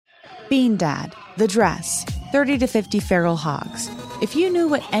Bean Dad, The Dress, 30 to 50 Feral Hogs. If you knew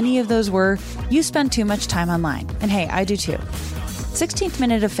what any of those were, you spend too much time online. And hey, I do too. 16th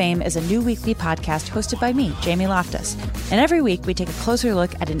Minute of Fame is a new weekly podcast hosted by me, Jamie Loftus. And every week we take a closer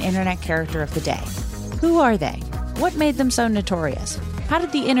look at an internet character of the day. Who are they? What made them so notorious? How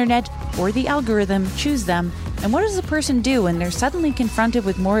did the internet or the algorithm choose them? And what does a person do when they're suddenly confronted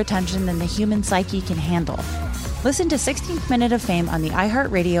with more attention than the human psyche can handle? Listen to 16th Minute of Fame on the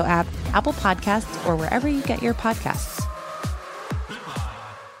iHeartRadio app, Apple Podcasts, or wherever you get your podcasts.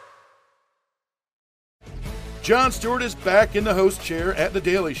 Jon Stewart is back in the host chair at The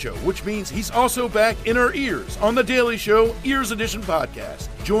Daily Show, which means he's also back in our ears on The Daily Show Ears Edition podcast.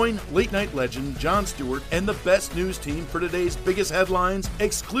 Join late-night legend Jon Stewart and the best news team for today's biggest headlines,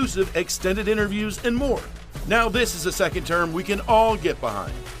 exclusive extended interviews, and more. Now this is a second term we can all get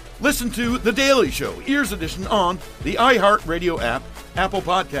behind. Listen to The Daily Show Ears Edition on the iHeartRadio app, Apple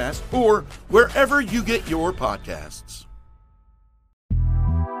Podcasts, or wherever you get your podcasts.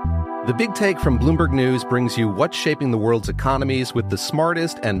 The Big Take from Bloomberg News brings you what's shaping the world's economies with the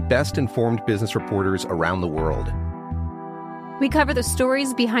smartest and best-informed business reporters around the world. We cover the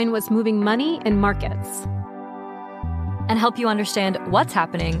stories behind what's moving money and markets, and help you understand what's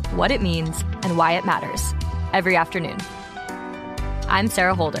happening, what it means, and why it matters every afternoon. I'm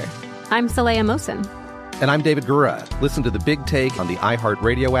Sarah Holder. I'm Saleha Mohsin. And I'm David Gura. Listen to The Big Take on the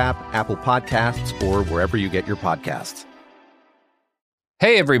iHeartRadio app, Apple Podcasts, or wherever you get your podcasts.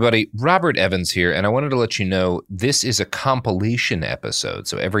 Hey everybody, Robert Evans here, and I wanted to let you know this is a compilation episode.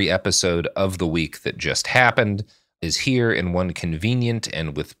 So every episode of the week that just happened is here in one convenient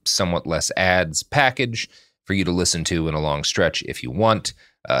and with somewhat less ads package for you to listen to in a long stretch if you want.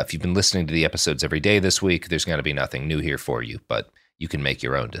 If you've been listening to the episodes every day this week, there's going to be nothing new here for you, but you can make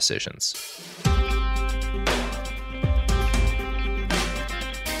your own decisions.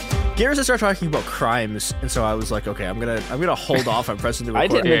 Garrison started talking about crimes, and so I was like, okay, I'm gonna hold off on pressing the record. I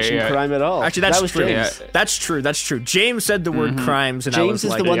didn't mention crime at all. Actually, that's that was true. James. That's true. James said the word crimes, and James I was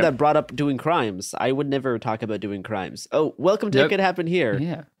is like, the one that brought up doing crimes. I would never talk about doing crimes. Oh, welcome to It Could Happen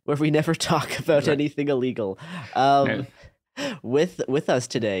Here, where we never talk about anything illegal. With us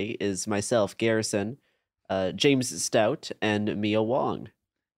today is myself, Garrison, James Stout, and Mia Wong.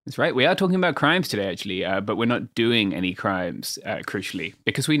 That's right. We are talking about crimes today, actually, but we're not doing any crimes, crucially,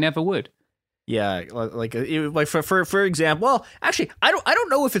 because we never would. Yeah, like for example, well, actually, I don't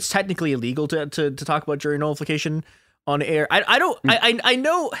know if it's technically illegal to talk about jury nullification on air. I don't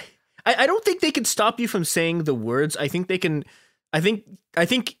think they can stop you from saying the words. I think they can. I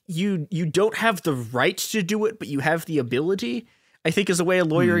think you don't have the right to do it, but you have the ability. I think is the way a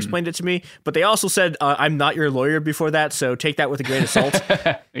lawyer explained it to me. But they also said, I'm not your lawyer before that, so take that with a grain of salt.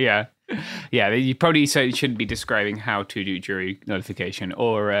 Yeah. You probably shouldn't be describing how to do jury notification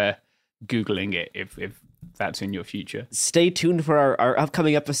or Googling it if that's in your future. Stay tuned for our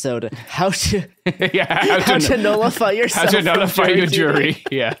upcoming episode, how to nullify yourself. How to nullify your jury.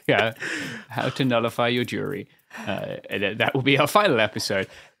 Yeah. How to nullify your jury. And that will be our final episode.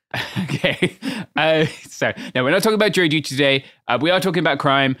 Okay. So, no, we're not talking about jury duty today. We are talking about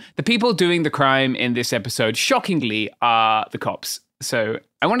crime. The people doing the crime in this episode, shockingly, are the cops. So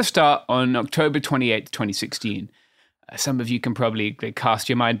I want to start on October 28th, 2016. Some of you can probably cast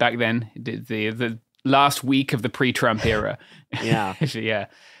your mind back then, the last week of the pre-Trump era. Yeah.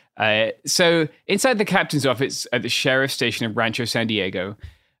 So inside the captain's office at the sheriff's station of Rancho San Diego,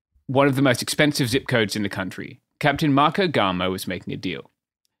 one of the most expensive zip codes in the country, Captain Marco Garmo was making a deal.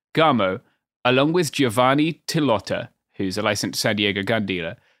 Garmo, along with Giovanni Tilotta, who's a licensed San Diego gun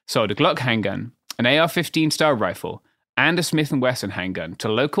dealer, sold a Glock handgun, an AR-15 style rifle, and a Smith & Wesson handgun to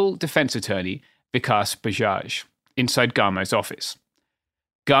local defense attorney Vikas Bajaj inside Garmo's office.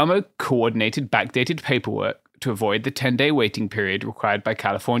 Garmo coordinated backdated paperwork to avoid the 10-day waiting period required by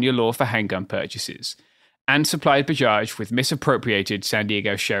California law for handgun purchases, and supplied Bajaj with misappropriated San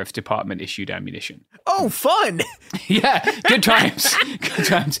Diego Sheriff's Department issued ammunition. Oh, fun! Yeah, good times. Good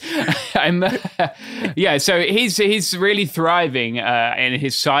times. So he's really thriving in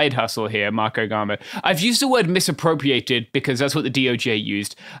his side hustle here, Marco Garmo. I've used the word misappropriated because that's what the DOJ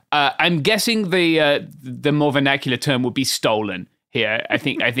used. I'm guessing the more vernacular term would be stolen here. I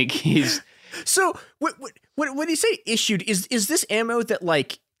think he's... So when you say issued, is this ammo that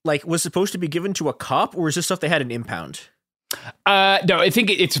like was supposed to be given to a cop, or is this stuff they had an impound? No, I think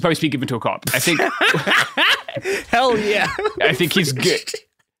it's supposed to be given to a cop. I think. Hell yeah! I think he's good.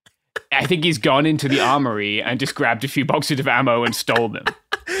 I think he's gone into the armory and just grabbed a few boxes of ammo and stole them.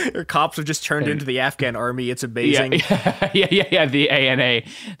 Their cops have just turned into the Afghan army. It's amazing. Yeah. The ANA.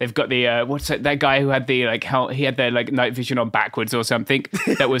 They've got the what's that guy who had the he had their night vision on backwards or something.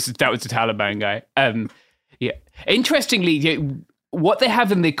 That was the Taliban guy. Yeah. Interestingly, what they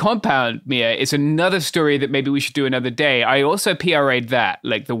have in the compound, Mia, is another story that maybe we should do another day. I also PRA'd that,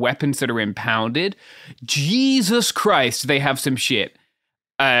 the weapons that are impounded. Jesus Christ, they have some shit.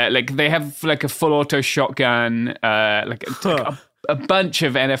 They have a full auto shotgun, a bunch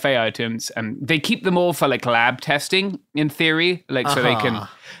of NFA items, and they keep them all for lab testing in theory,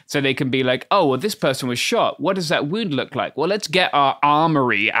 so they can be oh, well, this person was shot. What does that wound look like? Well, let's get our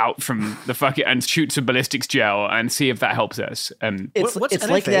armory out from the fucking and shoot some ballistics gel and see if that helps us. It's NFA,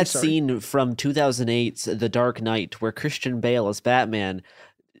 like that scene from 2008's The Dark Knight where Christian Bale as Batman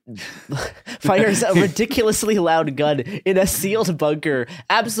fires a ridiculously loud gun in a sealed bunker,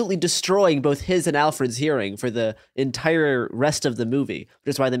 absolutely destroying both his and Alfred's hearing for the entire rest of the movie,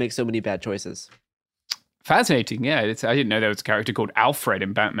 which is why they make so many bad choices. Fascinating, yeah. I didn't know there was a character called Alfred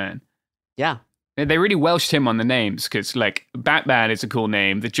in Batman. Yeah. They really Welshed him on the names because, Batman is a cool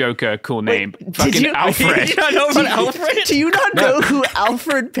name, the Joker, cool name. Fucking Did Alfred. you not know about Alfred? Do you not know who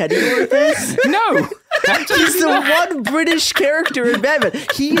Alfred Pennyworth is? No. He's the one British character in Batman.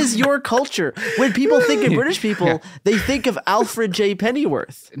 He is your culture. When people think of British people, they think of Alfred J.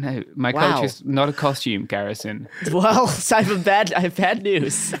 Pennyworth. No, my culture's not a costume, Garrison. Well, I have bad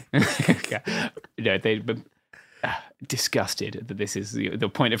news. No, they've been disgusted that this is the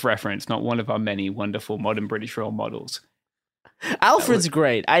point of reference, not one of our many wonderful modern British role models. Alfred's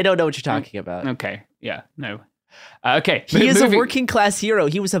great. I don't know what you're talking about. Okay, yeah, no. Okay, he is a working class hero.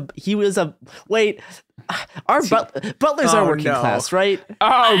 He was a wait. Our butlers are working class, right?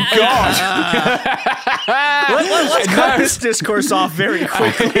 Oh God! Let's cut this discourse off very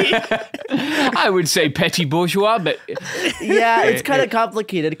quickly. I would say petty bourgeois, but yeah, it's kind of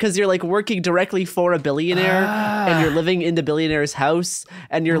complicated because you're working directly for a billionaire, and you're living in the billionaire's house,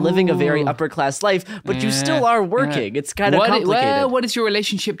 and you're living a very upper class life, but you still are working. It's kind of complicated. Well, what is your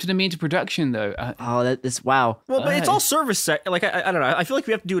relationship to the means of production, though? Wow. Well, but it's all service. I don't know. I feel like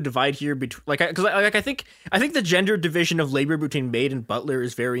we have to do a divide here between I think the gender division of labor between maid and butler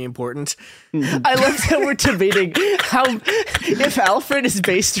is very important. I love that we're debating if Alfred is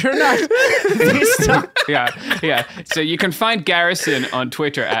based or not. Yeah. So you can find Garrison on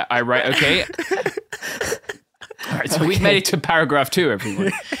Twitter at I Write Okay. All right, so we've made it to paragraph 2,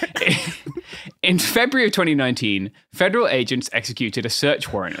 everyone. In February of 2019, federal agents executed a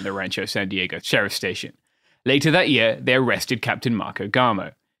search warrant at the Rancho San Diego Sheriff's Station. Later that year, they arrested Captain Marco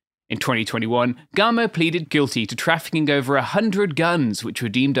Garmo. In 2021, Garmo pleaded guilty to trafficking over 100 guns, which were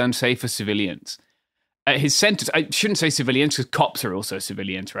deemed unsafe for civilians. His sentence, I shouldn't say civilians, because cops are also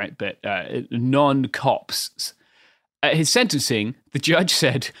civilians, right? But non-cops. At his sentencing, the judge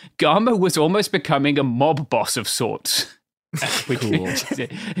said Garmo was almost becoming a mob boss of sorts. Cool.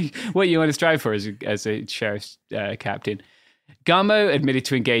 What you want to strive for as a sheriff's captain. Garmo admitted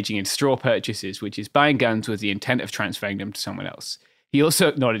to engaging in straw purchases, which is buying guns with the intent of transferring them to someone else. He also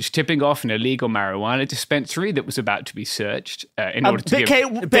acknowledged tipping off an illegal marijuana dispensary that was about to be searched in order to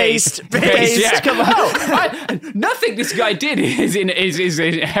give... Based. Yeah. Come on. Nothing this guy did is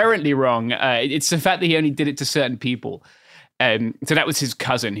inherently wrong. It's the fact that he only did it to certain people. So that was his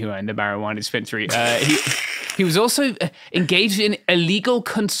cousin who owned the marijuana dispensary. He was also engaged in illegal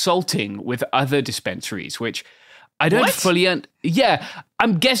consulting with other dispensaries, which... I don't fully... Yeah,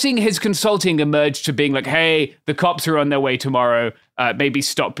 I'm guessing his consulting emerged to being hey, the cops are on their way tomorrow. Maybe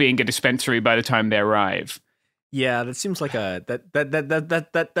stop being a dispensary by the time they arrive. Yeah, that seems like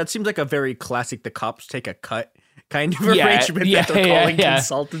that seems like a very classic the cops take a cut kind of arrangement that they're calling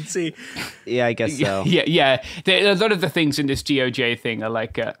consultancy. Yeah, I guess so. Yeah. A lot of the things in this DOJ thing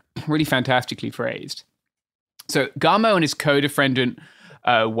are really fantastically phrased. So Garmo and his co-defendant,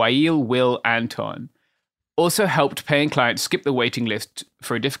 Wael Will Anton, also helped paying clients skip the waiting list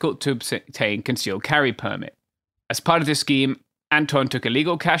for a difficult-to-obtain concealed carry permit. As part of this scheme, Anton took a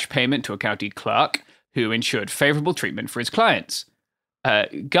legal cash payment to a county clerk who ensured favorable treatment for his clients.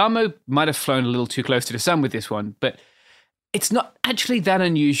 Garmo might have flown a little too close to the sun with this one, but it's not actually that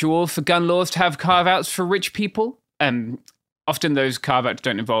unusual for gun laws to have carve-outs for rich people. Often those carve-outs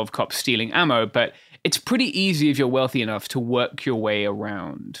don't involve cops stealing ammo, but it's pretty easy if you're wealthy enough to work your way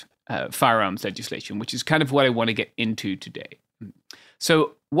around firearms legislation, which is kind of what I want to get into today.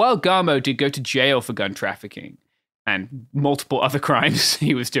 So while Garmo did go to jail for gun trafficking and multiple other crimes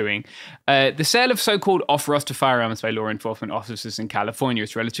he was doing, the sale of so-called off-roster firearms by law enforcement officers in California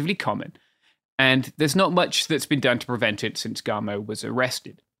is relatively common, and there's not much that's been done to prevent it since Garmo was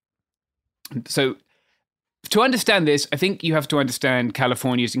arrested. So To understand this, I think you have to understand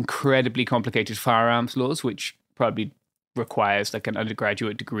California's incredibly complicated firearms laws, which probably requires like an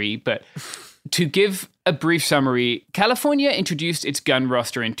undergraduate degree. But to give a brief summary, California introduced its gun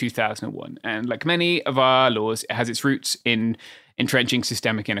roster in 2001. And like many of our laws, it has its roots in entrenching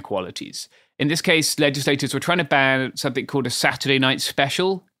systemic inequalities. In this case, legislators were trying to ban something called a Saturday night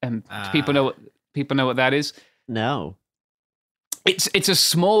special. And do people know what that is? No. It's a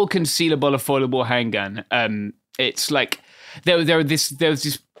small, concealable, affordable handgun. It's like there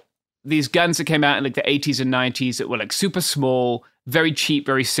was these guns that came out in like the 80s and 90s that were like super small, very cheap,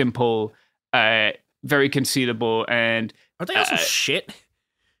 very simple, very concealable, and are they also shit?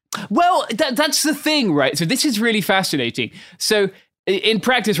 Well, that's the thing, right? So this is really fascinating. So in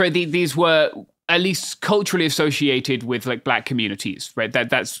practice, right, these were at least culturally associated with like black communities, right?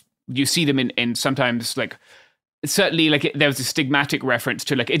 That's you see them in sometimes like. Certainly, like there was a stigmatic reference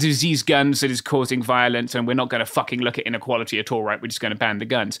to like it is these guns that is causing violence, and we're not going to fucking look at inequality at all, right? We're just going to ban the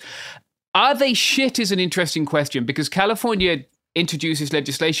guns. Are they shit? Is an interesting question because California introduces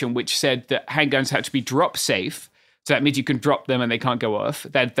legislation which said that handguns had to be drop safe, so that means you can drop them and they can't go off.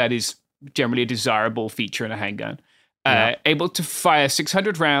 That is generally a desirable feature in a handgun. Able to fire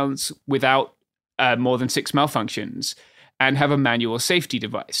 600 rounds without more than 6 malfunctions. And have a manual safety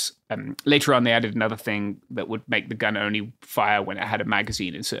device. Later on, they added another thing that would make the gun only fire when it had a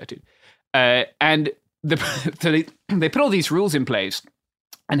magazine inserted. And they put all these rules in place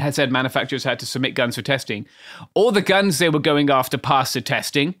and had said manufacturers had to submit guns for testing. All the guns they were going after passed the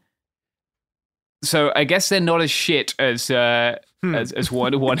testing. So I guess they're not as shit as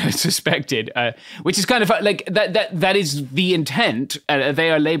one had suspected, which is kind of like that is the intent.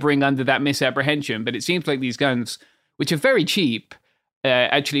 They are laboring under that misapprehension, but it seems like these guns, which are very cheap,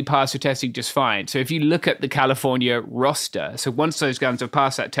 actually pass the testing just fine. So if you look at the California roster, so once those guns have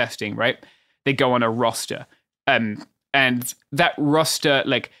passed that testing, right, they go on a roster. And that roster,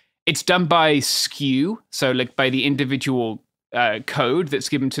 like, it's done by SKU, so like by the individual code that's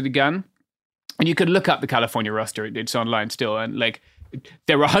given to the gun. And you can look up the California roster. It's online still. And like,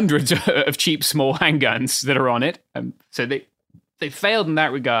 there are hundreds of cheap small handguns that are on it. So they failed in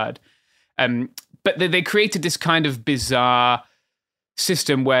that regard. But they created this kind of bizarre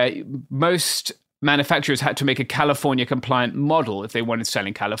system where most manufacturers had to make a California-compliant model if they wanted to sell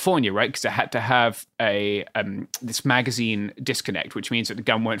in California, right? Because it had to have this magazine disconnect, which means that the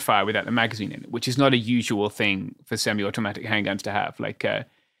gun won't fire without the magazine in it, which is not a usual thing for semi-automatic handguns to have. Like,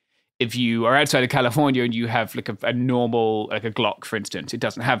 if you are outside of California and you have like a normal, like a Glock, for instance, it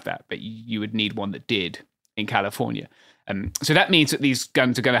doesn't have that, but you would need one that did in California. So that means that these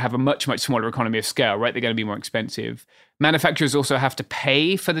guns are going to have a much, much smaller economy of scale, right? They're going to be more expensive. Manufacturers also have to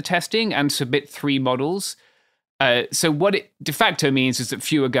pay for the testing and submit 3 models. So what it de facto means is that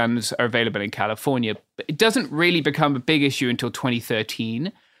fewer guns are available in California. But it doesn't really become a big issue until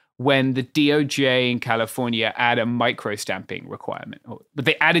 2013, when the DOJ in California add a micro-stamping requirement. But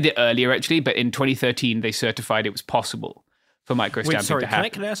they added it earlier, actually, but in 2013, they certified it was possible for micro-stamping to happen.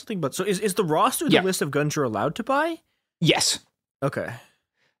 Can I ask something? But so is the roster the list of guns you're allowed to buy? Yes. Okay.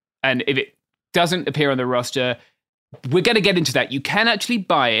 And if it doesn't appear on the roster, we're going to get into that. You can actually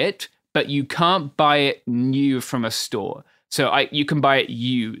buy it, but you can't buy it new from a store. So you can buy it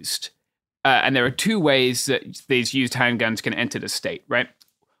used. And there are 2 ways that these used handguns can enter the state, right?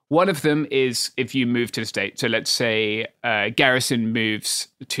 One of them is if you move to the state. So let's say Garrison moves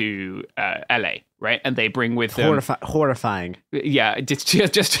to LA, right? And they bring with them horrifying. Yeah, just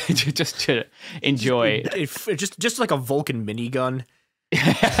to enjoy. Just like a Vulcan minigun.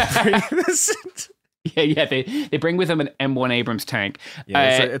 Yeah. They bring with them an M1 Abrams tank.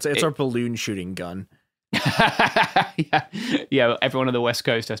 Yeah, it's our balloon shooting gun. yeah. Everyone on the West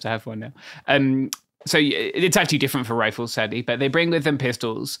Coast has to have one now. So it's actually different for rifles, sadly, but they bring with them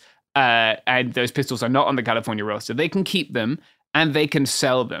pistols, and those pistols are not on the California roster. They can keep them and they can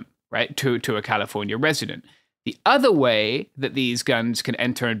sell them, right, to a California resident. The other way that these guns can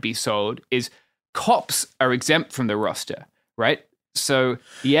enter and be sold is cops are exempt from the roster, right? So,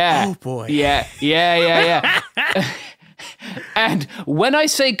 yeah. Oh, boy. Yeah. And when I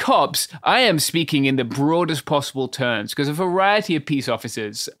say cops, I am speaking in the broadest possible terms, because a variety of peace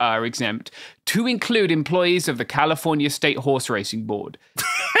officers are exempt, to include employees of the California State Horse Racing Board.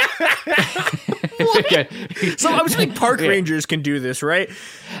 So I was thinking park rangers can do this, right?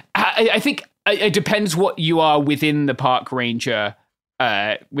 I think it depends what you are within the park ranger,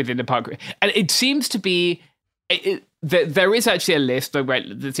 and it seems to be... There is actually a list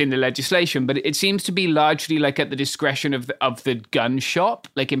that's in the legislation, but it seems to be largely like at the discretion of the gun shop.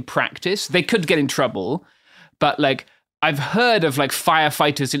 Like in practice, they could get in trouble, but like I've heard of like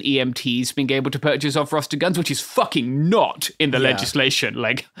firefighters and EMTs being able to purchase off-roster guns, which is fucking not in the legislation.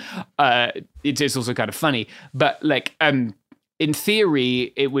 Like, it is also kind of funny, but like, in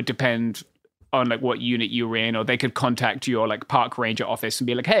theory, it would depend on like what unit you were in, or they could contact your like park ranger office and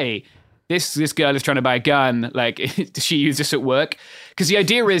be like, hey, this girl is trying to buy a gun. Like, does she use this at work? Because the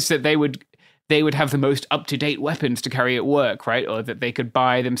idea is that they would have the most up-to-date weapons to carry at work, right? Or that they could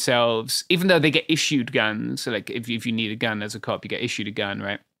buy themselves, even though they get issued guns. So like if you need a gun as a cop, you get issued a gun,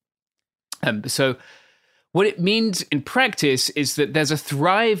 right? So what it means in practice is that there's a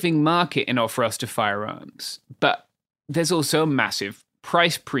thriving market in off-roster firearms, but there's also a massive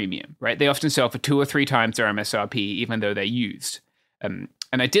price premium, right? They often sell for 2 or 3 times their MSRP, even though they're used. And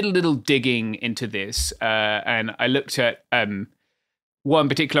I did a little digging into this, and I looked at one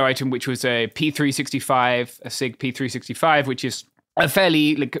particular item, which was a P365, a SIG P365, which is a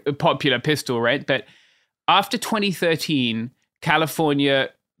fairly like a popular pistol, right? But after 2013,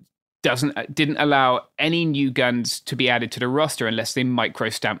 California didn't allow any new guns to be added to the roster unless they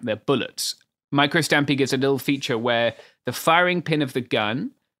microstamp their bullets. Microstamping is a little feature where the firing pin of the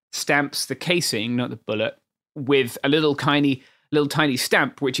gun stamps the casing, not the bullet, with a little tiny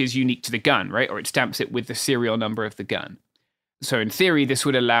stamp, which is unique to the gun, right? Or it stamps it with the serial number of the gun. So in theory, this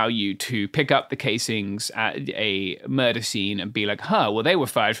would allow you to pick up the casings at a murder scene and be like, well, they were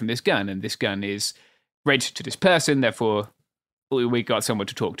fired from this gun, and this gun is registered to this person, therefore we got someone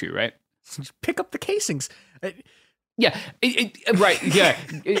to talk to, right? Just pick up the casings. Yeah, right, yeah.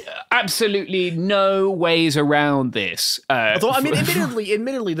 Absolutely no ways around this. Although, I mean,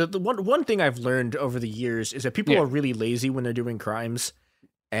 admittedly, the one thing I've learned over the years is that people are really lazy when they're doing crimes.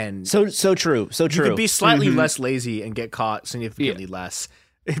 And so true. You could be slightly less lazy and get caught significantly less.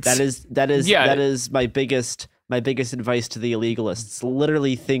 That is my biggest advice to the illegalists.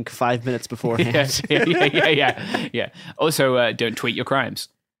 Literally think 5 minutes beforehand. Yeah. Also, don't tweet your crimes.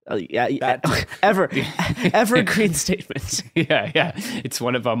 Evergreen statement. Yeah. It's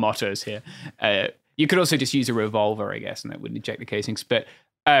one of our mottos here. You could also just use a revolver, I guess, and that wouldn't eject the casings. But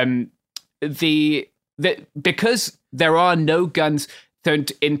because there are no guns. So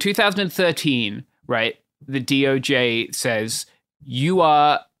in 2013, right, the DOJ says you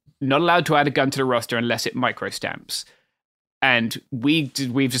are not allowed to add a gun to the roster unless it microstamps. And we've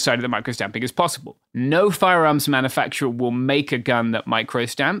decided that microstamping is possible. No firearms manufacturer will make a gun that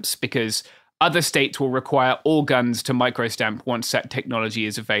microstamps because other states will require all guns to microstamp once that technology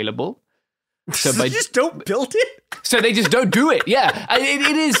is available. So they just don't build it? So they just don't do it. Yeah,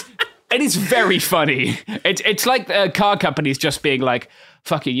 it is very funny. It's like car companies just being like,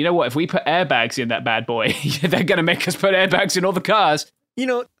 fucking, you know what? If we put airbags in that bad boy, they're going to make us put airbags in all the cars. You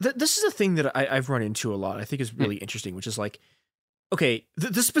know, this is a thing that I've run into a lot. I think is really interesting, which is like, okay,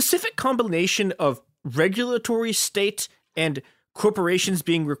 the specific combination of regulatory state and corporations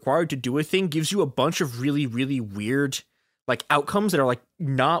being required to do a thing gives you a bunch of really, really weird like outcomes that are like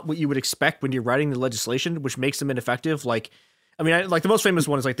not what you would expect when you're writing the legislation, which makes them ineffective. Like, I mean, like the most famous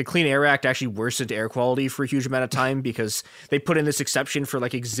one is like the Clean Air Act actually worsened air quality for a huge amount of time because they put in this exception for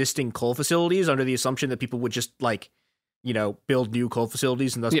like existing coal facilities under the assumption that people would just like, you know, build new coal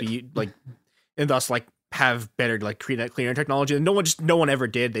facilities and thus be like, and thus like have better like clean air technology. And no one ever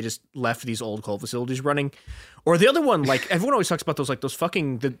did. They just left these old coal facilities running. Or the other one, like everyone always talks about those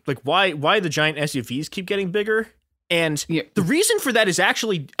fucking why the giant SUVs keep getting bigger. And the reason for that is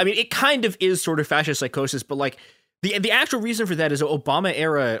actually, I mean, it kind of is sort of fascist psychosis, but like, The actual reason for that is Obama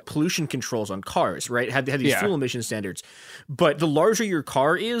era pollution controls on cars, right? Had these fuel emission standards, but the larger your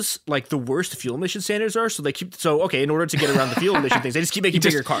car is, like the worse the fuel emission standards are. So in order to get around the fuel emission things, they just keep making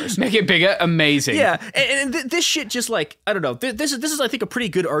bigger cars. Make it bigger, amazing. Yeah, and this shit just like I don't know. This is I think a pretty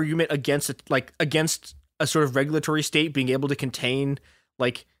good argument against a sort of regulatory state being able to contain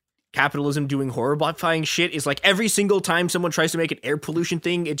like capitalism doing horrifying shit. Is like every single time someone tries to make an air pollution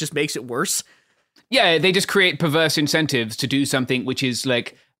thing, it just makes it worse. Yeah, they just create perverse incentives to do something which is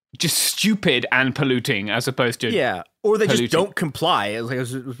like just stupid and polluting as opposed to or they just don't comply. Like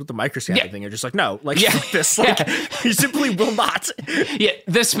with the microstamping thing, you're just like, no, like fuck this. Like you simply will not. Yeah,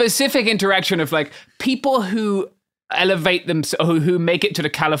 the specific interaction of like people who elevate them, who make it to the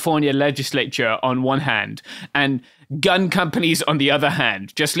California legislature on one hand, and gun companies on the other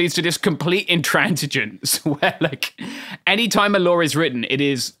hand, just leads to this complete intransigence where like anytime a law is written, it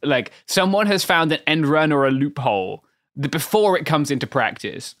is like someone has found an end run or a loophole before it comes into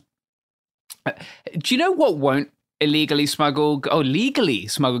practice. Do you know what won't legally smuggle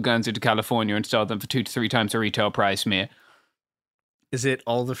guns into California and sell them for 2 to 3 times the retail price, Mir? Is it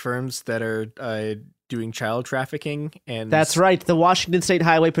all the firms that are doing child trafficking? And that's right, the Washington State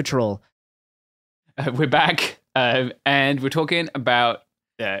Highway Patrol. We're back. And we're talking about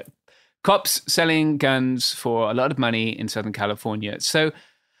cops selling guns for a lot of money in Southern California. So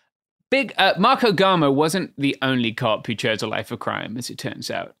Marco Gama wasn't the only cop who chose a life of crime, as it turns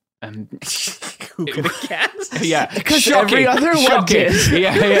out. Who could have guessed? Yeah, because every other one did.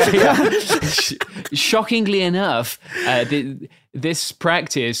 Yeah. Shockingly enough, this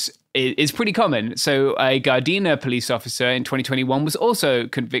practice is pretty common. So a Gardena police officer in 2021 was also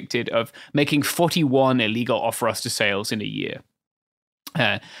convicted of making 41 illegal off-roster sales in a year.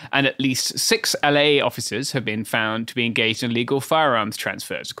 And at least 6 LA officers have been found to be engaged in illegal firearms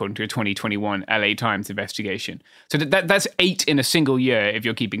transfers, according to a 2021 LA Times investigation. So that's 8 in a single year, if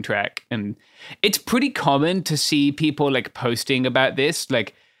you're keeping track. And it's pretty common to see people like posting about this,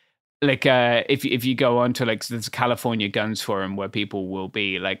 like if you go on to like there's a California Guns Forum where people will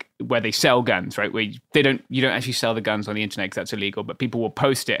be like where they sell guns, right? Where you don't actually sell the guns on the internet because that's illegal, but people will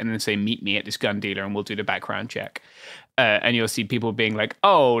post it and then say, meet me at this gun dealer and we'll do the background check. And you'll see people being like,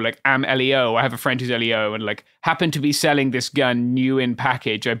 oh, like I'm LEO. I have a friend who's LEO and like happened to be selling this gun new in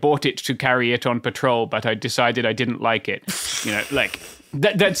package. I bought it to carry it on patrol, but I decided I didn't like it. You know, like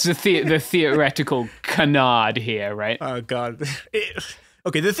that's the theoretical canard here, right? Oh God.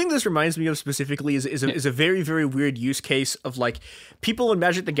 Okay, the thing this reminds me of specifically is a very, very weird use case of like people in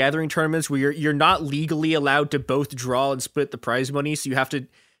Magic the Gathering tournaments where you're not legally allowed to both draw and split the prize money, so you have to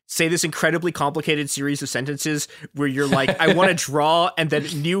say this incredibly complicated series of sentences where you're like, I want to draw, and then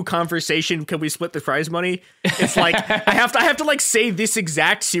new conversation, can we split the prize money? It's like I have to like say this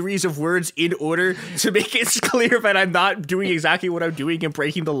exact series of words in order to make it clear that I'm not doing exactly what I'm doing and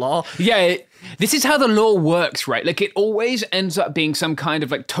breaking the law. Yeah, this is how the law works, right? Like it always ends up being some kind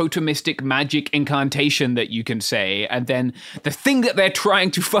of like totemistic magic incantation that you can say, and then the thing that they're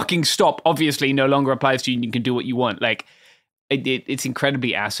trying to fucking stop obviously no longer applies to you and you can do what you want. Like it's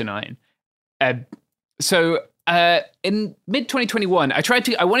incredibly asinine. So in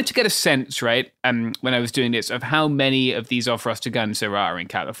mid-2021, I wanted to get a sense, right, when I was doing this, of how many of these off-roster guns there are in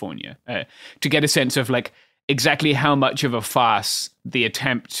California, to get a sense of like exactly how much of a farce the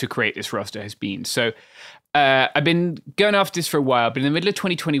attempt to create this roster has been. So I've been going after this for a while, but in the middle of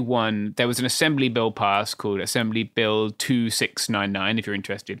 2021, there was an assembly bill passed called Assembly Bill 2699, if you're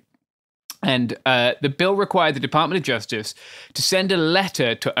interested. And the bill required the Department of Justice to send a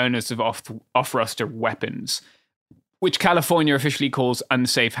letter to owners of off-roster weapons, which California officially calls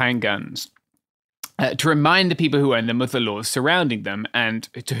unsafe handguns, to remind the people who own them of the laws surrounding them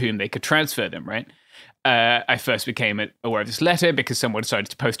and to whom they could transfer them, right? I first became aware of this letter because someone decided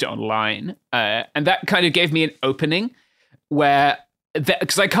to post it online. And that kind of gave me an opening where...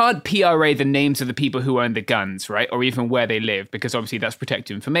 because I can't PRA the names of the people who own the guns, right? Or even where they live, because obviously that's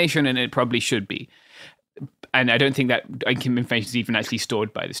protected information and it probably should be. And I don't think that information is even actually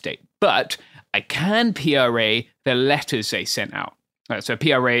stored by the state. But I can PRA the letters they sent out. So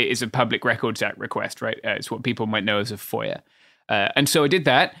PRA is a Public Records Act request, right? It's what people might know as a FOIA. And so I did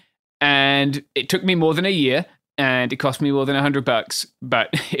that, and it took me more than a year, and it cost me more than $100.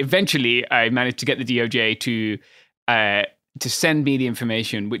 But eventually I managed to get the DOJ to send me the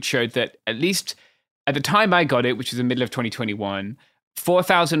information, which showed that at least at the time I got it, which was the middle of 2021,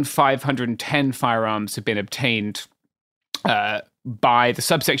 4,510 firearms have been obtained by the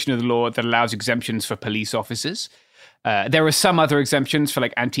subsection of the law that allows exemptions for police officers. There are some other exemptions for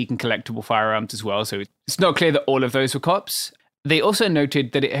like antique and collectible firearms as well, so it's not clear that all of those were cops. They also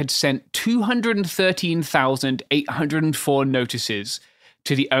noted that it had sent 213,804 notices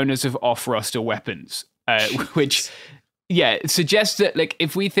to the owners of off-roster weapons, which... yeah, it suggests that, like,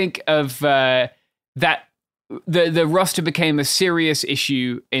 if we think of that, the roster became a serious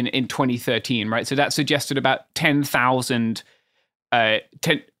issue in 2013, right? So that suggested about 10,000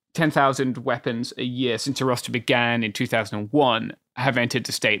 weapons a year since the roster began in 2001 have entered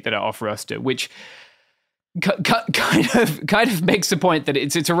the state that are off roster, which kind of makes the point that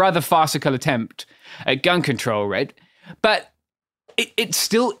it's a rather farcical attempt at gun control, right? But it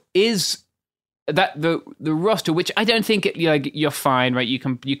still is. That the roster, which I don't think you're fine, right? You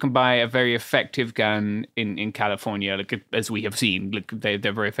can buy a very effective gun in California, like as we have seen, like they're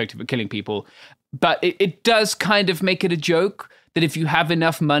very effective at killing people. But it does kind of make it a joke that if you have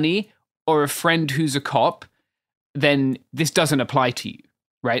enough money or a friend who's a cop, then this doesn't apply to you,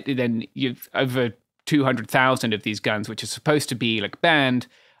 right? Then you've over 200,000 of these guns, which are supposed to be like banned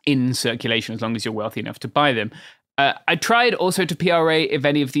in circulation as long as you're wealthy enough to buy them. I tried also to PRA if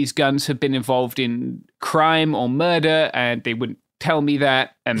any of these guns have been involved in crime or murder, and they wouldn't tell me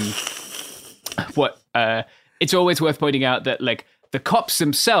that. And it's always worth pointing out that like The cops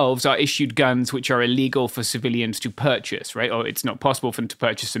themselves are issued guns which are illegal for civilians to purchase, right? Or it's not possible for them to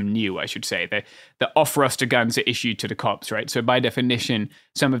purchase them new, I should say. The off-roster guns are issued to the cops, right? So by definition,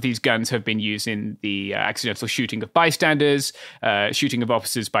 some of these guns have been used in the accidental shooting of bystanders, shooting of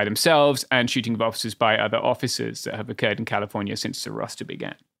officers by themselves, and shooting of officers by other officers that have occurred in California since the roster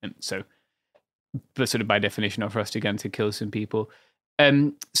began. And so, but sort of by definition, off-roster guns could kill some people.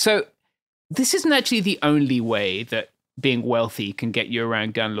 So this isn't actually the only way that being wealthy can get you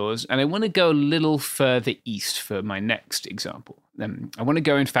around gun laws. And I want to go a little further east for my next example. I want to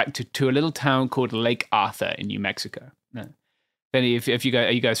go, in fact, to a little town called Lake Arthur in New Mexico. If you guys,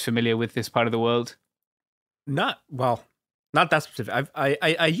 are you guys familiar with this part of the world? Not that specific.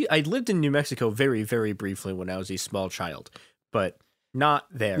 I lived in New Mexico very, very briefly when I was a small child, but not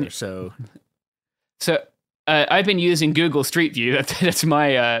there. So I've been using Google Street View. That's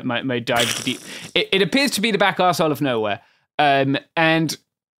my my dive to deep. It appears to be the back arsehole of nowhere. And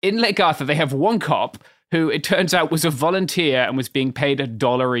in Lake Arthur, they have one cop who, it turns out, was a volunteer and was being paid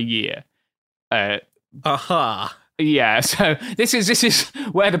 $1 a year. Yeah. So this is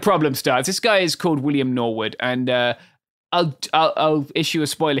where the problem starts. This guy is called William Norwood, and I'll issue a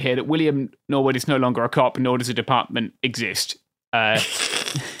spoiler here that William Norwood is no longer a cop, nor does the department exist.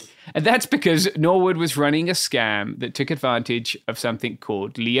 And that's because Norwood was running a scam that took advantage of something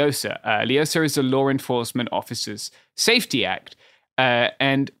called LEOSA. LEOSA is the Law Enforcement Officers Safety Act.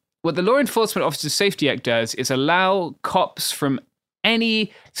 And what the Law Enforcement Officers Safety Act does is allow cops from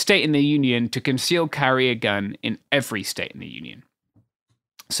any state in the union to conceal carry a gun in every state in the union.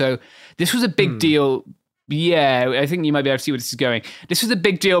 So this was a big deal. Yeah, I think you might be able to see where this is going. This was a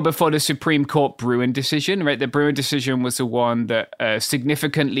big deal before the Supreme Court Bruen decision, right? The Bruen decision was the one that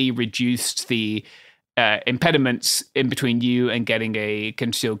significantly reduced the impediments in between you and getting a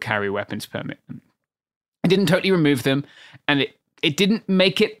concealed carry weapons permit. It didn't totally remove them, and it didn't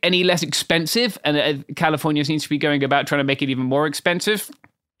make it any less expensive, and California seems to be going about trying to make it even more expensive,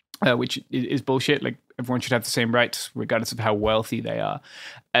 which is bullshit. Like, everyone should have the same rights, regardless of how wealthy they are.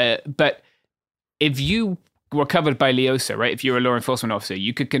 But if you were covered by LEOSA, right, if you're a law enforcement officer,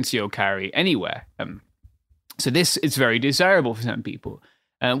 you could conceal carry anywhere. So this is very desirable for some people.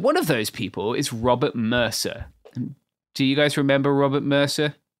 One of those people is Robert Mercer. Do you guys remember Robert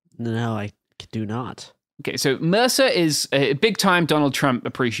Mercer? No, I do not. Okay, so Mercer is a big-time Donald Trump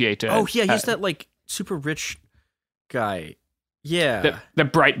appreciator. Oh, yeah, he's that, like, super rich guy. Yeah. The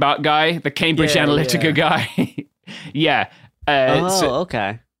Breitbart guy, the Cambridge Analytica guy. Yeah.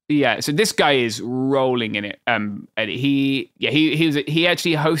 Okay. Yeah, so this guy is rolling in it. And he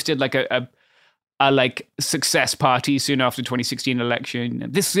actually hosted like a like success party soon after the 2016 election.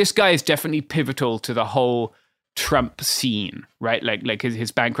 This guy is definitely pivotal to the whole Trump scene, right? Like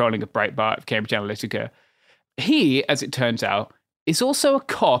his bankrolling of Breitbart, of Cambridge Analytica. He, as it turns out, is also a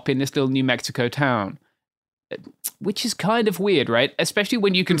cop in this little New Mexico town, which is kind of weird, right? Especially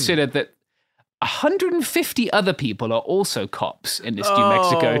when you consider that 150 other people are also cops in this New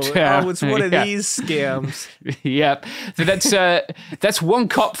Mexico town. Oh, it's one of these scams. Yep. So that's one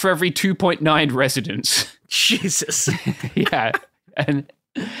cop for every 2.9 residents. Jesus. Yeah. And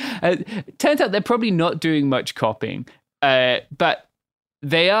it turns out they're probably not doing much copping, but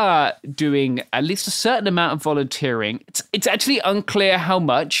they are doing at least a certain amount of volunteering. It's actually unclear how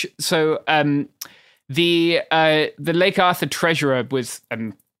much. So the Lake Arthur treasurer was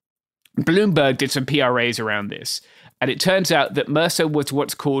Bloomberg did some PRAs around this, and it turns out that Mercer was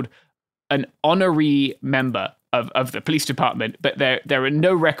what's called an honorary member of the police department, but there are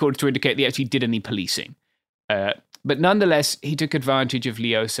no records to indicate they actually did any policing. But nonetheless, he took advantage of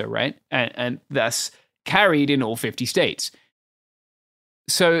LEOSA, right? And thus carried in all 50 states.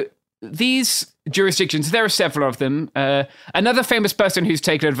 So these jurisdictions, there are several of them. Another famous person who's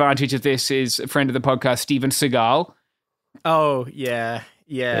taken advantage of this is a friend of the podcast, Steven Seagal. Oh, yeah.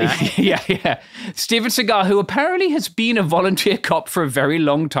 Yeah. Steven Seagal, who apparently has been a volunteer cop for a very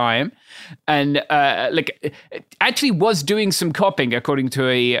long time, and actually was doing some copping, according to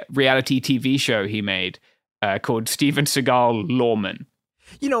a reality TV show he made called Steven Seagal Lawman.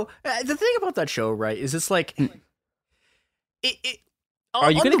 You know, the thing about that show, right, is it's like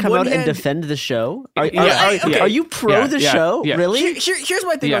Are you going to come out and defend the show? Are you pro the show? Yeah. Really? Here's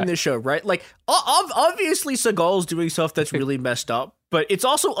my thing on this show, right? Like, obviously, Seagal's doing stuff that's really messed up, but it's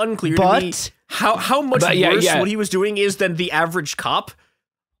also unclear to me how much worse what he was doing is than the average cop.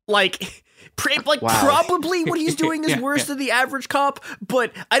 Like probably what he's doing is worse than the average cop,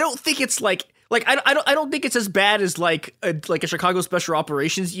 but I don't think it's like I don't think it's as bad as like a Chicago Special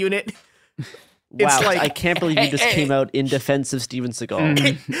Operations Unit. Wow, like, I can't believe you just came out in defense of Steven Seagal.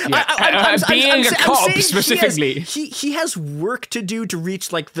 Being a cop specifically. He has work to do to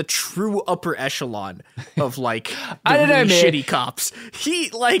reach like the true upper echelon of like I don't know, man. shitty cops.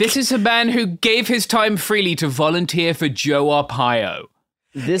 This is a man who gave his time freely to volunteer for Joe Arpaio.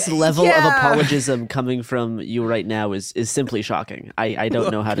 This level of apologism coming from you right now is simply shocking. I don't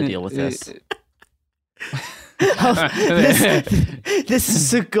know how to deal with this. This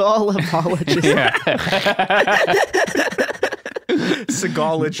is Seagal apologism.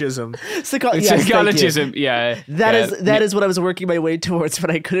 Segologism. Segologism, yeah. That is what I was working my way towards,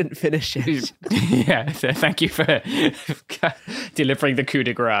 but I couldn't finish it. Yeah, thank you for delivering the coup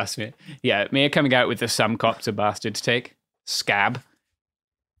de grace. Yeah, Mia coming out with the some cops are bastards take. Scab.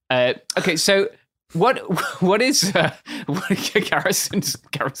 Okay, so what is Garrison's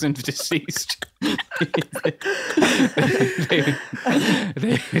deceased?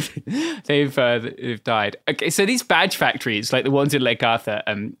 They've died. Okay, so these badge factories, like the ones in Lake Arthur,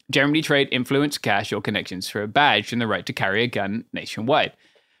 generally trade influence, cash, or connections for a badge and the right to carry a gun nationwide.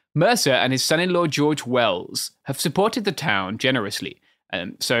 Mercer and his son-in-law George Wells have supported the town generously.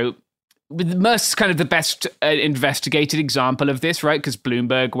 So Mercer's kind of the best investigated example of this, right? Because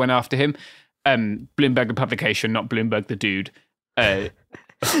Bloomberg went after him. Bloomberg the publication, not Bloomberg the dude. He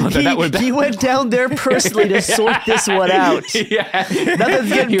went down there personally to sort this one out. Yeah. Nothing's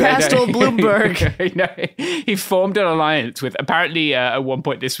getting past old Bloomberg. He formed an alliance with, apparently at one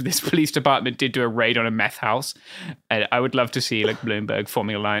point this police department did do a raid on a meth house. And I would love to see like Bloomberg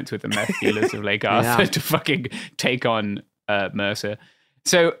forming an alliance with the meth dealers of Lake Arthur to fucking take on Mercer.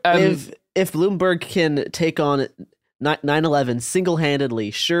 So if Bloomberg can take on 9/11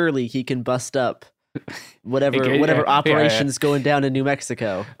 single-handedly, surely he can bust up whatever operations going down in New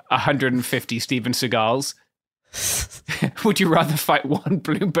Mexico. 150 Steven Seagals. Would you rather fight one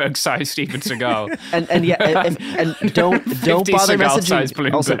Bloomberg-sized Steven Seagal? and don't bother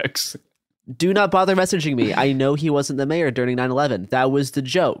messaging. Also, do not bother messaging me. I know he wasn't the mayor during 9/11. That was the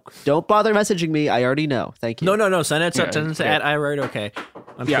joke. Don't bother messaging me. I already know. Thank you. No. Send it to at iWriteOK.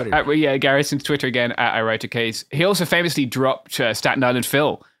 Garrison's Twitter again at iWriteOK. He also famously dropped Staten Island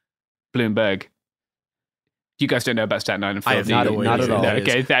Phil, Bloomberg. You guys don't know about Staten Island Phil? I have not at all.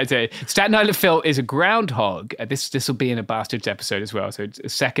 Okay, that's it. Staten Island Phil is a groundhog. This will be in a Bastards episode as well. So it's a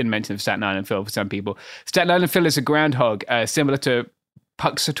second mention of Staten Island Phil for some people. Staten Island Phil is a groundhog, similar to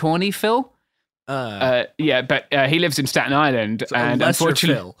Puxatawny Phil. But he lives in Staten Island, and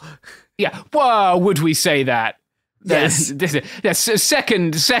unfortunately, would we say that? Yes, that's a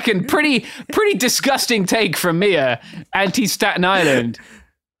second, pretty disgusting take from Mia, anti Staten Island.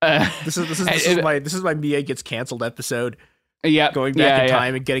 This is my Mia gets canceled episode. Yeah, going back in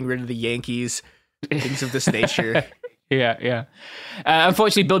time and getting rid of the Yankees, things of this nature. Yeah.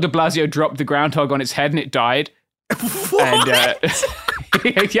 Unfortunately, Bill de Blasio dropped the groundhog on its head and it died. What? And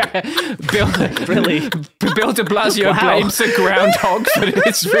Bill de Blasio blames the groundhog for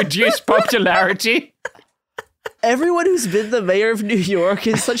its reduced popularity. Everyone who's been the mayor of New York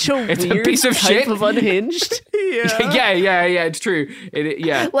is such a weird piece of type shit. of unhinged. Yeah, it's true.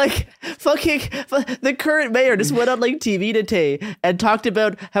 Like, fucking, the current mayor just went on like TV today and talked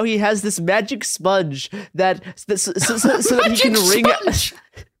about how he has this magic sponge so that he can ring.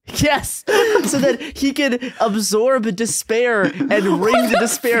 Yes, so that he can absorb despair and wring the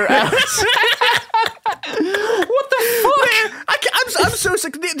despair out. What the fuck? I'm so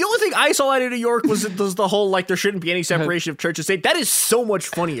sick. The only thing I saw out of New York was the whole like there shouldn't be any separation of church and state. That is so much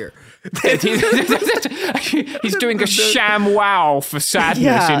funnier. He's doing a sham wow for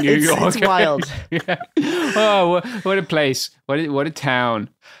sadness in New York. It's wild. Oh, what a place! What a town!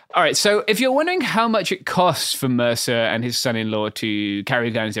 All right, so if you're wondering how much it costs for Mercer and his son-in-law to carry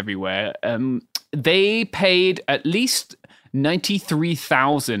guns everywhere, they paid at least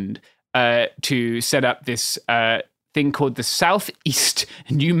 $93,000 to set up this thing called the Southeast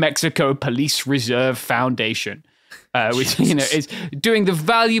New Mexico Police Reserve Foundation, which is doing the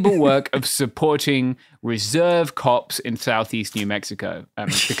valuable work of supporting reserve cops in Southeast New Mexico,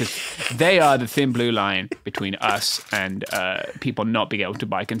 because they are the thin blue line between us and people not being able to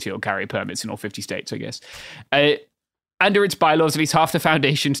buy concealed carry permits in all 50 states, I guess. Under its bylaws, at least half the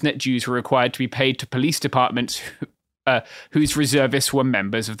foundation's net dues were required to be paid to police departments whose reservists were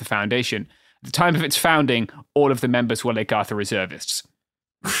members of the foundation. At the time of its founding, all of the members were Lake Arthur reservists.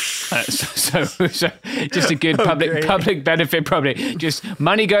 So just a good public benefit, probably. Just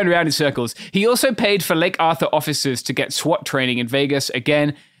money going around in circles. He also paid for Lake Arthur officers to get SWAT training in Vegas.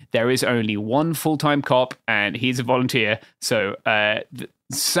 Again, there is only one full-time cop, and he's a volunteer. So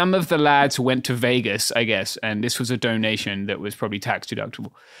some of the lads went to Vegas, I guess, and this was a donation that was probably tax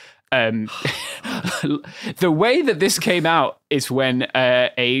deductible. The way that this came out is when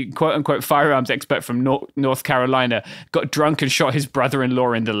a quote-unquote firearms expert from North Carolina got drunk and shot his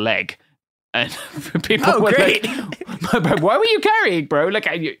brother-in-law in the leg. And people were great. Like, why were you carrying, bro? Like,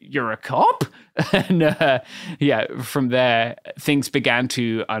 you're a cop? And from there, things began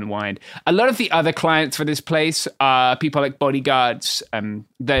to unwind. A lot of the other clients for this place are people like bodyguards.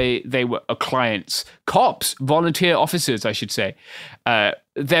 They were clients, cops, volunteer officers, I should say.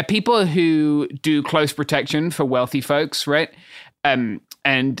 They're people who do close protection for wealthy folks, right? And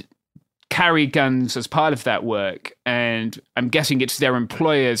carry guns as part of that work. And I'm guessing it's their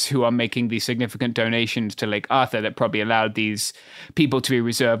employers who are making these significant donations to Lake Arthur that probably allowed these people to be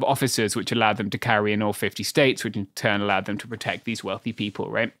reserve officers, which allowed them to carry in all 50 states, which in turn allowed them to protect these wealthy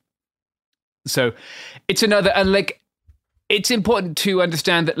people, right? So it's another, and like, it's important to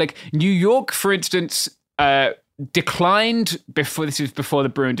understand that like New York, for instance, declined before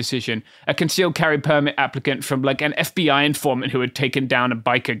the Bruen decision, a concealed carry permit applicant from like an FBI informant who had taken down a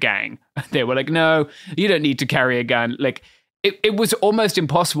biker gang. They were like, no, you don't need to carry a gun. Like it was almost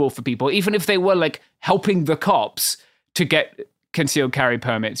impossible for people, even if they were like helping the cops, to get concealed carry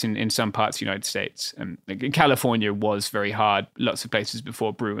permits in some parts of the United States. And like in California was very hard, lots of places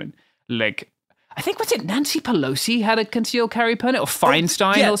before Bruen. Like I think, was it Nancy Pelosi had a concealed carry permit, or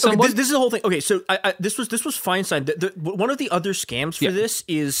Feinstein or someone? Okay, this is the whole thing. Okay, so this was Feinstein. One of the other scams for this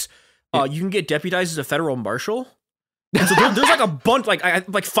is you can get deputized as a federal marshal. And so there's like a bunch, like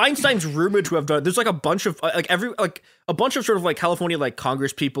Feinstein's rumored to have done. There's like a bunch of a bunch of sort of like California like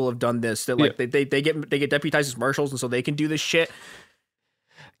Congress people have done this. That like they get deputized as marshals, and so they can do this shit.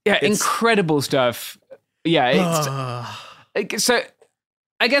 Yeah, incredible stuff. Yeah, it's so.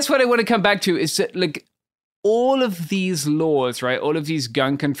 I guess what I want to come back to is that, like, all of these laws, right? All of these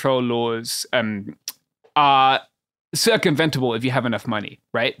gun control laws are circumventable if you have enough money,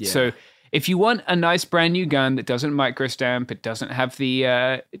 right? Yeah. So if you want a nice brand new gun that doesn't microstamp, it doesn't have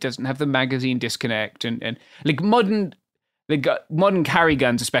the magazine disconnect, and like modern carry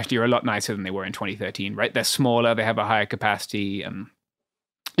guns especially are a lot nicer than they were in 2013, right? They're smaller, they have a higher capacity,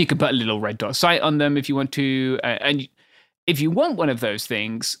 you can put a little red dot sight on them if you want to, and if you want one of those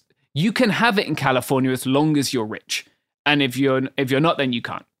things, you can have it in California as long as you're rich. And if you're not, then you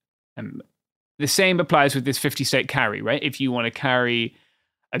can't. The same applies with this 50-state carry, right? If you want to carry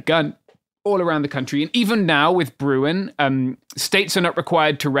a gun all around the country, and even now with Bruen, states are not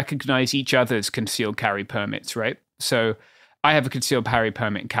required to recognize each other's concealed carry permits, right? So I have a concealed carry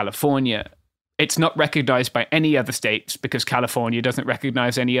permit in California. It's not recognized by any other states because California doesn't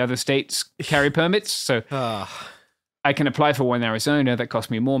recognize any other states' carry permits. So I can apply for one in Arizona that costs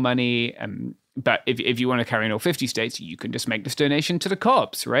me more money. But if you want to carry in all 50 states, you can just make this donation to the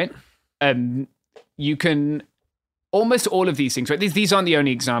cops, right? You can almost all of these things, right? These aren't the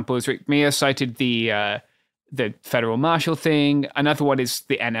only examples. Rick Mia cited the federal marshal thing. Another one is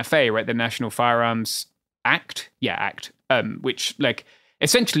the NFA, right? The National Firearms Act. Yeah, Act. Which, like,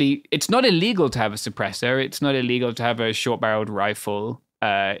 essentially, it's not illegal to have a suppressor. It's not illegal to have a short-barreled rifle.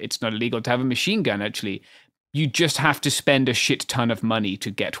 It's not illegal to have a machine gun, actually. You just have to spend a shit ton of money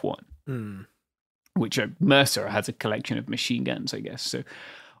to get one. Which Mercer has a collection of machine guns, I guess. So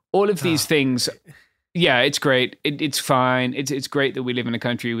all of these things, yeah, it's great. It's fine. It's great that we live in a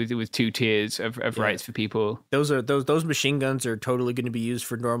country with two tiers of rights for people. Those machine guns are totally going to be used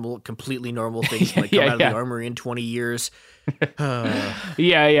for completely normal things, like come out of the armory in 20 years.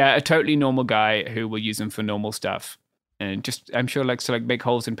 A totally normal guy who will use them for normal stuff, and just I'm sure likes to like make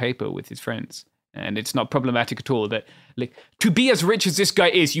holes in paper with his friends. And it's not problematic at all that, like, to be as rich as this guy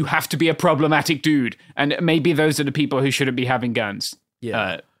is, you have to be a problematic dude. And maybe those are the people who shouldn't be having guns.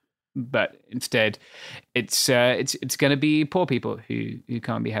 Yeah. But instead, it's going to be poor people who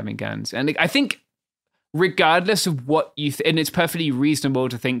can't be having guns. And like, I think, regardless of what you and it's perfectly reasonable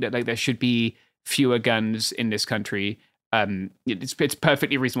to think that like there should be fewer guns in this country. It's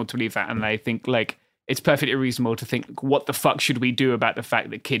perfectly reasonable to believe that. And I think like, it's perfectly reasonable to think, what the fuck should we do about the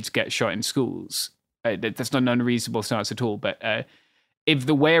fact that kids get shot in schools? That's not an unreasonable stance at all. But if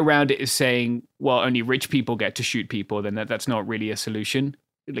the way around it is saying, well, only rich people get to shoot people, then that's not really a solution.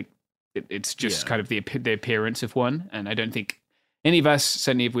 Like, it's just kind of the appearance of one. And I don't think any of us,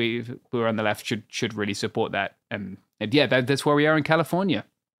 certainly if we were on the left, should really support that. And that's where we are in California,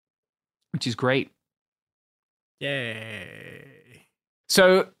 which is great. Yay.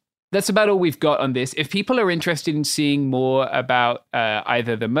 So that's about all we've got on this. If people are interested in seeing more about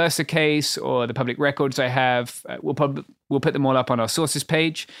either the Mercer case or the public records I have, we'll put them all up on our sources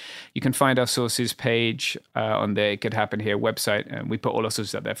page. You can find our sources page on the It Could Happen Here website, and we put all our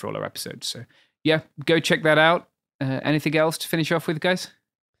sources up there for all our episodes. So yeah, go check that out. Anything else to finish off with, guys?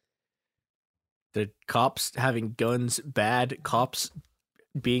 The cops having guns bad, cops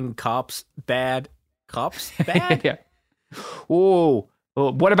being cops bad, cops bad. Yeah. Oh,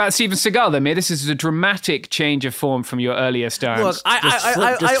 what about Steven Seagal then? This is a dramatic change of form from your earlier stance. Look,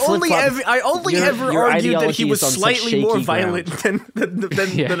 I only ever argued that he was slightly more violent than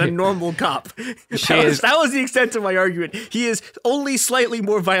a normal cop. That was the extent of my argument. He is only slightly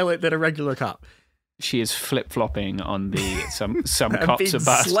more violent than a regular cop. She is flip-flopping on the some cops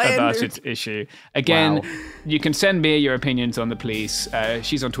about it issue. Again, You can send me your opinions on the police.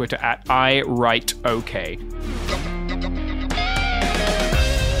 She's on Twitter at iWriteOK.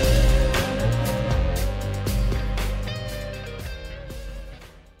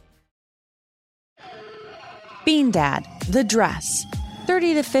 Bean Dad, The Dress,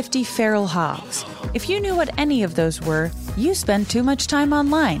 30 to 50 Feral Hogs. If you knew what any of those were, you spend too much time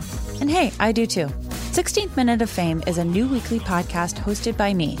online. And hey, I do too. 16th Minute of Fame is a new weekly podcast hosted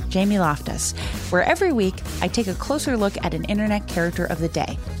by me, Jamie Loftus, where every week I take a closer look at an internet character of the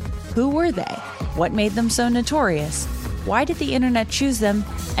day. Who were they? What made them so notorious? Why did the internet choose them?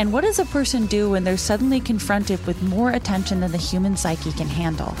 And what does a person do when they're suddenly confronted with more attention than the human psyche can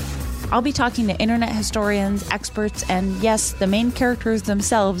handle? I'll be talking to internet historians, experts, and yes, the main characters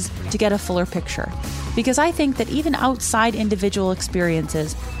themselves to get a fuller picture. Because I think that even outside individual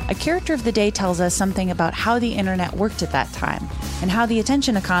experiences, a character of the day tells us something about how the internet worked at that time, and how the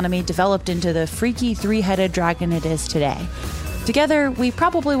attention economy developed into the freaky three-headed dragon it is today. Together, we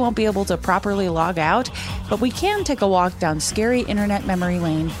probably won't be able to properly log out, but we can take a walk down scary internet memory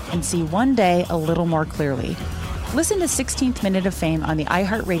lane and see one day a little more clearly. Listen to 16th Minute of Fame on the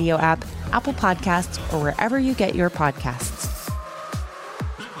iHeartRadio app, Apple Podcasts, or wherever you get your podcasts.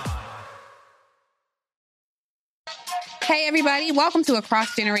 Hey, everybody. Welcome to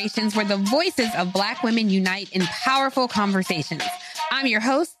Across Generations, where the voices of Black women unite in powerful conversations. I'm your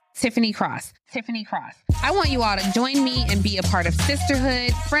host, Tiffany Cross. I want you all to join me and be a part of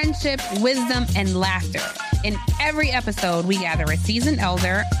sisterhood, friendship, wisdom, and laughter. In every episode, we gather a seasoned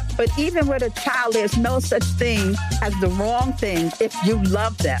elder. But even with a child, there's no such thing as the wrong thing if you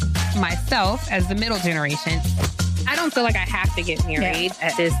love them. Myself, as the middle generation. I don't feel like I have to get married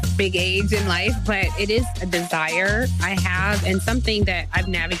at this big age in life, but it is a desire I have and something that I've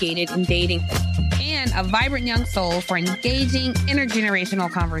navigated in dating. And a vibrant young soul for engaging intergenerational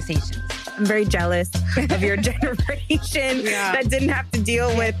conversations. I'm very jealous of your generation that didn't have to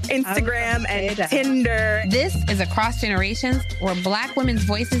deal with Instagram and Tinder. This is Across Generations, where Black women's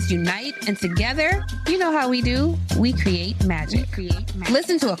voices unite, and together, you know how we do, we create magic.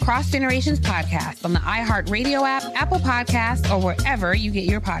 Listen to Across Generations podcast on the iHeartRadio app, Apple Podcasts, or wherever you get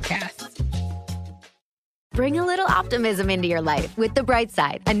your podcasts. Bring a little optimism into your life with The Bright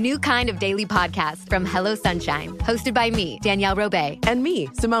Side, a new kind of daily podcast from Hello Sunshine, hosted by me, Danielle Robay. And me,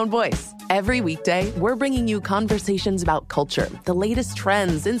 Simone Boyce. Every weekday, we're bringing you conversations about culture, the latest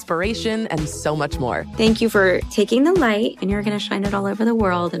trends, inspiration, and so much more. Thank you for taking the light, and you're going to shine it all over the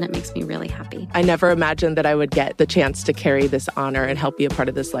world, and it makes me really happy. I never imagined that I would get the chance to carry this honor and help be a part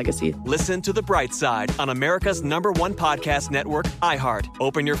of this legacy. Listen to The Bright Side on America's #1 podcast network, iHeart.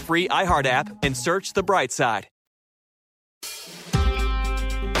 Open your free iHeart app and search The Bright Side.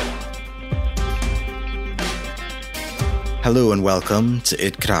 Hello and welcome to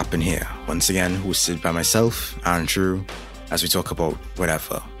It Could Happen Here, once again hosted by myself, Andrew, as we talk about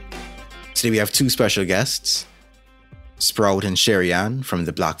whatever. Today we have two special guests, Sprout and Sherry Ann from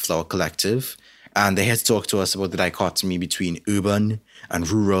the Black Flower Collective, and they're here to talk to us about the dichotomy between urban and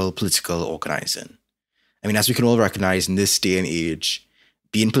rural political organizing. I mean, as we can all recognize in this day and age,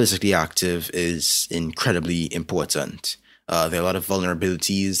 being politically active is incredibly important. There are a lot of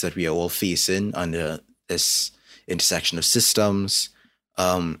vulnerabilities that we are all facing under this intersection of systems,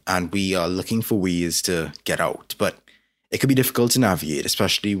 and we are looking for ways to get out. But it can be difficult to navigate,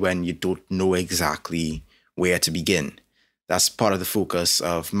 especially when you don't know exactly where to begin. That's part of the focus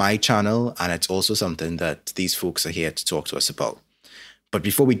of my channel, and it's also something that these folks are here to talk to us about. But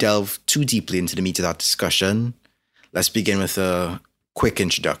before we delve too deeply into the meat of that discussion, let's begin with a quick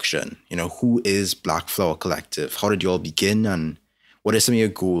introduction. You know, who is Black Flower Collective? How did you all begin, and what are some of your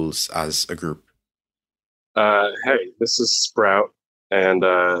goals as a group? Hey, this is Sprout, and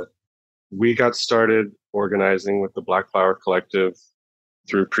we got started organizing with the Black Flower Collective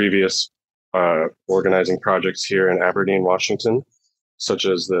through previous organizing projects here in Aberdeen, Washington, such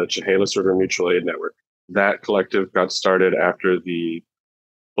as the Chehalis River Mutual Aid Network. That collective got started after the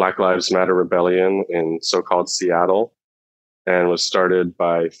Black Lives Matter rebellion in so-called Seattle, and was started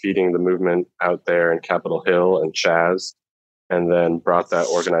by feeding the movement out there in Capitol Hill and Chaz, and then brought that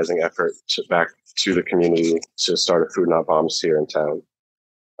organizing effort back to the community to start a Food Not Bombs here in town.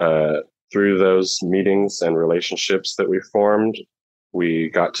 through those meetings and relationships that we formed, we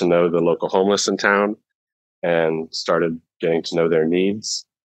got to know the local homeless in town and started getting to know their needs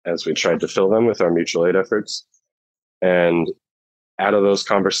as we tried to fill them with our mutual aid efforts. And out of those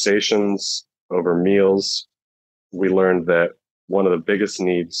conversations over meals, we learned that one of the biggest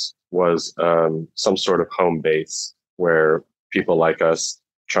needs was some sort of home base where people like us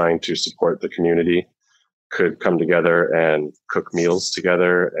trying to support the community could come together and cook meals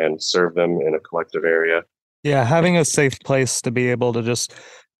together and serve them in a collective area. Yeah, having a safe place to be able to just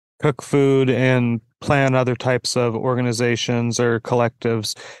cook food and plan other types of organizations or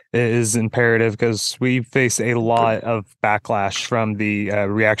collectives is imperative, because we face a lot of backlash from the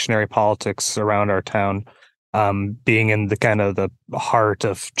reactionary politics around our town, being in the kind of the heart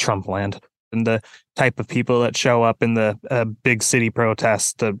of Trump land, and the type of people that show up in the big city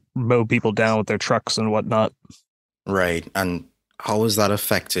protests to mow people down with their trucks and whatnot. Right. And how has that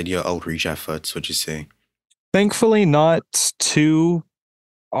affected your outreach efforts, would you say? Thankfully, not too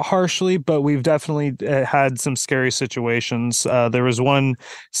harshly, but we've definitely had some scary situations. There was one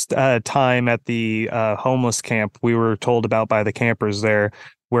time at the homeless camp we were told about by the campers there,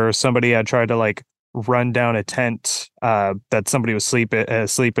 where somebody had tried to like run down a tent that somebody was sleeping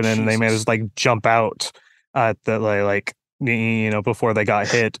in, and they managed to like jump out at the before they got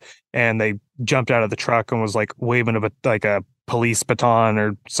hit, and they jumped out of the truck and was like waving a police baton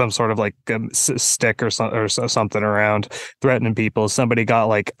or some sort of like stick or something around, threatening people. Somebody got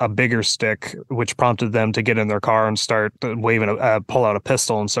like a bigger stick, which prompted them to get in their car and start pull out a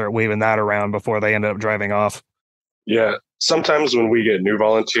pistol and start waving that around before they ended up driving off. Yeah. Sometimes when we get new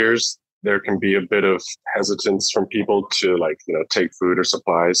volunteers, there can be a bit of hesitance from people to take food or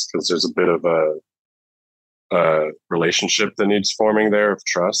supplies, because there's a bit of a relationship that needs forming there of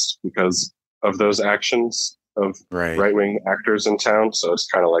trust because of those actions of right-wing actors in town. So it's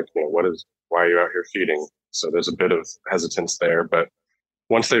kind of like, why are you out here feeding? So there's a bit of hesitance there. But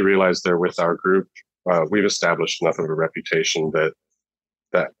once they realize they're with our group, we've established enough of a reputation that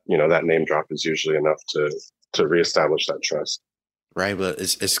that name drop is usually enough to reestablish that trust. Right, but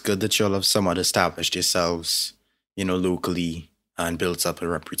it's good that y'all have somewhat established yourselves, locally and built up a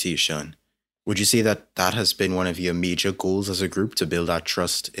reputation. Would you say that has been one of your major goals as a group, to build that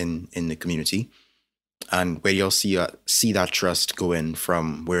trust in the community? And where y'all see that trust going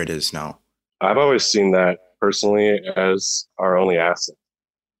from where it is now? I've always seen that personally as our only asset.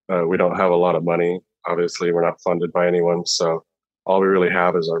 We don't have a lot of money. Obviously, we're not funded by anyone, so all we really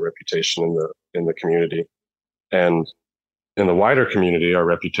have is our reputation in the community. And in the wider community, our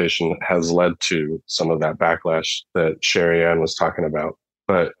reputation has led to some of that backlash that Sherry Ann was talking about.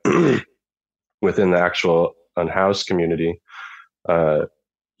 But within the actual unhoused community, we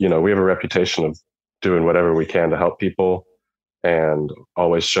have a reputation of doing whatever we can to help people and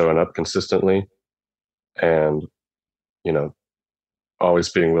always showing up consistently and, always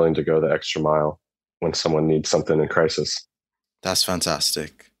being willing to go the extra mile when someone needs something in crisis. That's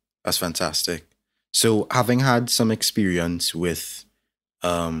fantastic. That's fantastic. So having had some experience with,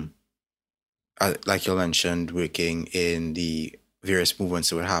 like you mentioned, working in the various movements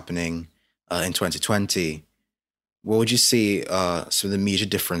that were happening in 2020, what would you say some of the major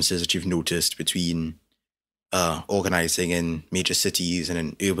differences that you've noticed between organizing in major cities and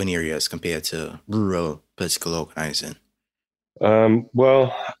in urban areas compared to rural political organizing?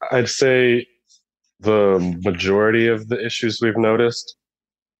 Well, I'd say the majority of the issues we've noticed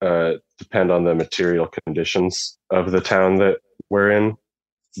depend on the material conditions of the town that we're in.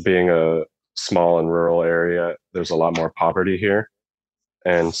 Being a small and rural area, there's a lot more poverty here.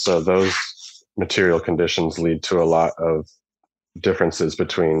 And so those material conditions lead to a lot of differences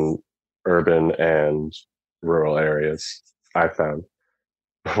between urban and rural areas, I found.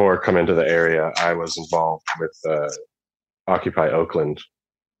 Before coming to the area, I was involved with Occupy Oakland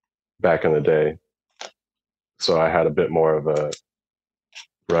back in the day. So I had a bit more of a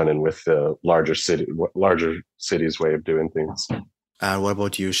run-in with the larger city's way of doing things. And what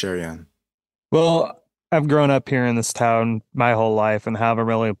about you, Sherry Ann? Well, I've grown up here in this town my whole life and haven't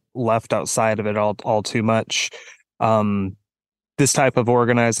really left outside of it all too much. This type of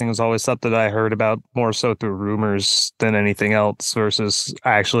organizing is always something that I heard about more so through rumors than anything else, versus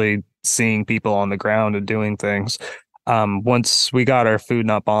actually seeing people on the ground and doing things. Once we got our Food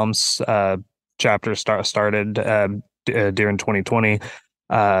Not Bombs chapter started during 2020,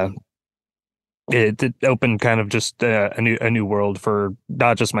 it opened kind of just a new world for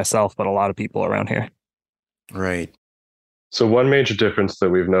not just myself, but a lot of people around here. Right. So one major difference that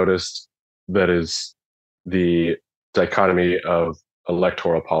we've noticed that is the dichotomy of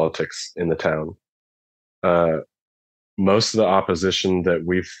electoral politics in the town. Most of the opposition that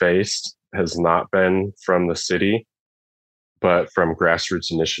we've faced has not been from the city, but from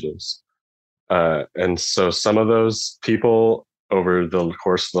grassroots initiatives. And so some of those people over the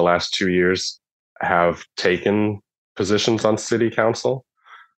course of the last 2 years have taken positions on city council.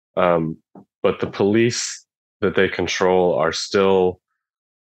 But the police that they control are still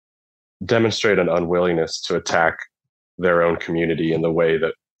demonstrate an unwillingness to attack their own community in the way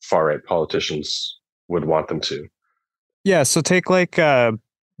that far-right politicians would want them to. Yeah, so take like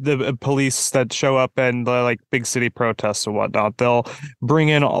the police that show up and like big city protests and whatnot. They'll bring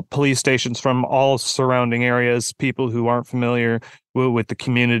in all police stations from all surrounding areas, people who aren't familiar with the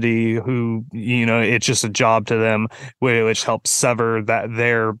community, who, you know, it's just a job to them, which helps sever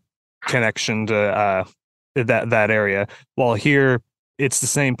their connection to that area. While here, it's the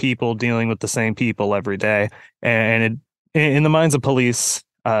same people dealing with the same people every day, and in the minds of police,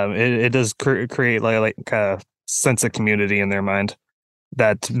 it does create like a sense of community in their mind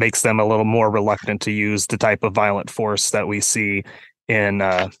that makes them a little more reluctant to use the type of violent force that we see in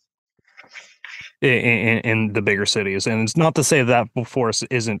the bigger cities. And it's not to say that force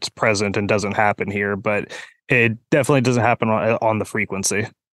isn't present and doesn't happen here, but it definitely doesn't happen on the frequency.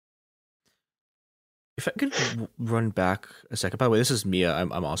 If I could run back a second. By the way, this is Mia.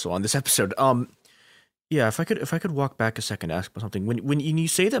 I'm also on this episode. Yeah, if I could walk back a second, ask about something. When you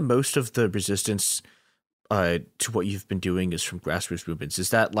say that most of the resistance to what you've been doing is from grassroots movements,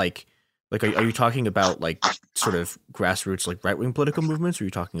 is that like are you talking about like sort of grassroots like right wing political movements, or are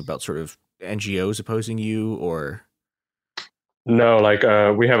you talking about sort of NGOs opposing you, or? No, like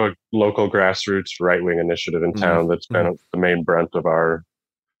we have a local grassroots right wing initiative in town that's been the main brunt of our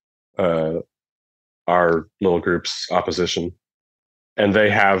little group's opposition. And they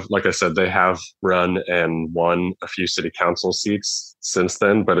have, like I said, they have run and won a few city council seats since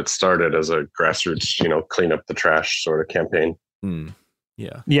then, but it started as a grassroots, clean up the trash sort of campaign.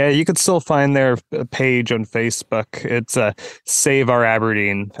 Yeah, you could still find their page on Facebook. It's Save Our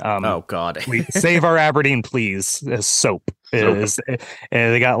Aberdeen. Oh God, Save Our Aberdeen, please. Soap is,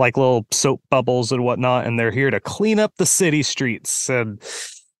 and they got like little soap bubbles and whatnot, and they're here to clean up the city streets. And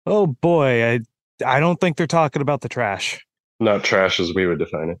oh boy, I don't think they're talking about the trash. Not trash as we would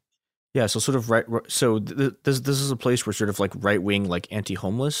define it. Yeah, so sort of right. So this is a place where sort of like right wing, like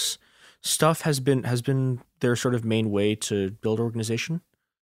anti-homeless stuff has been their sort of main way to build organization.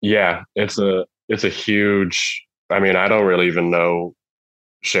 Yeah, it's a huge. I mean, I don't really even know,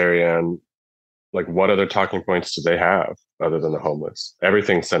 Sherry Ann, like what other talking points do they have other than the homeless?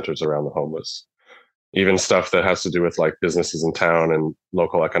 Everything centers around the homeless. Even stuff that has to do with like businesses in town and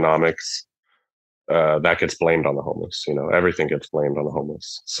local economics. That gets blamed on the homeless. Everything gets blamed on the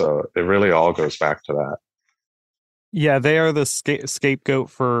homeless. So it really all goes back to that. Yeah, they are the scapegoat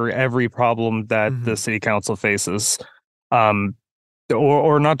for every problem that the city council faces.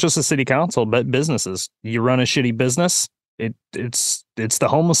 Or not just the city council, but businesses. You run a shitty business, it's the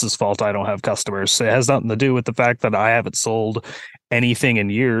homeless's fault I don't have customers. It has nothing to do with the fact that I haven't sold anything in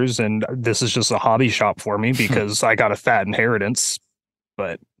years, and this is just a hobby shop for me because I got a fat inheritance.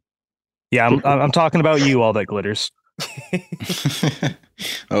 But yeah, I'm talking about you, all that glitters.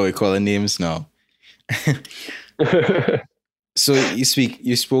 Oh, we calling names now. So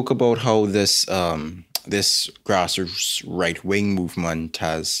you spoke about how this grassroots right wing movement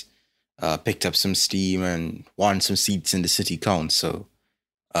has picked up some steam and won some seats in the city council.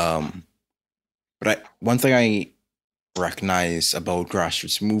 But one thing I recognize about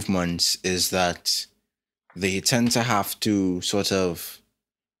grassroots movements is that they tend to have to sort of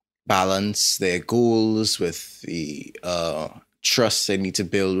balance their goals with the trust they need to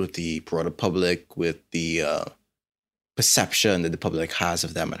build with the broader public, with the perception that the public has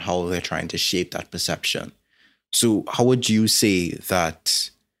of them and how they're trying to shape that perception. So how would you say that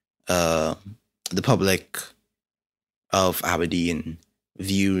the public of Aberdeen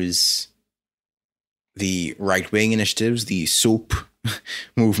views the right-wing initiatives, the SOAP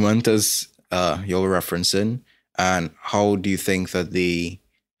movement, as you're referencing, and how do you think that they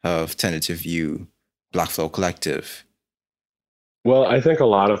have tended to view Black Flower Collective? Well, I think a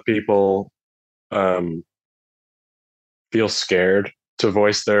lot of people feel scared to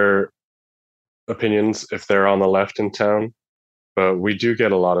voice their opinions if they're on the left in town, but we do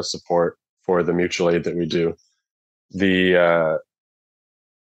get a lot of support for the mutual aid that we do. The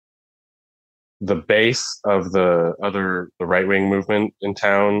base of the right-wing movement in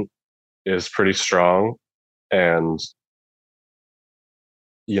town is pretty strong, and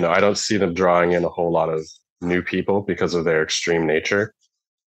I don't see them drawing in a whole lot of new people because of their extreme nature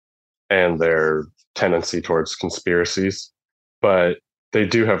and their tendency towards conspiracies. But they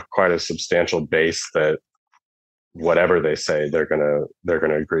do have quite a substantial base that whatever they say, they're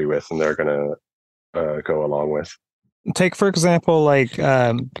gonna agree with, and they're gonna go along with. Take, for example, like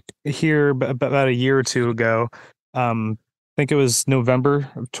here about a year or two ago, I think it was November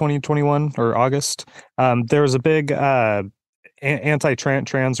of 2021 or August. There was a big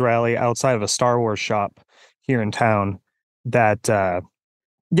anti-trans rally outside of a Star Wars shop here in town. That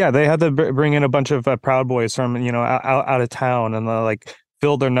they had to bring in a bunch of Proud Boys from out of town, and like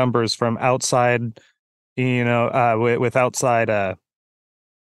filled their numbers from outside, with outside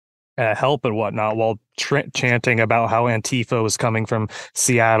help and whatnot, while chanting about how Antifa was coming from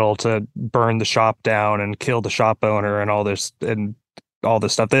Seattle to burn the shop down and kill the shop owner and all this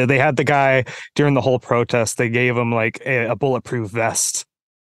stuff. They had the guy during the whole protest. They gave him like a bulletproof vest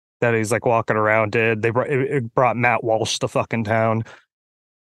that he's like walking around. It brought Matt Walsh to fucking town.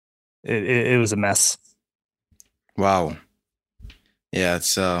 It was a mess. Wow. Yeah,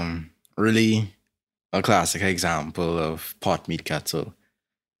 it's really a classic example of pot meat kettle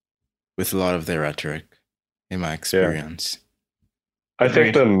with a lot of their rhetoric, in my experience. I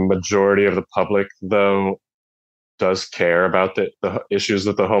think the majority of the public, though, does care about the issues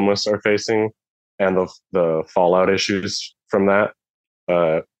that the homeless are facing and the fallout issues from that.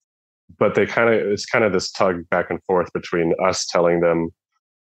 But it's kind of this tug back and forth between us telling them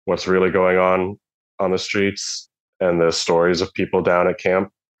what's really going on the streets and the stories of people down at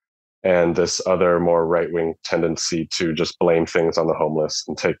camp, and this other more right-wing tendency to just blame things on the homeless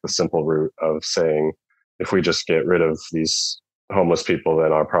and take the simple route of saying, if we just get rid of these homeless people,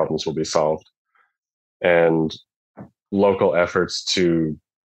 then our problems will be solved. And local efforts to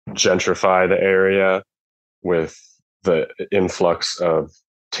gentrify the area with the influx of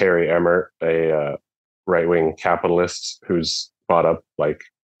Terry Emmert, a right-wing capitalist who's bought up like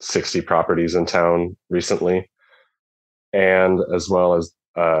 60 properties in town recently, and as well as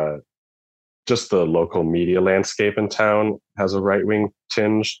just the local media landscape in town has a right-wing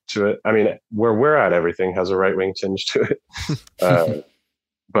tinge to it. I mean, where we're at, everything has a right-wing tinge to it.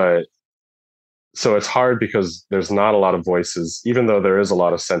 But so it's hard because there's not a lot of voices, even though there is a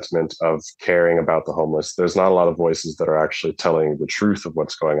lot of sentiment of caring about the homeless, there's not a lot of voices that are actually telling the truth of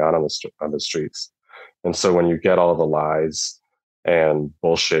what's going on the streets. And so when you get all the lies and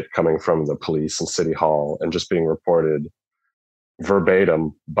bullshit coming from the police and city hall and just being reported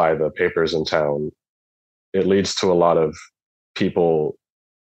verbatim by the papers in town, it leads to a lot of people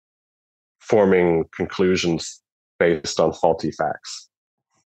forming conclusions based on faulty facts.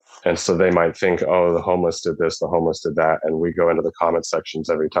 And so they might think, oh, the homeless did this, the homeless did that. And we go into the comment sections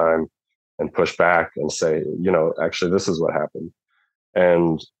every time and push back and say, actually, this is what happened.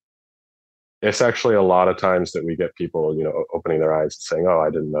 And it's actually a lot of times that we get people, opening their eyes and saying, oh, I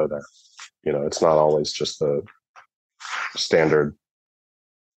didn't know that. It's not always just the standard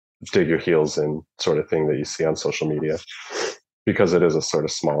dig your heels in sort of thing that you see on social media, because it is a sort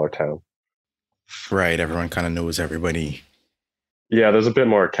of smaller town. Right. Everyone kind of knows everybody. Yeah, there's a bit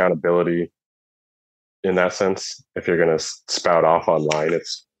more accountability in that sense. If you're going to spout off online,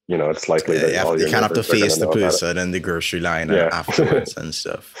 it's likely that all you your kind of have to face the person person in the grocery line afterwards and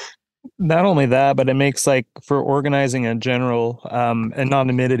stuff. Not only that, but it makes, like, for organizing in general,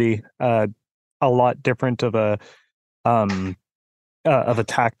 anonymity a lot different of a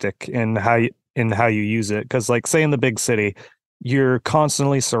tactic in how you use it. Because, like, say in the big city, you're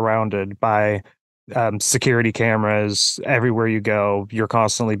constantly surrounded by security cameras everywhere you go. You're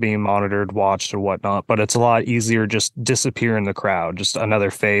constantly being monitored, watched, and whatnot. But it's a lot easier just disappear in the crowd, just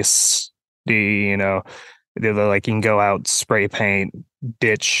another face. Like, you can go out, spray paint,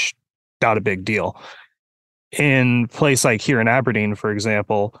 ditch, not a big deal. In place like here in Aberdeen, for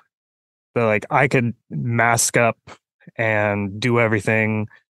example, I could mask up and do everything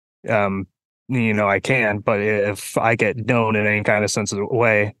I can, but if I get known in any kind of sensitive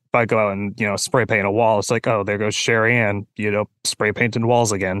way, if I go out and spray paint a wall, it's like, oh, there goes Sherry Ann, spray painting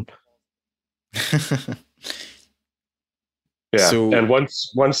walls again. Yeah. So, and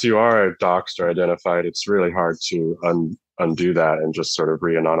once you are doxxed or identified, it's really hard to undo that and just sort of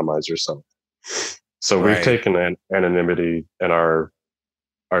re-anonymize yourself. So we've taken anonymity and our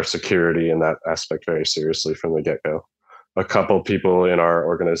security in that aspect very seriously from the get-go. A couple people in our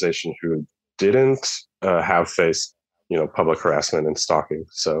organization who didn't have faced public harassment and stalking.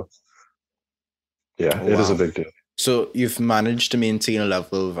 So yeah, it is a big deal. So you've managed to maintain a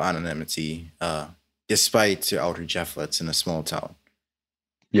level of anonymity despite your outreach efforts in a small town.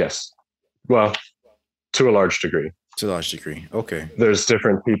 Yes. Well, to a large degree. Okay. There's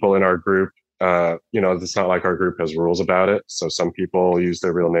different people in our group. It's not like our group has rules about it. So some people use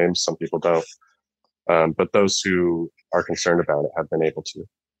their real names, some people don't. But those who are concerned about it have been able to.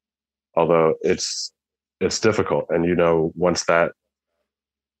 Although it's it's difficult. And, once that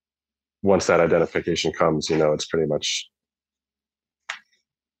identification comes, it's pretty much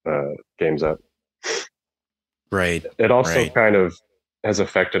game's up. Right. It also kind of has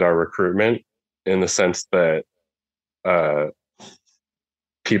affected our recruitment in the sense that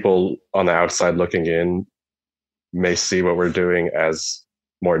people on the outside looking in may see what we're doing as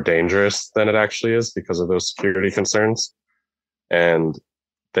more dangerous than it actually is because of those security concerns. And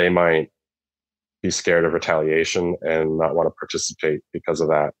they might be scared of retaliation and not want to participate because of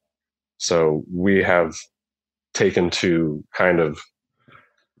that. So we have taken to kind of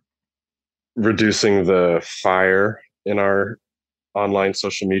reducing the fire in our online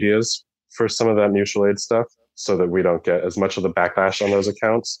social medias for some of that mutual aid stuff so that we don't get as much of the backlash on those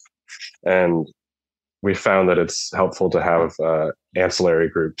accounts. And we found that it's helpful to have ancillary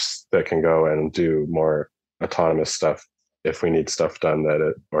groups that can go and do more autonomous stuff if we need stuff done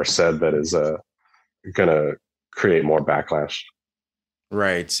or said that is going to create more backlash.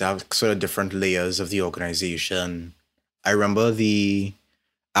 Right. So have sort of different layers of the organization. I remember the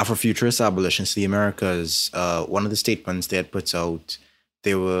Afrofuturist Abolitionists of the Americas, one of the statements they had put out,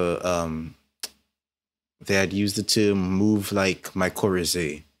 they had used the term move like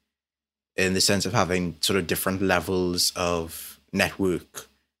mycorrhizae, in the sense of having sort of different levels of network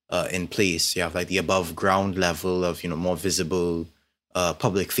in place. You have like the above ground level of, more visible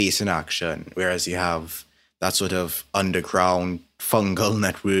public facing action, whereas you have that sort of underground fungal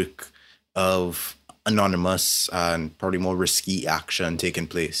network of anonymous and probably more risky action taking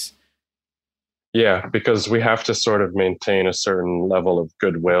place. Yeah, because we have to sort of maintain a certain level of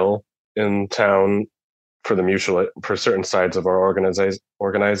goodwill in town for certain sides of our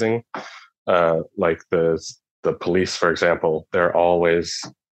organizing. Like the police, for example, they're always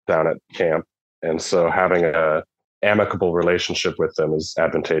down at camp. And so having a amicable relationship with them is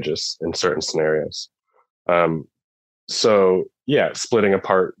advantageous in certain scenarios. So yeah, splitting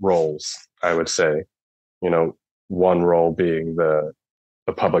apart roles, I would say, one role being the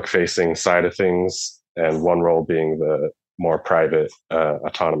public facing side of things and one role being the more private,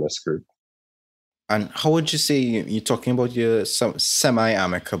 autonomous group. And how would you say, you're talking about your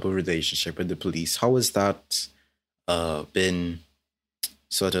semi-amicable relationship with the police? How has that been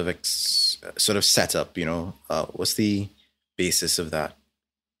sort of set up? What's the basis of that?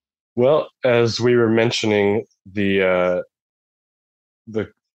 Well, as we were mentioning, the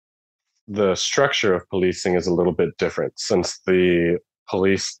structure of policing is a little bit different, since the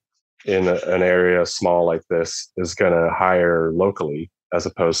police in an area small like this is going to hire locally, as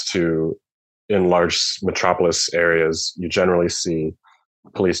opposed to in large metropolis areas. You generally see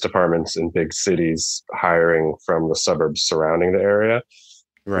police departments in big cities hiring from the suburbs surrounding the area,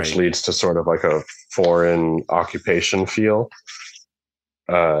 which leads to sort of like a foreign occupation feel.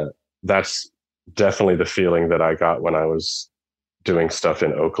 That's definitely the feeling that I got when I was doing stuff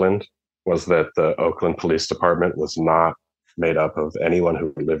in Oakland, was that the Oakland Police Department was not made up of anyone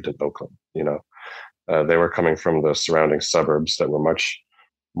who lived in Oakland. They were coming from the surrounding suburbs that were much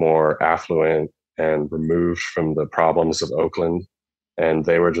more affluent and removed from the problems of Oakland, and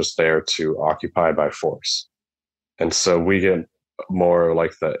they were just there to occupy by force. And so we get more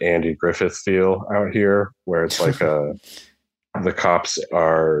like the Andy Griffith feel out here, where it's like the cops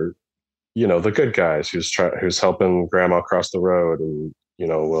are, the good guys who's helping grandma cross the road and,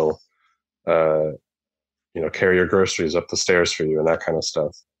 will, carry your groceries up the stairs for you and that kind of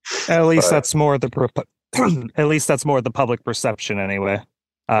stuff. At least that's more the public perception anyway.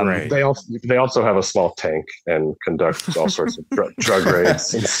 Right. They also have a small tank and conduct all sorts of drug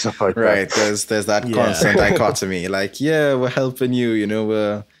raids and stuff like that. Right. There's that constant dichotomy. Like, yeah, we're helping you.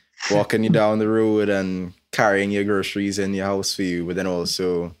 We're walking you down the road and carrying your groceries in your house for you. But then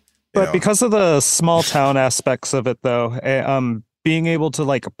also, because of the small town aspects of it, though, being able to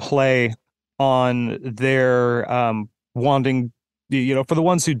like play on their wanting, for the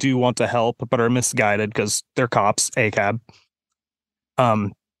ones who do want to help but are misguided because they're cops, ACAB.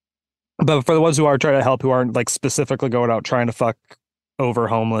 But for the ones who are trying to help, who aren't like specifically going out trying to fuck over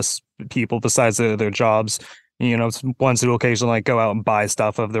homeless people besides their jobs, ones who occasionally like go out and buy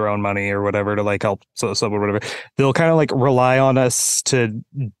stuff of their own money or whatever to like help someone or whatever, they'll kind of like rely on us to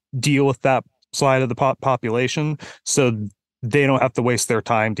deal with that side of the population, so they don't have to waste their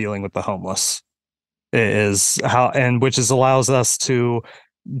time dealing with the homeless. Which allows us to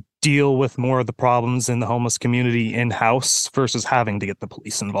deal with more of the problems in the homeless community in-house versus having to get the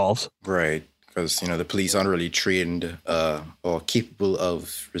police involved. Right, because the police aren't really trained or capable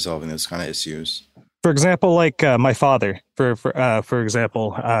of resolving those kind of issues. For example, like my father, for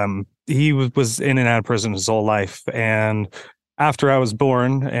example, he was in and out of prison his whole life, and after I was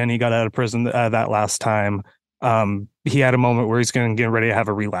born and he got out of prison that last time, he had a moment where he's going to get ready to have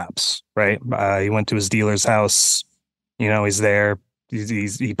a relapse, right? He went to his dealer's house. He's there.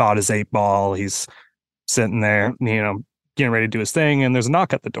 He bought his 8-ball. He's sitting there, getting ready to do his thing. And there's a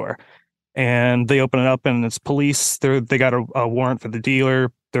knock at the door. And they open it up, and it's police. They got a warrant for the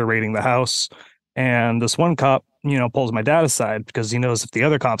dealer. They're raiding the house. And this one cop, pulls my dad aside because he knows if the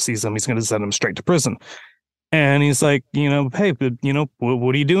other cop sees him, he's going to send him straight to prison. And he's like, hey,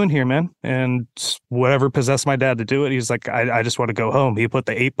 what are you doing here, man? And whatever possessed my dad to do it, he's like, I just want to go home. He put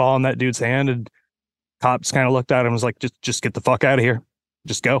the 8-ball in that dude's hand, and cops kind of looked at him and was like, just get the fuck out of here.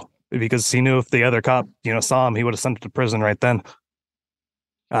 Just go. Because he knew if the other cop, saw him, he would have sent him to prison right then.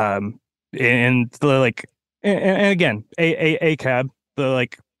 And again, a cab,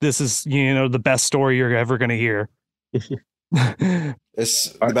 this is, the best story you're ever going to hear.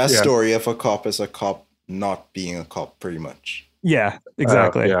 It's the best story of a cop is a cop not being a cop, pretty much. Yeah,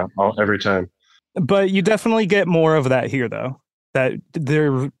 exactly. Every time. But you definitely get more of that here, though, that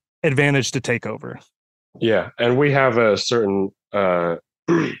they're advantage to take over. Yeah, and we have a certain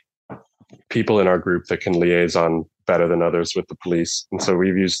people in our group that can liaison better than others with the police, and so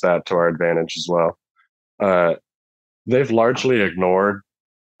we've used that to our advantage as well. They've largely ignored,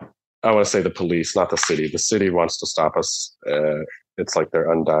 I want to say, the police, not the city. The city wants to stop us. It's like their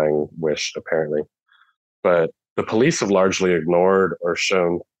undying wish, apparently. But the police have largely ignored or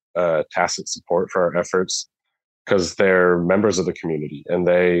shown tacit support for our efforts because they're members of the community, and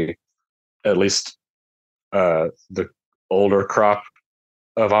they, at least the older crop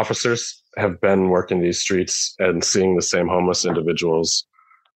of officers, have been working these streets and seeing the same homeless individuals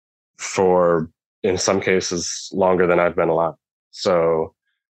for, in some cases, longer than I've been alive. So,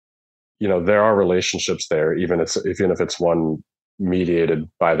 there are relationships there, even if it's one mediated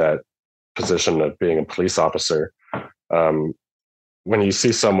by that position of being a police officer. When you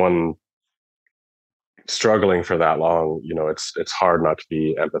see someone struggling for that long, it's hard not to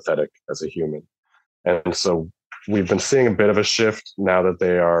be empathetic as a human. And so we've been seeing a bit of a shift now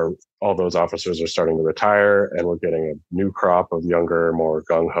that all those officers are starting to retire, and we're getting a new crop of younger, more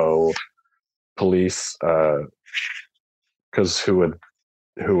gung-ho police, because who would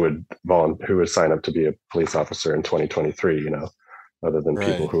sign up to be a police officer in 2023, other than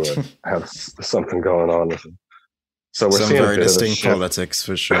people who have something going on with them. So we're seeing very distinct politics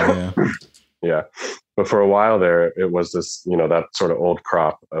for sure. Yeah. Yeah. But for a while there, it was this, that sort of old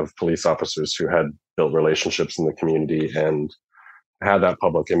crop of police officers who had built relationships in the community and had that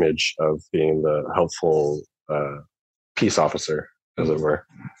public image of being the helpful peace officer, as it were,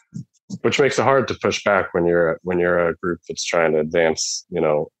 which makes it hard to push back when you're a group that's trying to advance,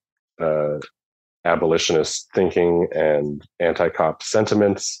 abolitionist thinking and anti-cop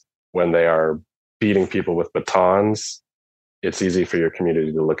sentiments. When they are beating people with batons, it's easy for your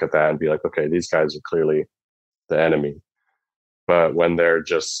community to look at that and be like, okay, these guys are clearly the enemy. But when they're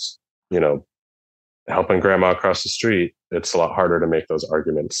just, helping grandma across the street, it's a lot harder to make those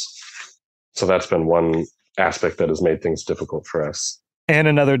arguments. So that's been one aspect that has made things difficult for us. And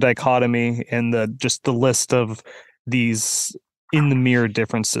another dichotomy in the list of these in the mirror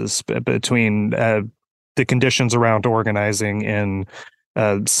differences between the conditions around organizing in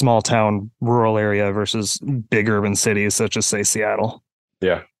small town rural area versus big urban cities such as, say, Seattle.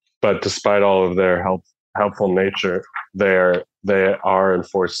 Yeah, but despite all of their helpful nature, they are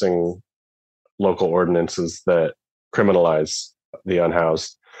enforcing local ordinances that criminalize the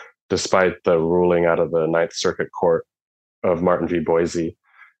unhoused, despite the ruling out of the Ninth Circuit Court of Martin v. Boise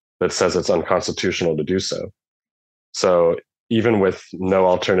that says it's unconstitutional to do so. So even with no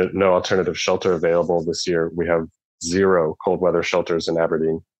alternative shelter available this year, we have 0 cold weather shelters in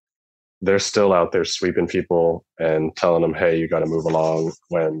Aberdeen. They're still out there sweeping people and telling them, hey, you got to move along,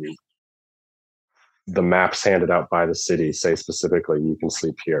 when the maps handed out by the city say specifically you can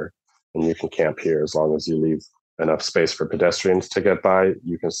sleep here and you can camp here as long as you leave enough space for pedestrians to get by.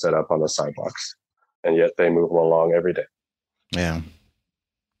 You can set up on the sidewalks, and yet they move them along every day. Yeah.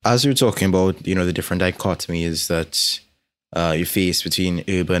 As you're talking about, the different dichotomies that you face between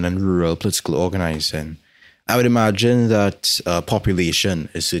urban and rural political organizing, I would imagine that population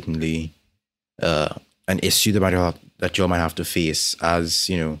is certainly an issue that you might have to face as,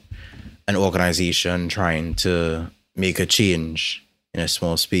 an organization trying to make a change in a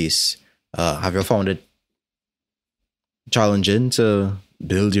small space. Have you found it challenging to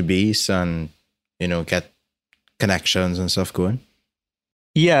build your base and, get connections and stuff going?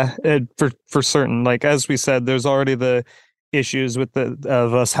 Yeah, for certain. Like, as we said, there's already the issues with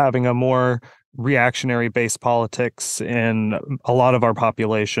of us having a more reactionary based politics in a lot of our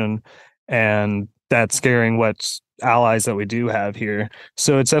population, and that's scaring what's allies that we do have here.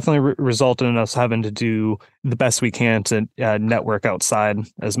 So it's definitely resulted in us having to do the best we can to network outside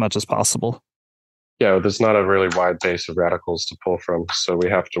as much as possible. Yeah, there's not a really wide base of radicals to pull from, so we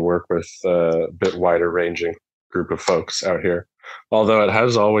have to work with a bit wider ranging group of folks out here. Although it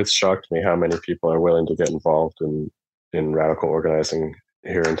has always shocked me how many people are willing to get involved in radical organizing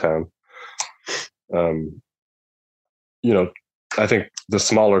here in town. I think the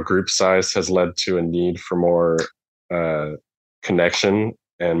smaller group size has led to a need for more connection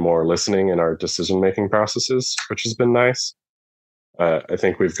and more listening in our decision-making processes, which has been nice. I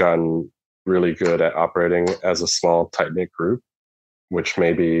think we've gotten really good at operating as a small, tight-knit group, which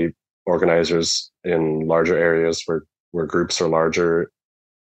maybe organizers in larger areas where groups are larger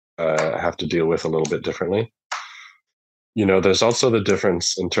have to deal with a little bit differently. There's also the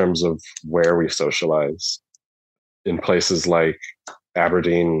difference in terms of where we socialize. In places like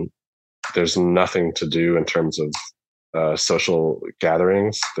Aberdeen, there's nothing to do in terms of social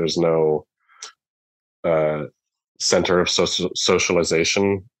gatherings. There's no center of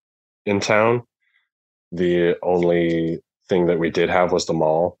socialization in town. The only thing that we did have was the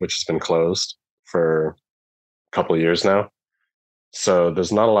mall, which has been closed for a couple of years now. So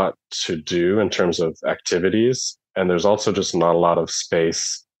there's not a lot to do in terms of activities. And there's also just not a lot of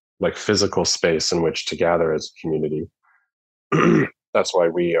space, like physical space in which to gather as a community. That's why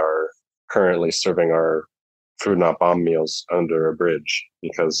we are currently serving our food not bomb meals under a bridge,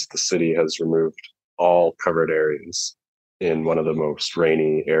 because the city has removed all covered areas in one of the most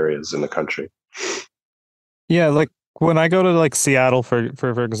rainy areas in the country. Yeah, like when I go to like Seattle,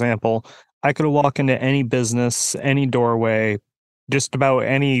 for example, I could walk into any business, any doorway, just about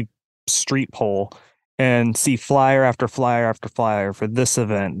any street pole, and see flyer after flyer after flyer for this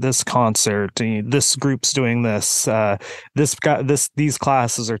event, this concert, this group's doing this, these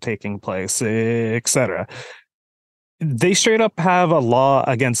classes are taking place, etc. They straight up have a law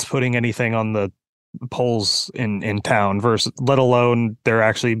against putting anything on the poles in town, versus let alone there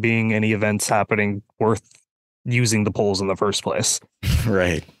actually being any events happening worth using the poles in the first place.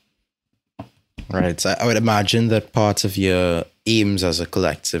 Right. So I would imagine that part of your aims as a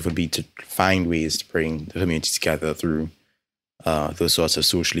collective would be to find ways to bring the community together through those sorts of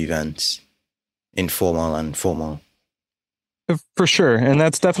social events, informal and formal. For sure. And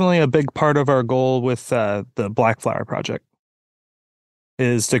that's definitely a big part of our goal with the Black Flower Project,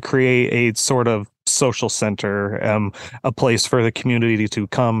 is to create a sort of social center, a place for the community to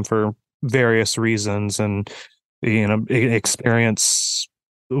come for various reasons and experience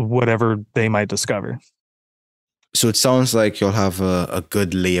whatever they might discover. So it sounds like you'll have a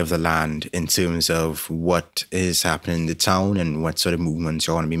good lay of the land in terms of what is happening in the town and what sort of movements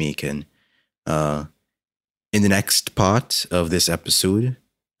you're going to be making. In the next part of this episode,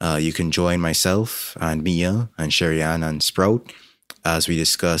 you can join myself and Mia and Sherry-Ann and Sprout as we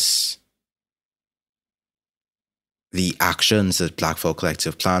discuss the actions that Black Flower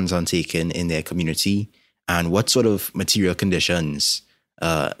Collective plans on taking in their community and what sort of material conditions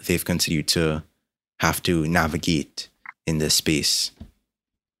they've continued to have to navigate in this space.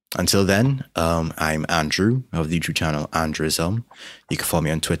 Until then, I'm Andrew of the YouTube channel Andrewism. You can follow me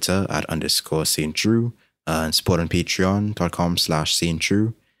on Twitter at _Saint Drew and support on patreon.com/Saint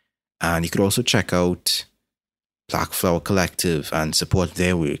Drew. And you could also check out Black Flower Collective and support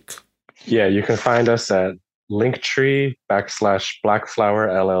their work. Yeah, you can find us at linktree/Blackflower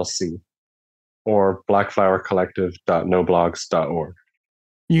LLC or blackflowercollective.noblogs.org.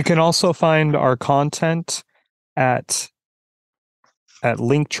 You can also find our content at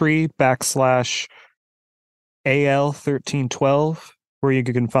linktree/AL1312, where you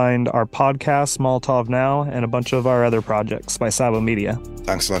can find our podcast, Molotov Now, and a bunch of our other projects by Sabo Media.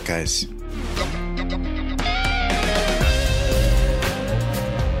 Thanks a lot, guys.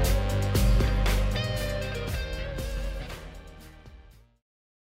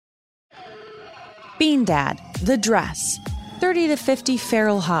 Bean Dad, The Dress, 30 to 50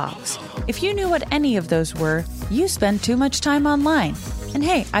 Feral Hogs. If you knew what any of those were, you spend too much time online. And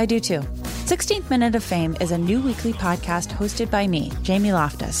hey, I do too. 16th Minute of Fame is a new weekly podcast hosted by me, Jamie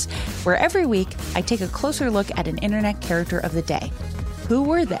Loftus, where every week I take a closer look at an internet character of the day. Who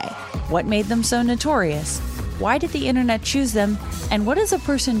were they? What made them so notorious? Why did the internet choose them? And what does a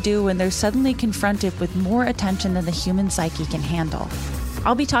person do when they're suddenly confronted with more attention than the human psyche can handle?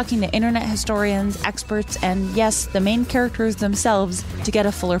 I'll be talking to internet historians, experts, and yes, the main characters themselves to get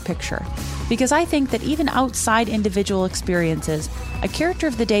a fuller picture. Because I think that even outside individual experiences, a character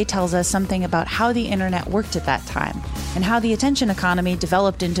of the day tells us something about how the internet worked at that time, and how the attention economy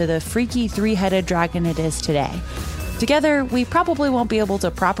developed into the freaky three-headed dragon it is today. Together, we probably won't be able to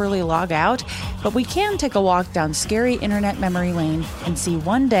properly log out, but we can take a walk down scary internet memory lane and see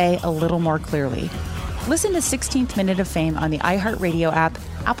one day a little more clearly. Listen to 16th Minute of Fame on the iHeartRadio app,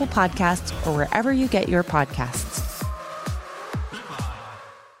 Apple Podcasts, or wherever you get your podcasts.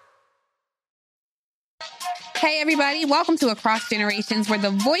 Hey, everybody. Welcome to Across Generations, where the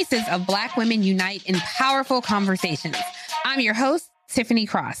voices of Black women unite in powerful conversations. I'm your host, Tiffany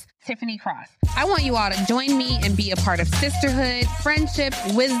Cross. I want you all to join me and be a part of sisterhood, friendship,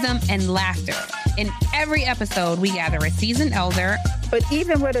 wisdom, and laughter. In every episode, we gather a seasoned elder. But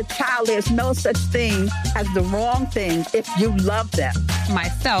even with a child, there's no such thing as the wrong thing if you love them.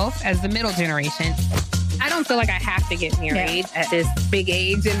 Myself as the middle generation. I don't feel like I have to get married at this big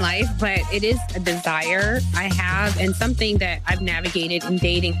age in life, but it is a desire I have and something that I've navigated in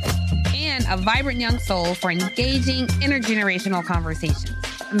dating. And a vibrant young soul for engaging intergenerational conversations.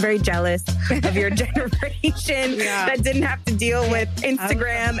 I'm very jealous of your generation that didn't have to deal with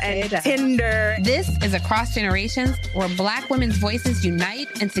Instagram and Tinder. This is Across Generations, where Black women's voices unite,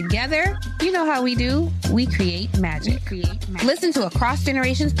 and together, you know how we do, we create magic. Listen to Across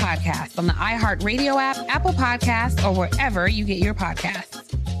Generations podcast on the iHeartRadio app, Apple Podcasts, or wherever you get your podcasts.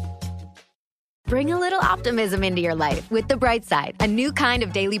 Bring a little optimism into your life with The Bright Side, a new kind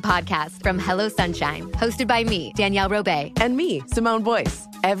of daily podcast from Hello Sunshine, hosted by me, Danielle Robay. And me, Simone Boyce.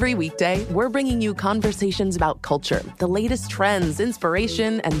 Every weekday, we're bringing you conversations about culture, the latest trends,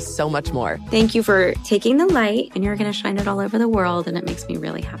 inspiration, and so much more. Thank you for taking the light, and you're going to shine it all over the world, and it makes me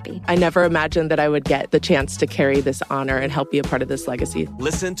really happy. I never imagined that I would get the chance to carry this honor and help be a part of this legacy.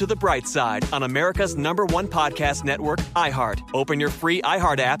 Listen to The Bright Side on America's #1 podcast network, iHeart. Open your free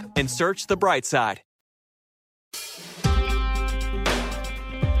iHeart app and search The Bright Side.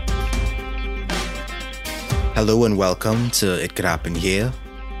 Hello and welcome to It Could Happen Here.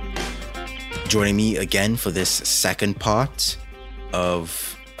 Joining me again for this second part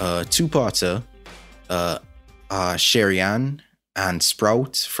of a two-parter are Sherry Ann and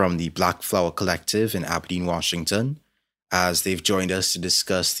Sprout from the Black Flower Collective in Aberdeen, Washington, as they've joined us to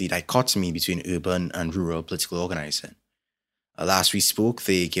discuss the dichotomy between urban and rural political organizing. Last we spoke,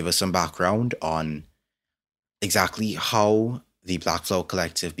 they gave us some background on exactly how the Black Flower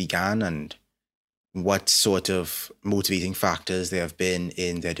Collective began and what sort of motivating factors there have been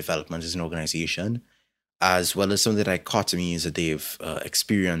in their development as an organization, as well as some of the dichotomies that they've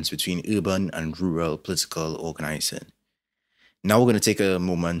experienced between urban and rural political organizing. Now we're going to take a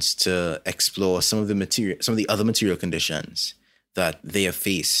moment to explore some of the other material conditions that they have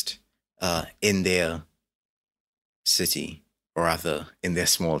faced in their city, or rather in their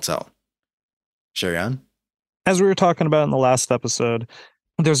small town. Sherry Ann? As we were talking about in the last episode,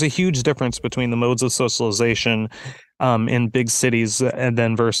 there's a huge difference between the modes of socialization in big cities and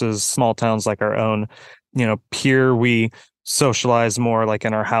then versus small towns like our own. You know, here we socialize more like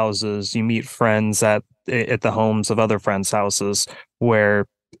in our houses. You meet friends at the homes of other friends' houses, where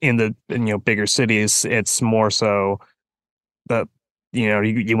in the bigger cities, it's more so that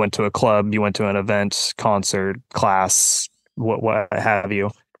you went to a club, you went to an event, concert, class, what have you,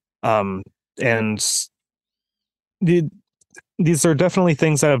 and these are definitely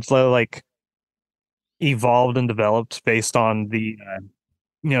things that have like evolved and developed based on the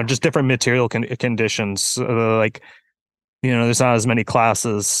just different material conditions. There's not as many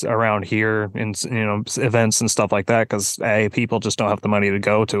classes around here and events and stuff like that because A, people just don't have the money to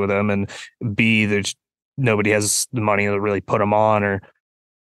go to them, and B, there's nobody has the money to really put them on, or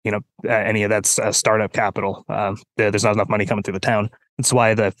any of that's startup capital. There's not enough money coming through the town. That's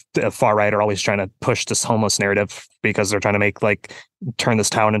why the far right are always trying to push this homeless narrative, because they're trying to turn this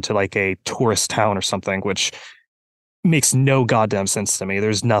town into like a tourist town or something, which makes no goddamn sense to me.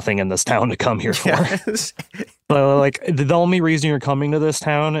 There's nothing in this town to come here for. Yes. But the only reason you're coming to this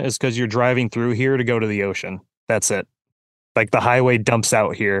town is because you're driving through here to go to the ocean. That's it. Like the highway dumps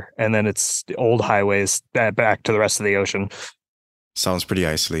out here, and then it's old highways back to the rest of the ocean. Sounds pretty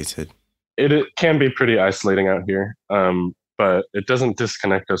isolated. It can be pretty isolating out here, but it doesn't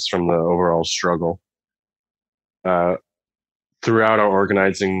disconnect us from the overall struggle. Throughout our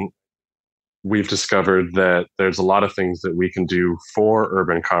organizing, we've discovered that there's a lot of things that we can do for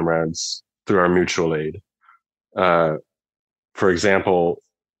urban comrades through our mutual aid. For example,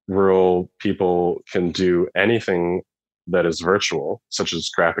 rural people can do anything that is virtual, such as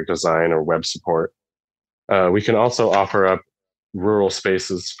graphic design or web support. We can also offer up rural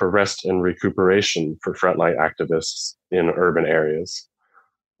spaces for rest and recuperation for frontline activists in urban areas.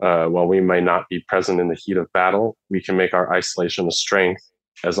 While we may not be present in the heat of battle, we can make our isolation a strength,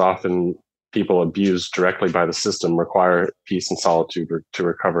 as often people abused directly by the system require peace and solitude to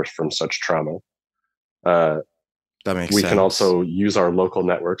recover from such trauma. That makes we sense. can also use our local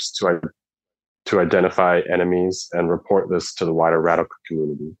networks to identify enemies and report this to the wider radical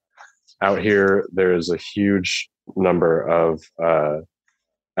community. Out here, there is a huge number of,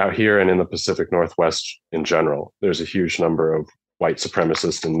 out here and in the Pacific Northwest in general, there's a huge number of white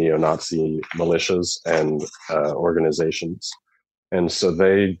supremacist and neo-Nazi militias and organizations. And so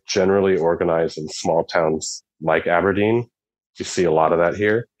they generally organize in small towns like Aberdeen. You see a lot of that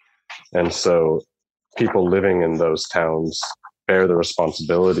here. And so people living in those towns bear the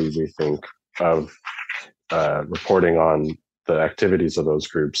responsibility, we think, of reporting on the activities of those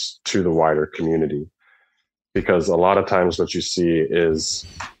groups to the wider community. Because a lot of times what you see is,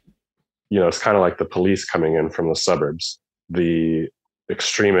 it's kind of like the police coming in from the suburbs. The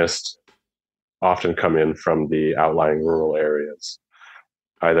extremists often come in from the outlying rural areas,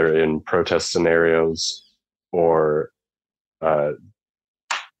 either in protest scenarios or,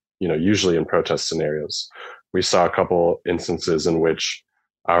 usually in protest scenarios. We saw a couple instances in which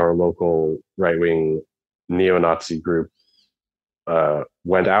our local right-wing neo-Nazi group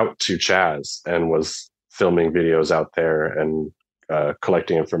went out to Chaz and was filming videos out there and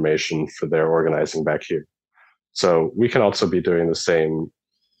collecting information for their organizing back here. So we can also be doing the same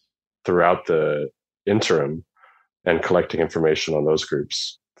throughout the interim and collecting information on those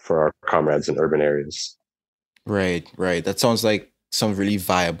groups for our comrades in urban areas. Right. That sounds like some really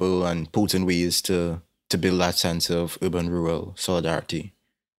viable and potent ways to build that sense of urban-rural solidarity.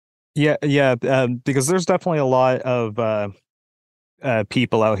 Yeah, because there's definitely a lot of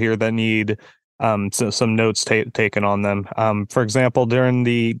people out here that need some notes taken on them. For example, during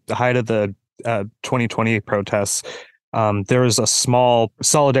the height of the 2020 protests, there was a small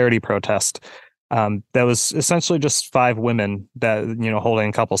solidarity protest that was essentially just 5 women that holding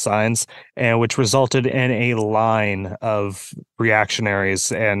a couple signs, and which resulted in a line of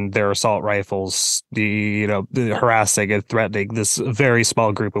reactionaries and their assault rifles, the harassing and threatening this very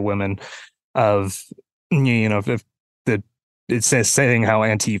small group of women. It's saying how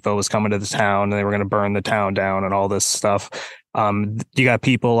Antifa was coming to the town and they were going to burn the town down and all this stuff. You got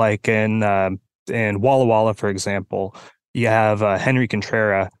people like in Walla Walla, for example. You have Henry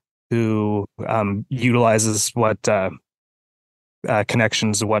Contreras, who utilizes what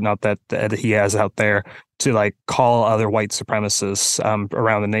connections and whatnot that he has out there to like call other white supremacists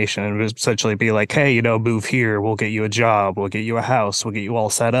around the nation and essentially be like, hey, move here, we'll get you a job, we'll get you a house, we'll get you all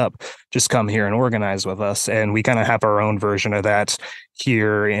set up, just come here and organize with us. And we kind of have our own version of that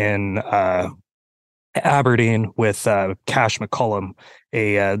here in Aberdeen with Cash McCullum,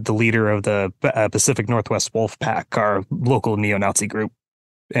 the leader of the Pacific Northwest Wolf Pack, our local neo-Nazi group.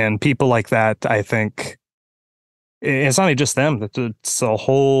 And people like that, I think, it's not just them. It's a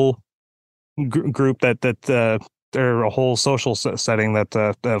whole group that they're a whole social setting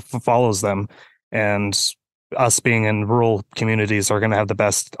that follows them. And us being in rural communities are going to have the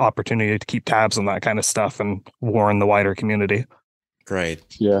best opportunity to keep tabs on that kind of stuff and warn the wider community. Right.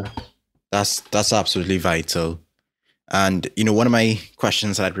 Yeah. That's absolutely vital. And, one of my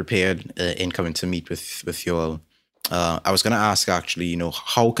questions that I'd prepared in coming to meet with you all, I was going to ask actually,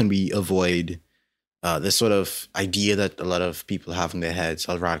 how can we avoid this sort of idea that a lot of people have in their heads,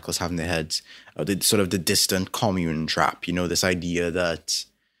 all radicals have in their heads, the distant commune trap, this idea that,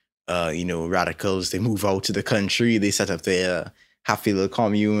 radicals, they move out to the country, they set up their happy little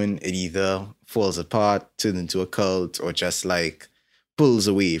commune, it either falls apart, turns into a cult, or just like pulls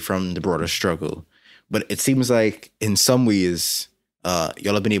away from the broader struggle. But it seems like in some ways,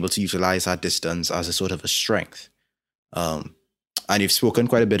 y'all have been able to utilize that distance as a sort of a strength. And you've spoken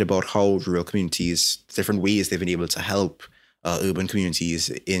quite a bit about how rural communities, different ways they've been able to help urban communities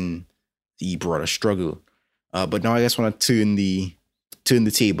in the broader struggle. But now I just want to turn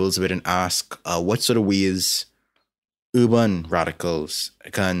the tables a bit and ask what sort of ways urban radicals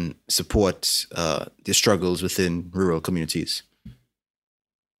can support the struggles within rural communities.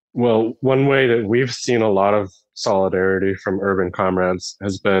 Well, one way that we've seen a lot of solidarity from urban comrades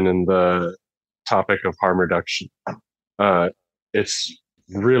has been in the topic of harm reduction. It's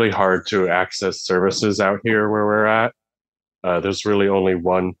really hard to access services out here where we're at. There's really only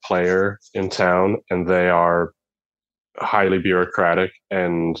one player in town, and they are highly bureaucratic,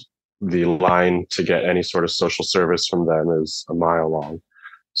 and the line to get any sort of social service from them is a mile long.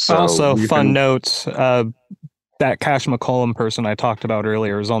 So also, fun note, that Cash McCullum person I talked about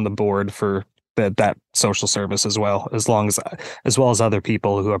earlier is on the board for that social service as well, as well as other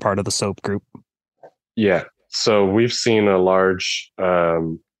people who are part of the SOAP group. Yeah. So we've seen a large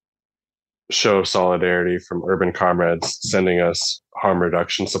show of solidarity from urban comrades sending us harm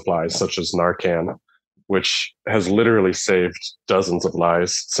reduction supplies such as Narcan, which has literally saved dozens of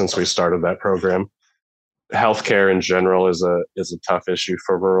lives since we started that program. healthcare in general is a tough issue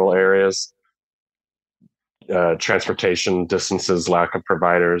for rural areas. Transportation distances, lack of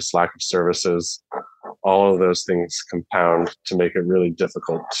providers, lack of services, all of those things compound to make it really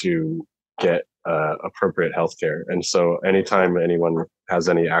difficult to get appropriate healthcare. And so anytime anyone has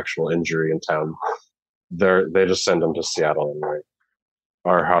any actual injury in town, they just send them to Seattle anyway.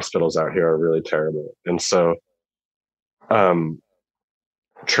 Our hospitals out here are really terrible. And so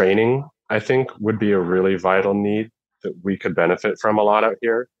training, I think, would be a really vital need that we could benefit from a lot out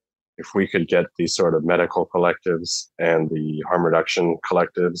here. If we could get these sort of medical collectives and the harm reduction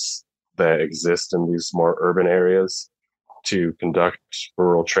collectives that exist in these more urban areas to conduct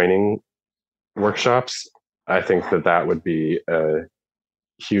rural training workshops, I think that would be a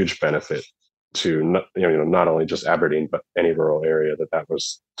huge benefit to not only just Aberdeen, but any rural area that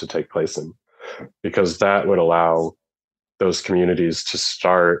was to take place in, because that would allow those communities to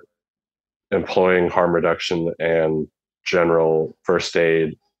start employing harm reduction and general first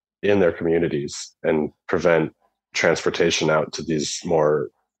aid in their communities and prevent transportation out to these more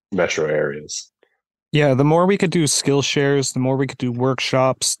metro areas. Yeah, the more we could do skill shares, the more we could do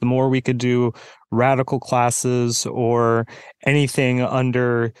workshops, the more we could do radical classes or anything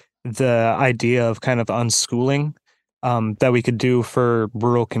under the idea of kind of unschooling that we could do for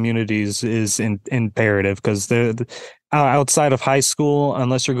rural communities is imperative, because outside of high school,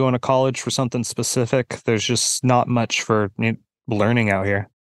 unless you're going to college for something specific, there's just not much for learning out here.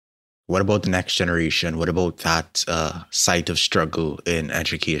 What about the next generation? What about that site of struggle in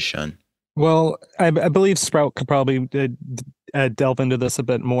education? Well, I believe Sprout could probably delve into this a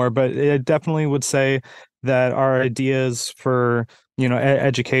bit more, but I definitely would say that our ideas for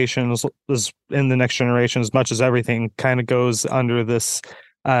education is in the next generation, as much as everything, kind of goes under this.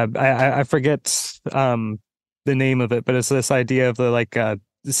 I forget the name of it, but it's this idea of the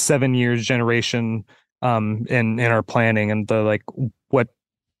 7 years generation in our planning, and the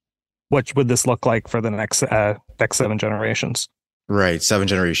what would this look like for the next 7 generations. Right, 7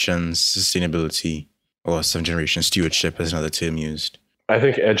 generations sustainability, or 7 generations stewardship is another term used. I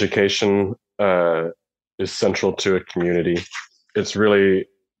think education is central to a community. It's really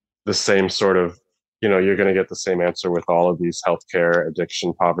the same sort of, you're going to get the same answer with all of these: healthcare,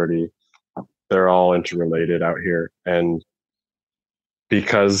 addiction, poverty. They're all interrelated out here. And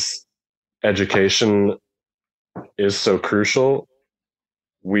because education is so crucial,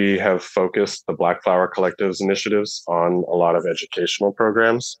 we have focused the Black Flower Collective's initiatives on a lot of educational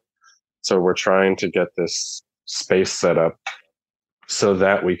programs. So we're trying to get this space set up so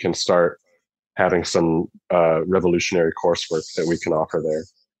that we can start having some revolutionary coursework that we can offer there.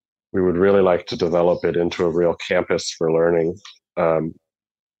 We would really like to develop it into a real campus for learning,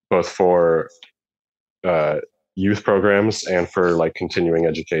 both for youth programs and for continuing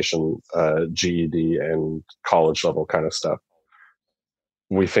education, GED and college level kind of stuff.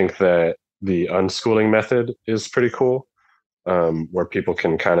 We think that the unschooling method is pretty cool, where people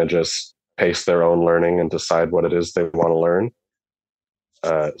can kind of just pace their own learning and decide what it is they want to learn.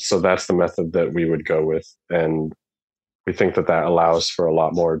 So that's the method that we would go with. And we think that allows for a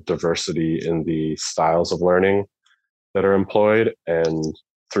lot more diversity in the styles of learning that are employed. And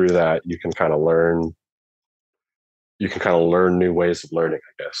through that, you can kind of learn new ways of learning,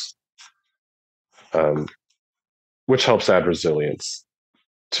 I guess, which helps add resilience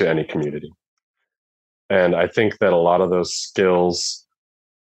to any community. And I think that a lot of those skills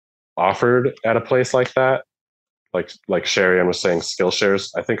offered at a place like that, like Sherry-Ann was saying, skill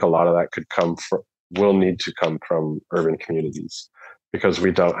shares, I think a lot of that will need to come from urban communities, because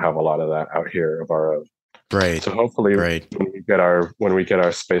we don't have a lot of that out here of our own. Right. So hopefully when we get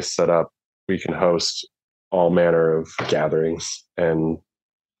our space set up, we can host all manner of gatherings and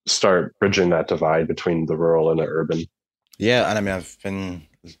start bridging that divide between the rural and the urban. Yeah, and I've been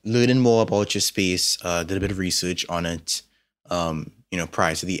learning more about your space, did a bit of research on it,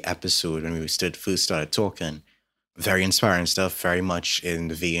 prior to the episode when we first started talking. Very inspiring stuff, very much in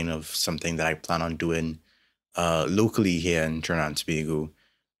the vein of something that I plan on doing locally here in Trinidad and Tobago.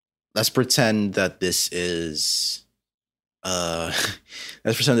 Let's pretend that this is a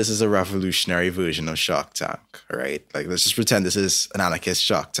revolutionary version of Shark Tank, all right? Let's just pretend this is an anarchist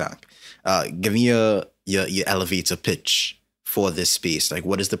Shark Tank. Give me your elevator pitch for this space.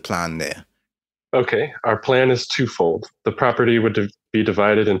 What is the plan there? Okay, our plan is twofold. The property would be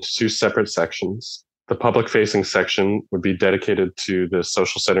divided into 2 separate sections. The public-facing section would be dedicated to the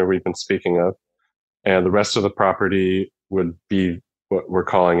social center we've been speaking of, and the rest of the property would be what we're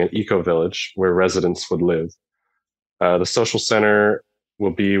calling an eco-village, where residents would live. The social center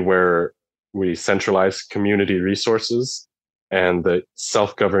will be where we centralize community resources and the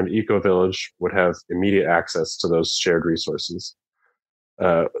self-governed eco-village would have immediate access to those shared resources.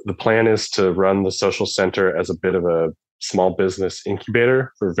 The plan is to run the social center as a bit of a small business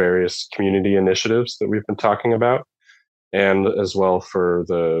incubator for various community initiatives that we've been talking about, and as well for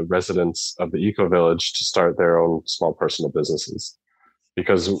the residents of the eco-village to start their own small personal businesses.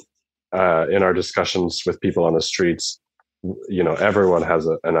 Because in our discussions with people on the streets, everyone has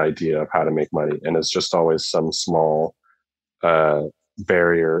an idea of how to make money, and it's just always some small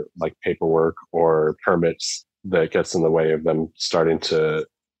barrier like paperwork or permits that gets in the way of them starting to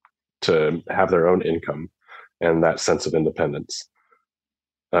have their own income and that sense of independence.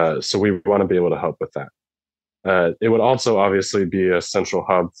 So we want to be able to help with that. It would also obviously be a central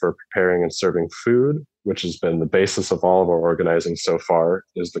hub for preparing and serving food, which has been the basis of all of our organizing so far,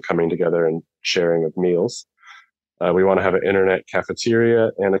 is the coming together and sharing of meals. We want to have an internet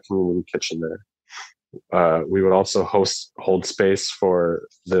cafeteria and a community kitchen there. We would also hold space for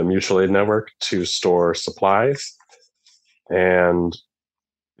the mutual aid network to store supplies and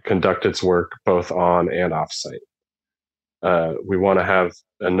conduct its work both on and off site. We want to have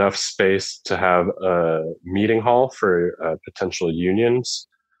enough space to have a meeting hall for potential unions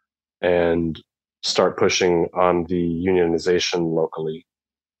and start pushing on the unionization locally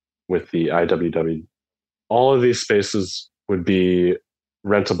with the IWW. All of these spaces would be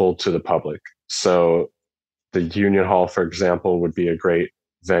rentable to the public. So the union hall, for example, would be a great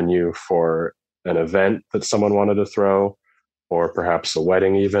venue for an event that someone wanted to throw, or perhaps a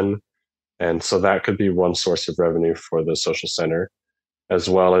wedding even. And so that could be one source of revenue for the social center, as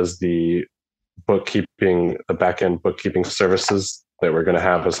well as the back-end bookkeeping services that we're going to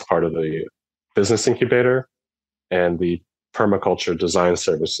have as part of the business incubator, and the permaculture design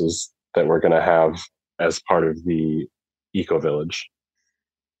services that we're going to have as part of the eco-village.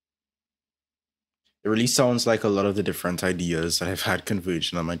 It really sounds like a lot of the different ideas that I've had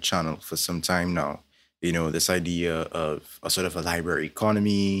converging on my channel for some time now. This idea of a sort of a library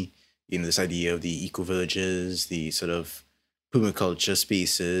economy, this idea of the eco-villages, the sort of permaculture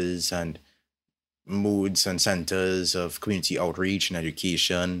spaces and modes and centers of community outreach and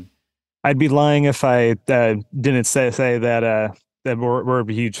education. I'd be lying if I didn't say that we're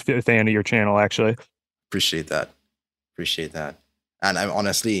a huge fan of your channel, actually. Appreciate that. And I'm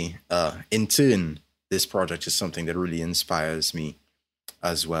honestly, in turn, this project is something that really inspires me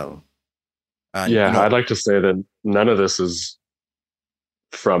as well. And, I'd like to say that none of this is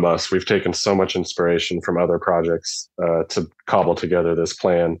from us. We've taken so much inspiration from other projects to cobble together this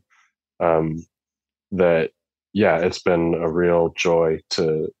plan that, it's been a real joy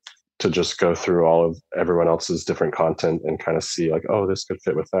to just go through all of everyone else's different content and kind of see like, oh, this could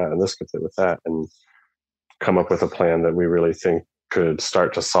fit with that and this could fit with that, and come up with a plan that we really think could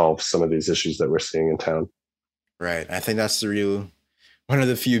start to solve some of these issues that we're seeing in town. Right. I think that's one of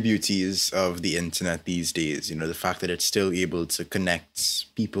the few beauties of the internet these days, the fact that it's still able to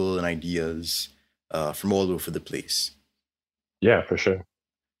connect people and ideas from all over the place. Yeah, for sure.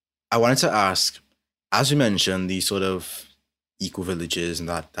 I wanted to ask, as you mentioned, these sort of eco-villages and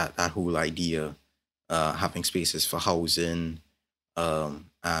that whole idea, having spaces for housing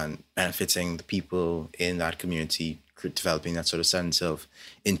and benefiting the people in that community, developing that sort of sense of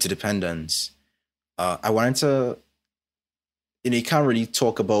interdependence. I wanted to, you can't really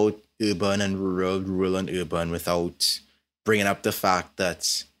talk about urban and rural and urban without bringing up the fact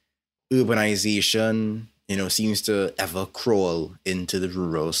that urbanization, seems to ever crawl into the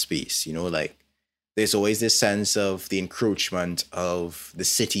rural space. There's always this sense of the encroachment of the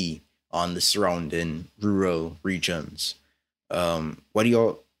city on the surrounding rural regions. What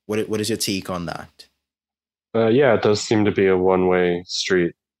is your take on that? It does seem to be a one-way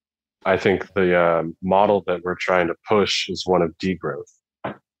street. I think the model that we're trying to push is one of degrowth,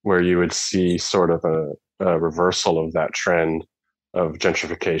 where you would see sort of a reversal of that trend of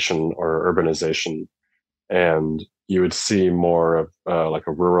gentrification or urbanization, and you would see more of like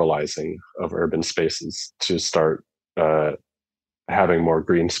a ruralizing of urban spaces to start having more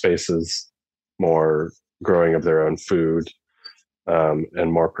green spaces, more growing of their own food,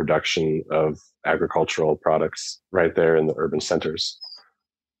 and more production of agricultural products right there in the urban centers.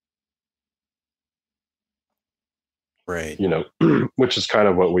 Right. Which is kind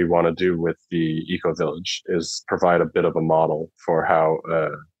of what we want to do with the eco-village, is provide a bit of a model for how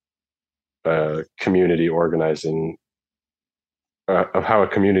community organizing, of how a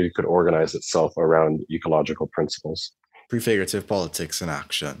community could organize itself around ecological principles. Prefigurative politics in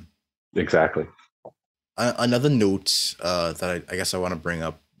action. Exactly. Another note that I guess I want to bring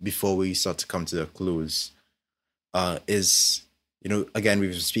up before we start to come to a close is, again,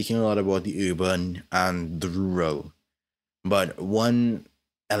 we've been speaking a lot about the urban and the rural. But one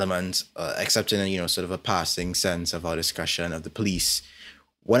element, except in sort of a passing sense of our discussion of the police,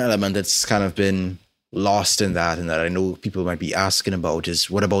 one element that's kind of been lost in that, and that I know people might be asking about, is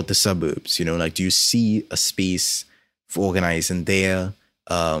what about the suburbs? Like, do you see a space for organizing there?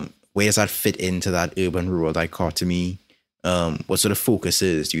 Where does that fit into that urban-rural dichotomy? What sort of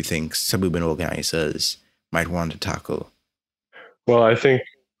focuses do you think suburban organizers might want to tackle? Well, I think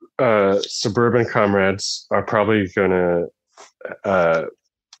suburban comrades are probably going to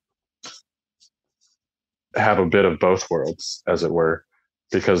have a bit of both worlds, as it were,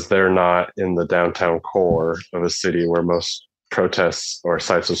 because they're not in the downtown core of a city where most protests or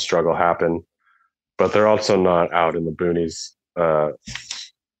sites of struggle happen, but they're also not out in the boonies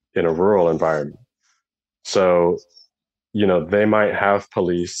in a rural environment. So, they might have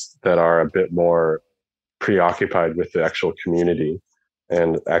police that are a bit more preoccupied with the actual community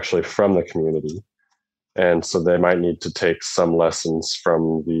and actually from the community. And so they might need to take some lessons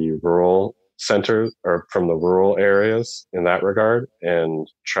from the rural centers or from the rural areas in that regard, and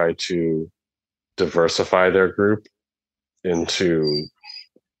try to diversify their group into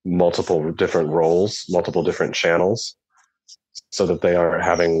multiple different roles, multiple different channels, so that they aren't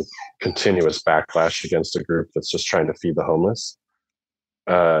having continuous backlash against a group that's just trying to feed the homeless.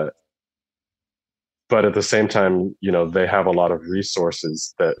 But at the same time, they have a lot of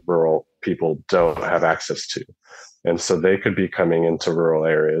resources that rural people don't have access to. And so they could be coming into rural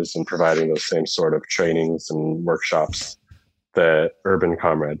areas and providing those same sort of trainings and workshops that urban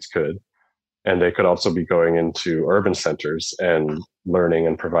comrades could. And they could also be going into urban centers and learning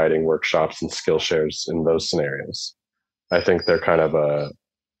and providing workshops and skill shares in those scenarios. I think they're kind of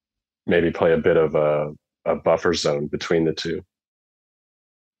maybe play a bit of a buffer zone between the two.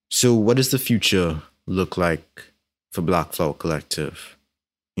 So what does the future look like for Black Flower Collective?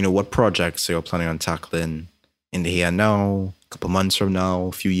 What projects are you planning on tackling in the here and now, a couple months from now,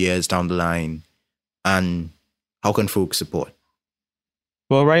 a few years down the line? And how can folks support?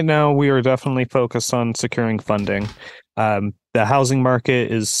 Well, right now we are definitely focused on securing funding. The housing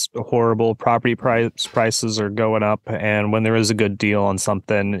market is horrible. Property prices are going up. And when there is a good deal on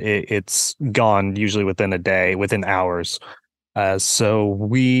something, it's gone usually within a day, within hours. So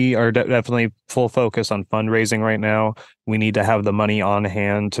we are definitely full focus on fundraising right now. We need to have the money on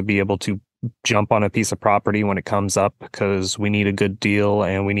hand to be able to jump on a piece of property when it comes up, because we need a good deal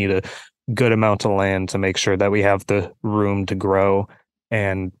and we need a good amount of land to make sure that we have the room to grow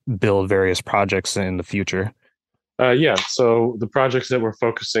and build various projects in the future. So the projects that we're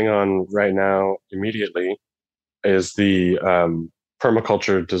focusing on right now immediately is the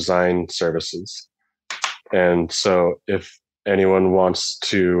permaculture design services. And so if anyone wants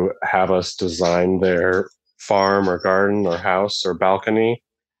to have us design their farm or garden or house or balcony,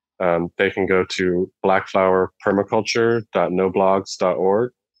 they can go to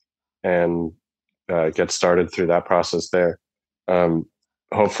blackflowerpermaculture.noblogs.org and get started through that process there.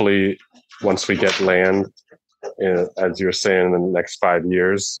 Hopefully, once we get land, as you were saying, in the next 5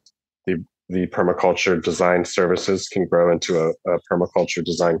 years, the permaculture design services can grow into a permaculture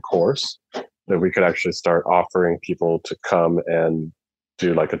design course that we could actually start offering people to come and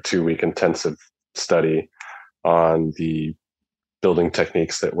do like a 2-week intensive study on the building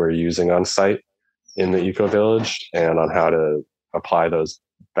techniques that we're using on site in the Eco Village and on how to apply those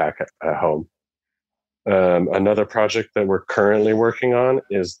back at home. Another project that we're currently working on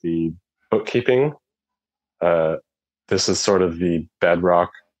is the bookkeeping. This is sort of the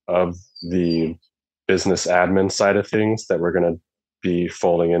bedrock of the business admin side of things that we're going to be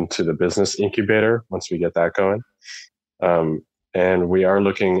folding into the business incubator once we get that going. And we are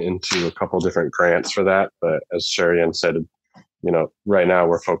looking into a couple different grants for that. But as Sherry-Ann said, right now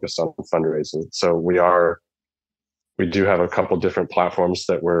we're focused on fundraising. So we do have a couple different platforms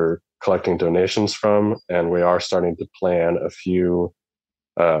that we're collecting donations from, and we are starting to plan a few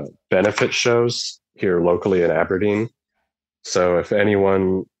benefit shows here locally in Aberdeen. So if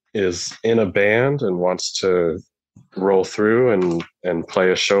anyone is in a band and wants to roll through and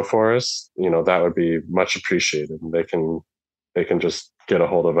play a show for us, that would be much appreciated. They can just get a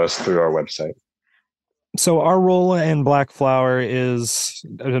hold of us through our website. So our role in Black Flower is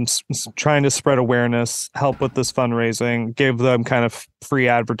trying to spread awareness, help with this fundraising, give them kind of free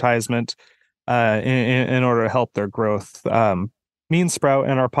advertisement in order to help their growth. Me and Sprout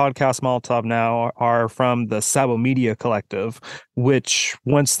and our podcast Molotov now are from the Sabo Media Collective, which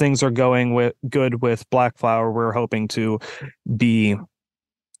once things are going good with Black Flower, we're hoping to be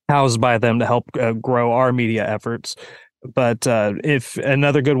housed by them to help grow our media efforts. But if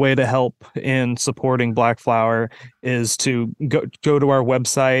another good way to help in supporting Black Flower is to go to our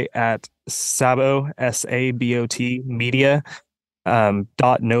website at Sabot, SABOT media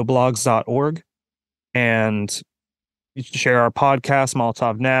 .noblogs.org and share our podcast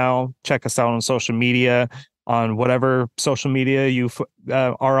Molotov Now. Check us out on social media, on whatever social media you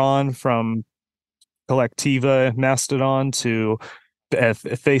are on, from Collectiva, Mastodon to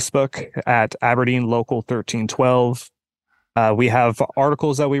Facebook at Aberdeen Local 1312. We have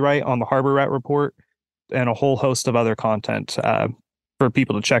articles that we write on the Harbor Rat Report and a whole host of other content for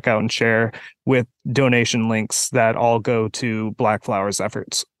people to check out and share, with donation links that all go to Black Flower's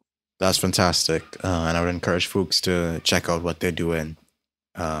efforts. That's fantastic. And I would encourage folks to check out what they're doing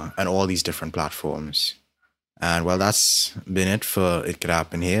on all these different platforms. And well, that's been it for It Could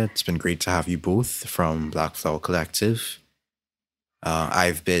Happen Here. It's been great to have you both from Black Flower Collective.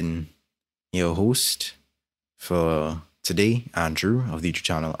 I've been your host for today, Andrew, of the YouTube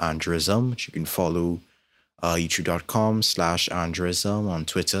channel Andrewism, which you can follow youtube.com/Andrewism, on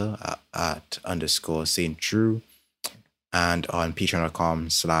Twitter at _Saint Drew, and on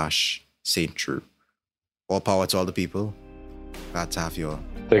patreon.com/Saint Drew. All power to all the people. Glad to have you all.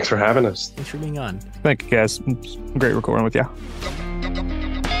 Thanks for having us. Thanks for being on. Thank you, guys. It's great recording with you.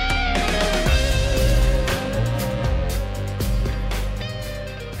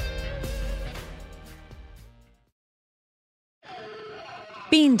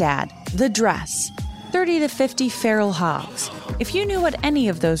 Bean Dad, The Dress, 30 to 50 Feral Hogs. If you knew what any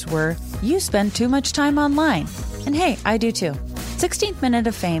of those were, you spend too much time online. And hey, I do too. 16th Minute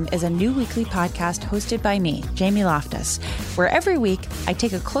of Fame is a new weekly podcast hosted by me, Jamie Loftus, where every week I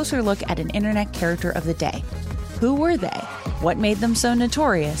take a closer look at an internet character of the day. Who were they? What made them so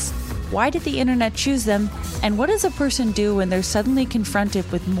notorious? Why did the internet choose them? And what does a person do when they're suddenly confronted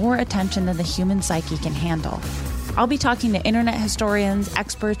with more attention than the human psyche can handle? I'll be talking to internet historians,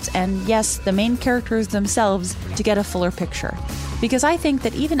 experts, and yes, the main characters themselves to get a fuller picture. Because I think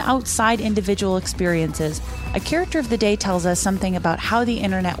that even outside individual experiences, a character of the day tells us something about how the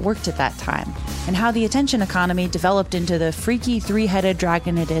internet worked at that time, and how the attention economy developed into the freaky three-headed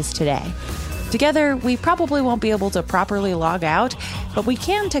dragon it is today. Together, we probably won't be able to properly log out, but we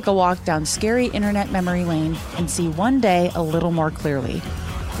can take a walk down scary internet memory lane and see one day a little more clearly.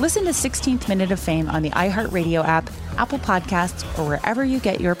 Listen to 16th Minute of Fame on the iHeartRadio app, Apple Podcasts, or wherever you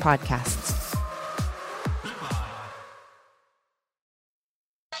get your podcasts.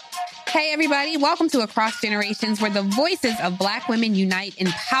 Hey, everybody. Welcome to Across Generations, where the voices of Black women unite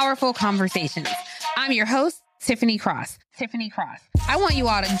in powerful conversations. I'm your host, Tiffany Cross. I want you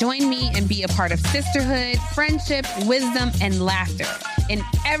all to join me and be a part of sisterhood, friendship, wisdom, and laughter. In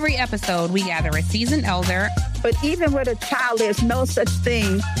every episode, we gather a seasoned elder. But even with a child, there's no such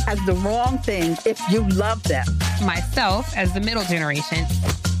thing as the wrong thing if you love them. Myself, as the middle generation.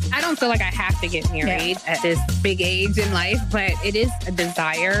 I don't feel like I have to get married at this big age in life, but it is a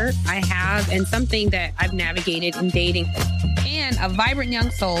desire I have and something that I've navigated in dating. And a vibrant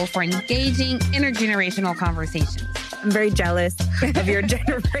young soul for engaging intergenerational conversations. I'm very jealous of your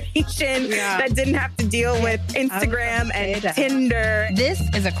generation that didn't have to deal with Instagram and Tinder. This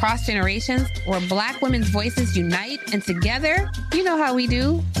is Across Generations, where Black women's voices unite, and together, you know how we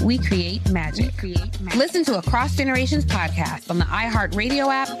do, we create magic. Listen to Across Generations podcast on the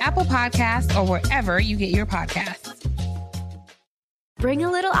iHeartRadio app, Apple Podcasts, or wherever you get your podcasts. Bring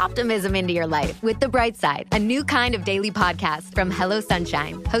a little optimism into your life with The Bright Side, a new kind of daily podcast from Hello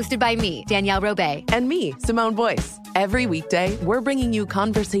Sunshine, hosted by me, Danielle Robay. And me, Simone Boyce. Every weekday, we're bringing you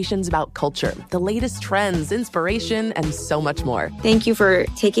conversations about culture, the latest trends, inspiration, and so much more. Thank you for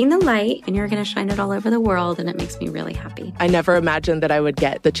taking the light, and you're going to shine it all over the world, and it makes me really happy. I never imagined that I would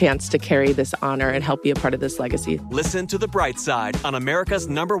get the chance to carry this honor and help be a part of this legacy. Listen to The Bright Side on America's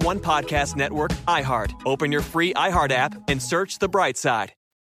 #1 podcast network, iHeart. Open your free iHeart app and search The Bright Side.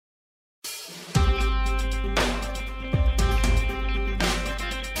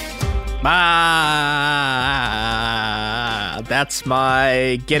 That's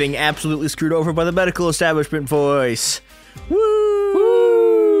my getting absolutely screwed over by the medical establishment voice.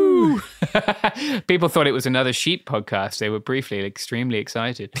 Woo! People thought it was another sheep podcast. They were briefly extremely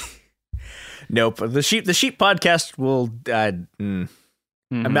excited. Nope. The sheep podcast will... I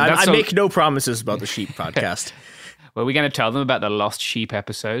make no promises about the sheep podcast. Well, we're going to tell them about the lost sheep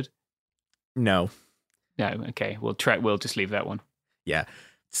episode? No. Okay. We'll just leave that one. Yeah.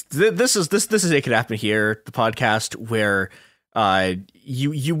 This is It Could Happen Here, the podcast where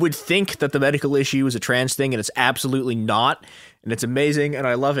you would think that the medical issue is a trans thing, and it's absolutely not, and it's amazing, and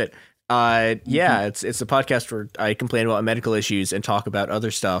I love it. It's a podcast where I complain about medical issues and talk about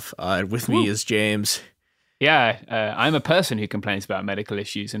other stuff. With me is James. Yeah, I'm a person who complains about medical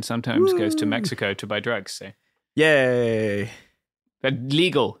issues and sometimes goes to Mexico to buy drugs. So, yay!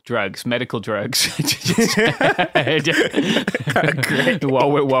 Legal drugs, medical drugs. Great.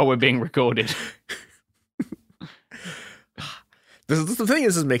 While we're being recorded. The thing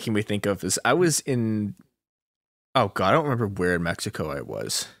this is making me think of is I was in, oh God, I don't remember where in Mexico I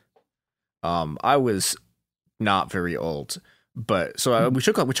was. I was not very old, but so we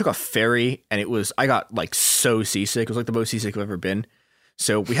took a ferry, and I got like so seasick. It was like the most seasick I've ever been.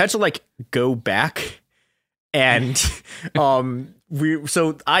 So we had to like go back, and my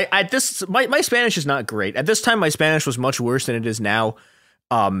Spanish is not great. At this time, my Spanish was much worse than it is now.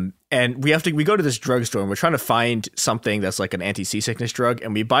 And we go to this drugstore, and we're trying to find something that's like an anti-seasickness drug,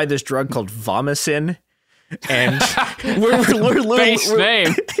 and we buy this drug called Vomicin. And we're looking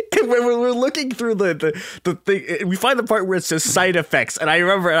through the thing. We find the part where it says side effects, and I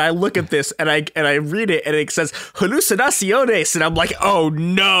remember, and I look at this, and I read it, and it says hallucinaciones, and I'm like, oh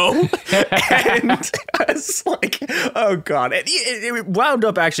no! And I was like, oh God! And it wound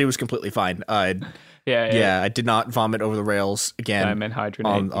up actually, it was completely fine. Yeah, I did not vomit over the rails again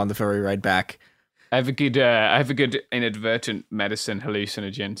on the ferry ride back. I have a good inadvertent medicine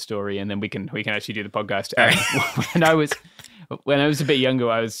hallucinogen story, and then we can actually do the podcast. When I was a bit younger,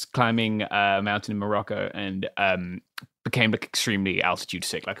 I was climbing a mountain in Morocco and became like extremely altitude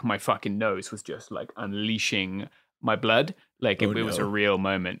sick. Like my fucking nose was just like unleashing my blood. Like it was a real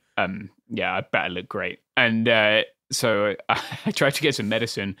moment. Yeah, I bet I looked great. And so I tried to get some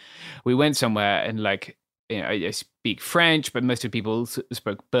medicine. We went somewhere, and like, I speak French, but most of the people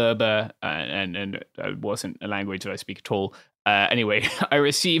spoke Berber, and it wasn't a language that I speak at all. Anyway, I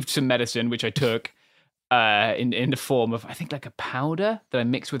received some medicine, which I took in the form of, I think, like a powder that I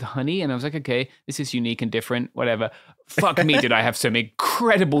mixed with honey. And I was like, okay, this is unique and different, whatever. Fuck me, did I have some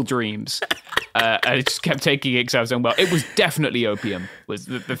incredible dreams. I just kept taking it because I was unwell. It was definitely opium. Was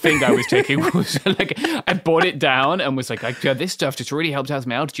the thing I was taking was like, I bought it down and was like, this stuff just really helped out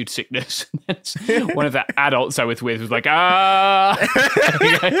my altitude sickness. One of the adults I was with was like,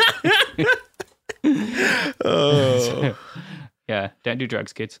 Oh. Yeah, don't do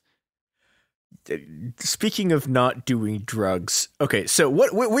drugs, kids. Speaking of not doing drugs, okay, so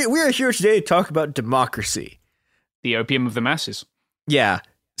what we are here today to talk about democracy, the opium of the masses. Yeah.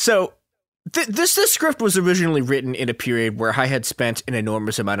 So this script was originally written in a period where I had spent an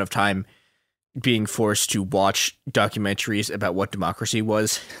enormous amount of time being forced to watch documentaries about what democracy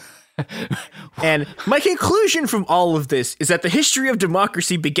was. And my conclusion from all of this is that the history of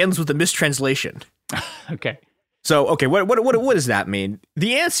democracy begins with a mistranslation. Okay. So, okay, what does that mean?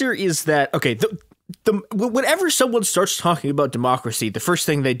 The answer is that, okay, whenever someone starts talking about democracy, the first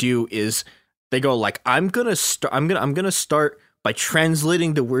thing they do is they go like, I'm gonna start by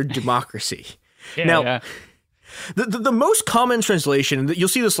translating the word democracy. The most common translation, you'll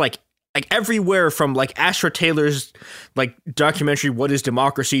see this like everywhere, from like Astra Taylor's like documentary "What is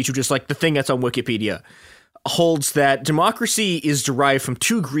Democracy" to just like the thing that's on Wikipedia, holds that democracy is derived from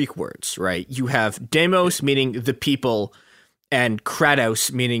two Greek words, right? You have demos, meaning the people, and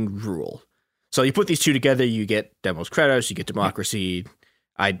kratos, meaning rule. So you put these two together, you get demos, kratos, you get democracy.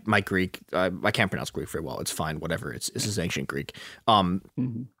 I can't pronounce Greek very well. It's fine, whatever. This is ancient Greek.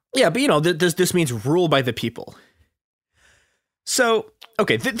 Yeah, but this means rule by the people. So,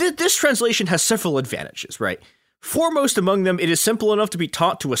 okay, this translation has several advantages, right? Foremost among them, it is simple enough to be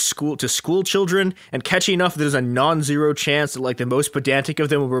taught to school children, and catchy enough that there's a non-zero chance that like the most pedantic of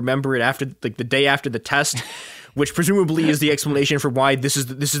them will remember it after like the day after the test, which presumably is the explanation for why this is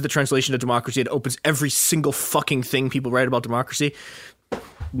the translation of democracy. It opens every single fucking thing people write about democracy.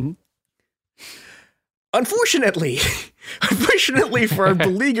 Mm-hmm. Unfortunately for our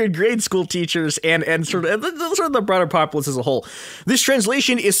beleaguered grade school teachers and sort of the broader populace as a whole, this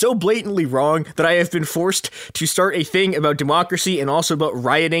translation is so blatantly wrong that I have been forced to start a thing about democracy and also about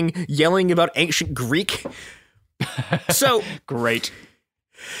rioting, yelling about ancient Greek. So great.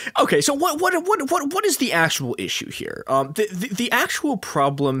 Okay, so what is the actual issue here? The actual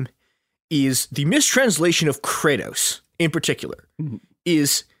problem is the mistranslation of Kratos in particular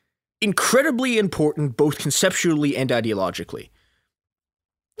is incredibly important both conceptually and ideologically.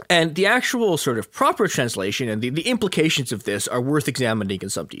 And the actual sort of proper translation and the implications of this are worth examining in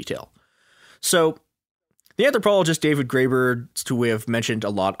some detail. So the anthropologist David Graeber, who we have mentioned a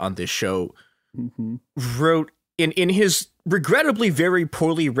lot on this show, wrote in his regrettably very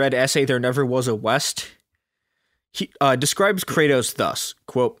poorly read essay, There Never Was a West, he describes Kratos thus,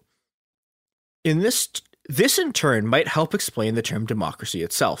 quote, This in turn might help explain the term democracy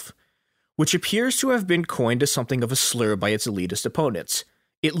itself, which appears to have been coined as something of a slur by its elitist opponents.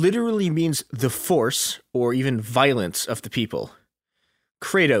 It literally means the force or even violence of the people.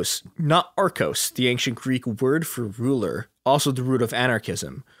 Kratos, not Archos, the ancient Greek word for ruler, also the root of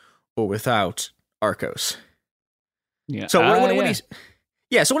anarchism, or without Archos. Yeah. So what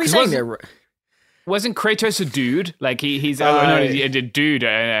he's saying there. Wasn't Kratos a dude? Like he's a dude.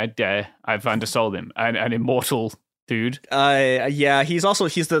 I've undersold him. An immortal dude. Yeah. He's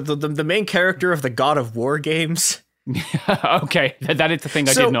the main character of the God of War games. Okay, that is the thing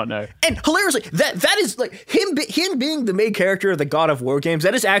I did not know. And hilariously, that is like him being the main character of the God of War games.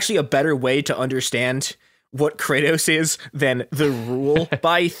 That is actually a better way to understand what Kratos is than the rule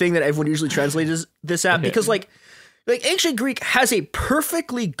by thing that everyone usually translates this at, because like ancient Greek has a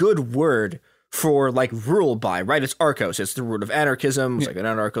perfectly good word for like rule by, right? It's Archos. It's the root of anarchism. It's like an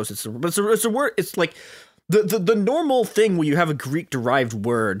anarchos. It's a word. It's like the normal thing where you have a Greek derived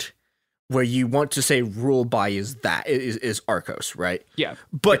word where you want to say rule by is Archos, right? Yeah.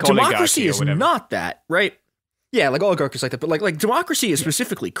 But like democracy is not that, right? Yeah, like oligarchy is like that. But like democracy is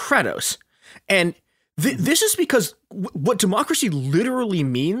specifically Kratos. And this is because what democracy literally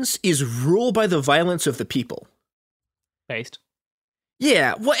means is rule by the violence of the people. Based.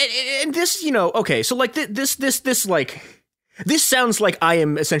 Yeah. Well, and this, okay. So like this sounds like I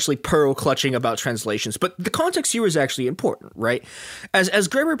am essentially pearl clutching about translations, but the context here is actually important, right? As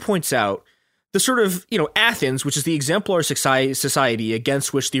Graeber points out, the sort of, Athens, which is the exemplar society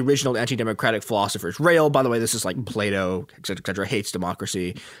against which the original anti-democratic philosophers rail. By the way, this is like Plato, et cetera, hates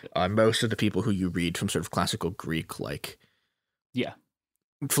democracy. Most of the people who you read from sort of classical Greek,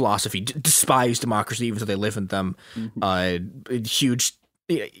 philosophy despise democracy, even though they live in them. Huge,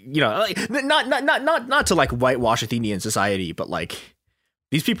 not to like whitewash Athenian society, but like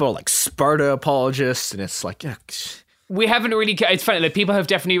these people are like Sparta apologists, and it's like, we haven't really. It's funny. Like people have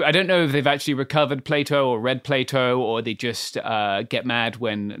definitely. I don't know if they've actually recovered Plato or read Plato, or they just get mad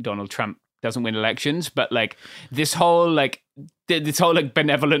when Donald Trump doesn't win elections. But like this whole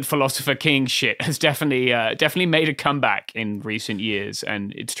benevolent philosopher king shit has definitely made a comeback in recent years,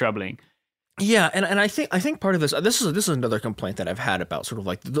 and it's troubling. Yeah, and I think part of this is another complaint that I've had about sort of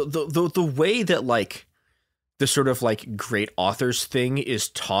like the way that like the sort of like great authors thing is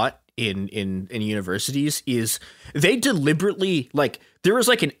taught in universities is they deliberately like there is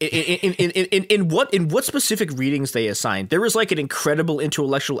like in what specific readings they assign, there is like an incredible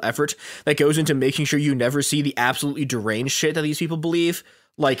intellectual effort that goes into making sure you never see the absolutely deranged shit that these people believe.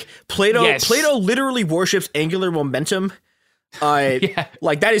 Like Plato literally worships angular momentum. Like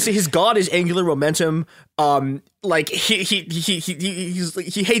that is his god is angular momentum. Like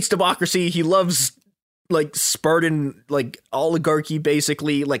he hates democracy. He loves like Spartan like oligarchy,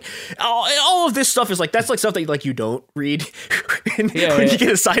 basically. Like all of this stuff is like that's like stuff that like you don't read when you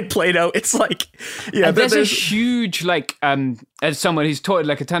get assigned Plato. It's like there's a huge like as someone who's taught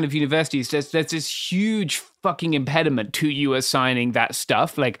like a ton of universities, there's this huge fucking impediment to you assigning that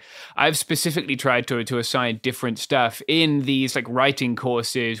stuff. Like I've specifically tried to assign different stuff in these like writing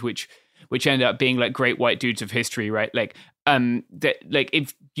courses, which end up being like great white dudes of history, right? Like that like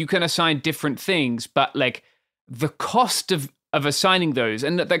if you can assign different things, but like the cost of assigning those,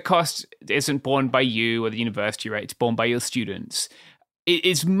 and that cost isn't borne by you or the university, right? It's borne by your students. It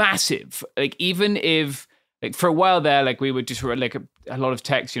is massive. Like even if like for a while there, like we would just write like a lot of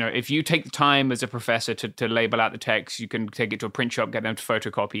text, if you take the time as a professor to label out the text, you can take it to a print shop, get them to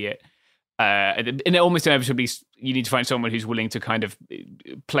photocopy it. And almost inevitably, you need to find someone who's willing to kind of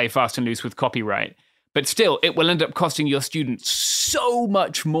play fast and loose with copyright. But still, it will end up costing your students so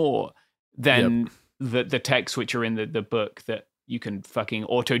much more than the texts which are in the book that you can fucking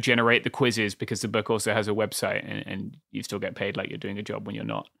auto-generate the quizzes because the book also has a website and you still get paid like you're doing a job when you're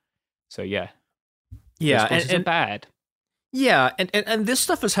not. So yeah. Yeah, and bad. Yeah, and this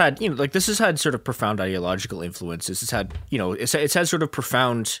stuff has had, like this has had sort of profound ideological influences. It's had, it's had sort of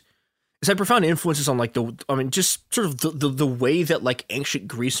profound... It's had profound influences on like just sort of the way that like ancient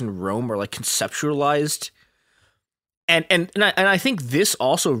Greece and Rome are like conceptualized, and I think this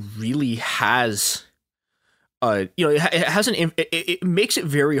also really has, it makes it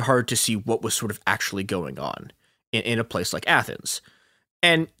very hard to see what was sort of actually going on in a place like Athens,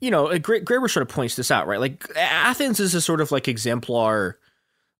 and Graeber sort of points this out, right? Like Athens is a sort of like exemplar,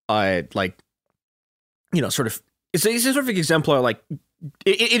 sort of it's a sort of exemplar like.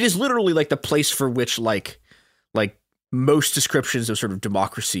 It is literally like the place for which like most descriptions of sort of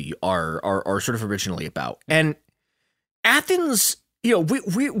democracy are sort of originally about. And Athens, we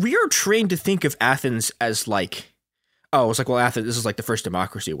are trained to think of Athens as like, oh, it's like, well, Athens, this is like the first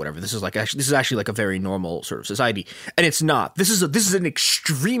democracy or whatever. This is actually like a very normal sort of society, and it's not. This is an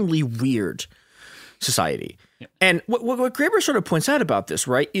extremely weird society. Yeah. And what Graeber sort of points out about this,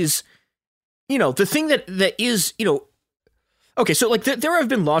 right, is, the thing that is, okay, so like there have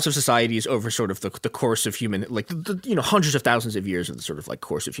been lots of societies over sort of the course of human, like hundreds of thousands of years of the sort of like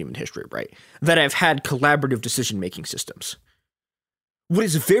course of human history, right, that have had collaborative decision-making systems. What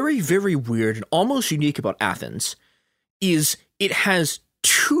is very, very weird and almost unique about Athens is it has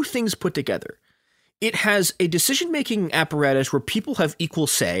two things put together. It has a decision-making apparatus where people have equal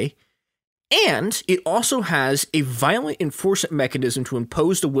say, and it also has a violent enforcement mechanism to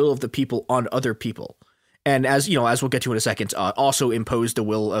impose the will of the people on other people. And as we'll get to in a second, also impose the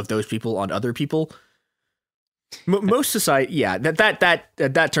will of those people on other people. Most society, yeah,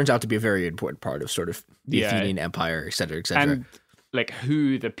 that turns out to be a very important part of sort of the Athenian Empire, et cetera, et cetera. And like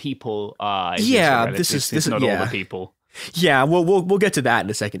who the people are. Yeah, this is not all the people. Yeah, we'll get to that in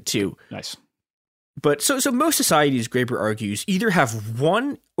a second too. Nice. But so most societies, Graeber argues, either have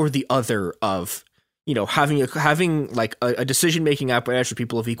one or the other of, having like a decision-making apparatus for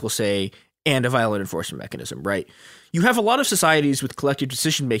people of equal say and a violent enforcement mechanism, right? You have a lot of societies with collective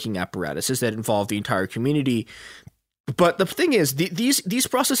decision-making apparatuses that involve the entire community. But the thing is, these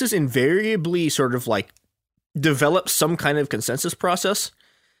processes invariably sort of like develop some kind of consensus process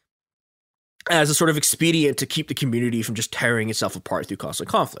as a sort of expedient to keep the community from just tearing itself apart through constant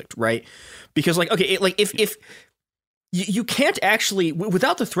conflict, right? Because like, okay, if you can't actually,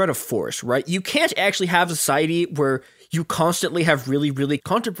 without the threat of force, right? You can't actually have a society where you constantly have really, really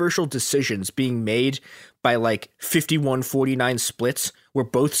controversial decisions being made by like 51-49 splits where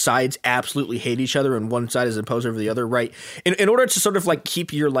both sides absolutely hate each other and one side is imposed over the other, right? In order to sort of like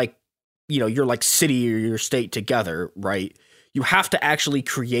keep your like, your like city or your state together, right? You have to actually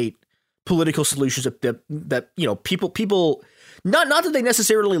create political solutions that people not that they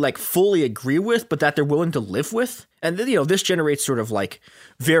necessarily like fully agree with, but that they're willing to live with. And this generates sort of like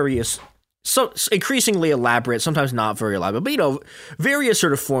various, so increasingly elaborate, sometimes not very elaborate, but various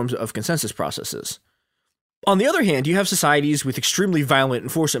sort of forms of consensus processes. On the other hand, you have societies with extremely violent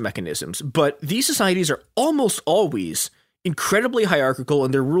enforcement mechanisms, but these societies are almost always incredibly hierarchical,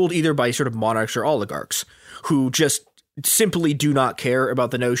 and they're ruled either by sort of monarchs or oligarchs who just simply do not care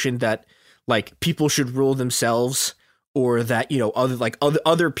about the notion that like people should rule themselves, or that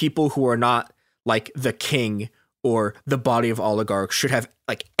other people who are not like the king or the body of oligarchs should have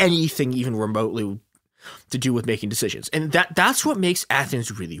like anything even remotely to do with making decisions. And that's what makes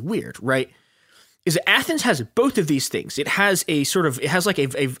Athens really weird, right? Is that Athens has both of these things. It has a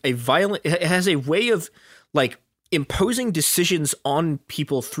way of like imposing decisions on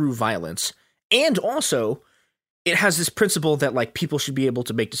people through violence, and also it has this principle that like people should be able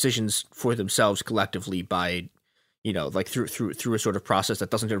to make decisions for themselves collectively by, like through a sort of process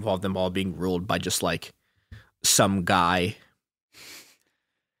that doesn't involve them all being ruled by just like some guy.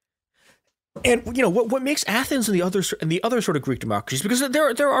 And what makes Athens and the other sort of Greek democracies, because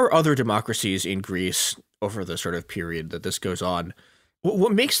there are other democracies in Greece over the sort of period that this goes on,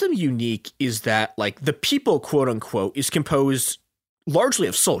 what makes them unique is that like the people, quote unquote, is composed largely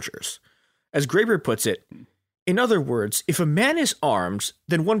of soldiers. As Graeber puts it, in other words, if a man is armed,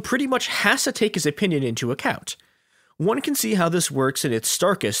 then one pretty much has to take his opinion into account. One can see how this works in its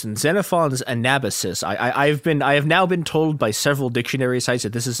Starkus and Xenophon's Anabasis. I have now been told by several dictionary sites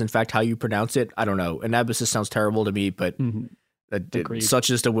that this is in fact how you pronounce it. I don't know. Anabasis sounds terrible to me, but such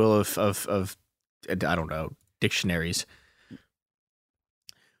is the will of I don't know, dictionaries.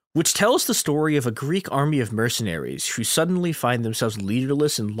 Which tells the story of a Greek army of mercenaries who suddenly find themselves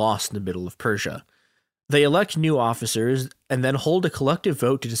leaderless and lost in the middle of Persia. They elect new officers and then hold a collective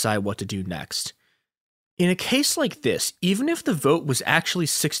vote to decide what to do next. In a case like this, even if the vote was actually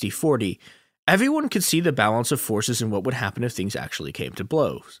 60-40, everyone could see the balance of forces and what would happen if things actually came to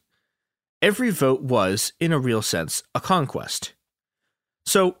blows. Every vote was, in a real sense, a conquest.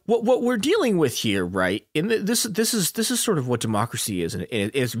 So what we're dealing with here, right? This is sort of what democracy is in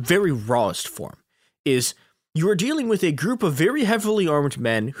its very rawest form. Is you are dealing with a group of very heavily armed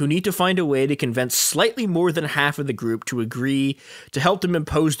men who need to find a way to convince slightly more than half of the group to agree to help them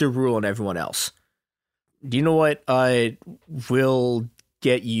impose their rule on everyone else. Do you know what will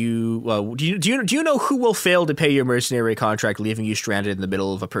get you? Do you know who will fail to pay your mercenary contract, leaving you stranded in the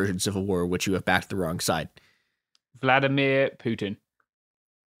middle of a Persian civil war, which you have backed the wrong side? Vladimir Putin.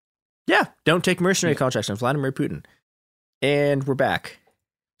 Yeah, don't take mercenary contracts on Vladimir Putin. And we're back.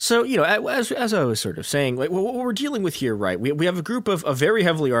 So, as I was sort of saying, like what we're dealing with here, right? We have a group of very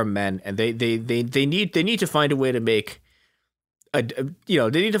heavily armed men, and they need to find a way to make they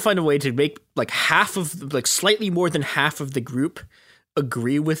need to find a way to make like slightly more than half of the group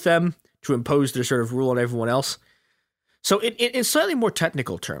agree with them to impose their sort of rule on everyone else. So in slightly more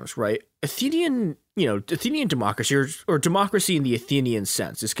technical terms, right? Athenian democracy or democracy in the Athenian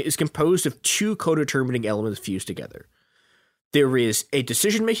sense is composed of two co-determining elements fused together. There is a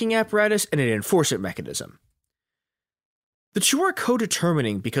decision-making apparatus and an enforcement mechanism. The two are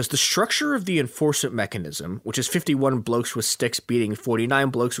co-determining because the structure of the enforcement mechanism, which is 51 blokes with sticks beating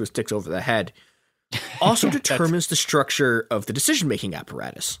 49 blokes with sticks over the head, also determines the structure of the decision-making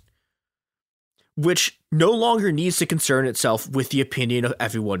apparatus, which no longer needs to concern itself with the opinion of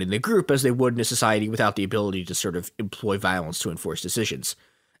everyone in the group as they would in a society without the ability to sort of employ violence to enforce decisions,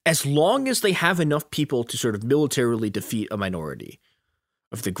 as long as they have enough people to sort of militarily defeat a minority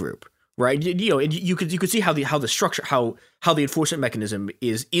of the group. Right, and you could see how the structure, how the enforcement mechanism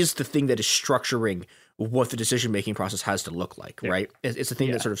is the thing that is structuring what the decision making process has to look like. Right, it's the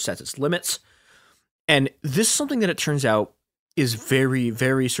thing that sort of sets its limits, and this is something that it turns out is very,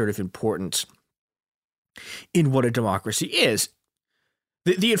 very sort of important in what a democracy is.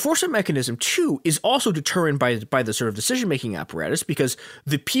 The enforcement mechanism too is also determined by the sort of decision making apparatus because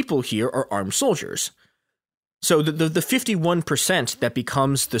the people here are armed soldiers. So the 51% that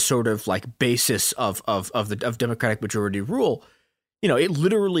becomes the sort of like basis of democratic majority rule, it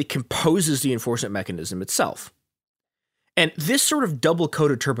literally composes the enforcement mechanism itself. And this sort of double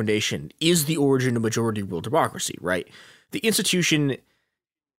co-determination is the origin of majority rule democracy, right? The institution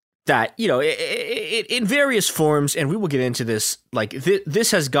that, in various forms, and we will get into this, like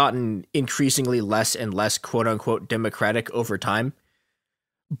this has gotten increasingly less and less quote unquote democratic over time.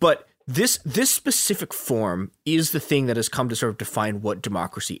 But this specific form is the thing that has come to sort of define what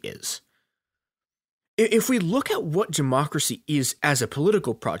democracy is. If we look at what democracy is as a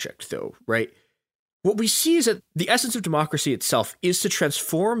political project, though, right, what we see is that the essence of democracy itself is to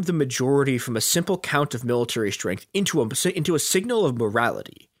transform the majority from a simple count of military strength into a signal of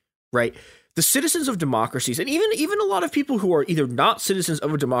morality, right? The citizens of democracies, and even a lot of people who are either not citizens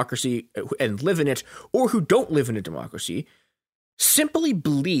of a democracy and live in it, or who don't live in a democracy, simply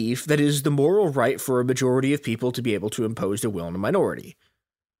believe that it is the moral right for a majority of people to be able to impose their will on a minority.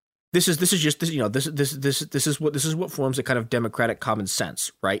 This is what forms a kind of democratic common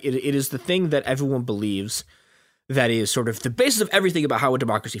sense, right? It is the thing that everyone believes that is sort of the basis of everything about how a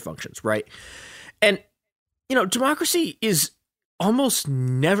democracy functions, right? And democracy is almost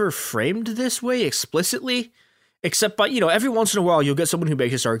never framed this way explicitly, except by every once in a while you'll get someone who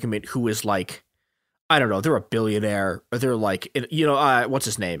makes this argument who is like, I don't know, they're a billionaire, or they're like, what's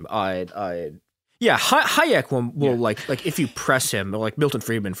his name? Hayek will like if you press him, or like Milton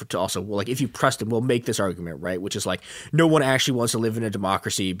Friedman if you pressed him, will make this argument, right? Which is like, no one actually wants to live in a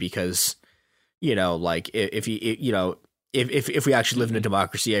democracy because, if we actually live in a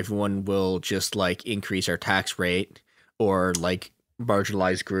democracy, everyone will just like increase our tax rate, or like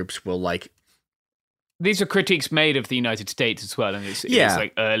marginalized groups will like. These are critiques made of the United States as well, and it's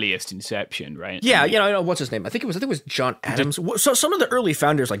like earliest inception, right? Yeah, what's his name? I think it was John Adams. So some of the early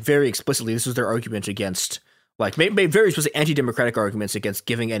founders, like very explicitly, this was their argument against, like, made very specific anti-democratic arguments against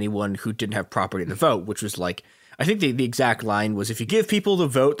giving anyone who didn't have property the vote, which was like, I think the exact line was, if you give people the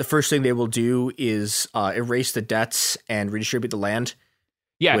vote, the first thing they will do is erase the debts and redistribute the land.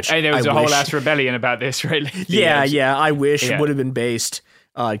 Yeah, there was a whole ass rebellion about this, right? I wish it would have been based.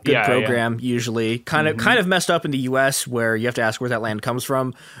 Good program, usually kind of messed up in the U.S. where you have to ask where that land comes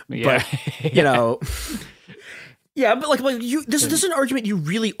from. But this is an argument you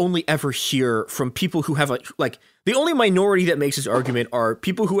really only ever hear from people who have the only minority that makes this argument are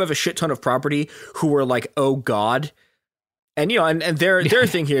people who have a shit ton of property who are like, oh God, and and their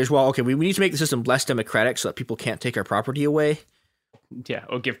thing here is, well, okay, we need to make the system less democratic so that people can't take our property away. Yeah,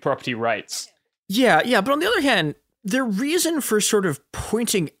 or give property rights. Yeah, but on the other hand, their reason for sort of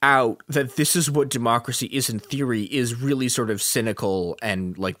pointing out that this is what democracy is in theory is really sort of cynical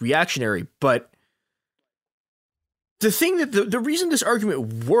and like reactionary. But the thing that the reason this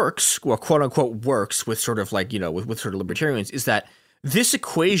argument works, well, quote unquote works with sort of like, with sort of libertarians, is that this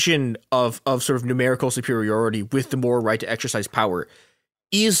equation of sort of numerical superiority with the moral right to exercise power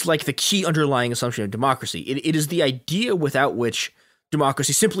is like the key underlying assumption of democracy. It is the idea without which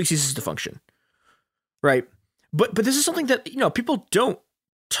democracy simply ceases to function. Right. But this is something that, people don't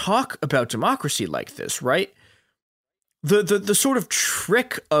talk about democracy like this, right? The sort of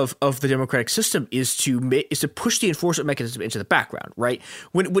trick of the democratic system is to push the enforcement mechanism into the background, right?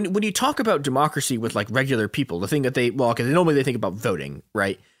 When you talk about democracy with like regular people, the thing that normally they think about voting,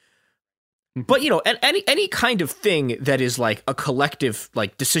 right? But any kind of thing that is like a collective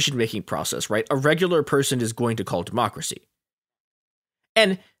like decision making process, right? A regular person is going to call democracy,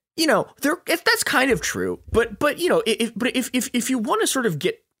 and that's kind of true, but if you want to sort of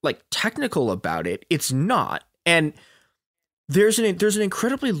get like technical about it, it's not. And there's an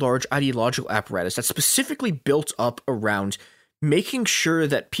incredibly large ideological apparatus that's specifically built up around making sure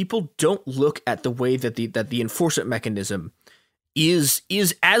that people don't look at the way that the enforcement mechanism is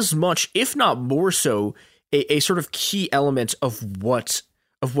as much, if not more so, a sort of key element of what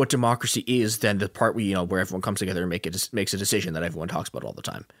democracy is than the part where everyone comes together and makes a decision that everyone talks about all the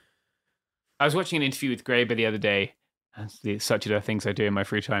time. I was watching an interview with Graeber the other day. Such are the things I do in my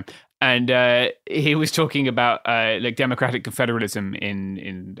free time, and he was talking about like democratic confederalism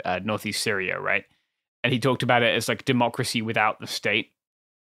in northeast Syria, right? And he talked about it as like democracy without the state,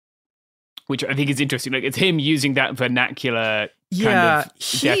 which I think is interesting. Like it's him using that vernacular kind of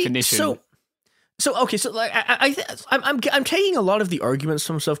definition. Okay, so like I'm taking a lot of the arguments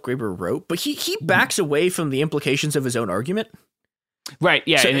some stuff Graeber wrote, but he backs away from the implications of his own argument. Right,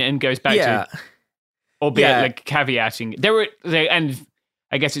 yeah, so, and goes back to, albeit like caveating. And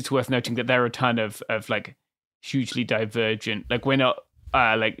I guess it's worth noting that there are a ton of like hugely divergent, like we're not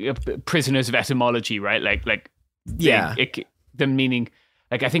like prisoners of etymology, right? The meaning,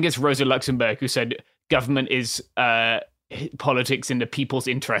 like I think it's Rosa Luxemburg who said government is politics in the people's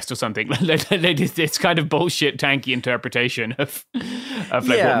interest or something. It's kind of bullshit tanky interpretation of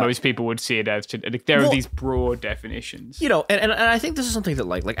what most people would see it as. There are these broad definitions, and I think this is something that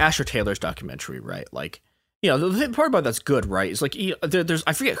like Asher Taylor's documentary, right? Like, the part about that's good, right? Is like there's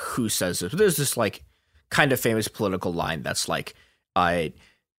I forget who says this, but there's this like kind of famous political line that's like,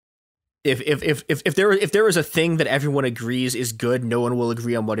 if there is a thing that everyone agrees is good, no one will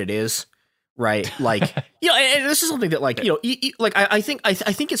agree on what it is. Right, like and this is something that like I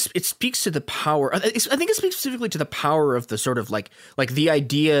think it speaks to the power. I think it speaks specifically to the power of the sort of like the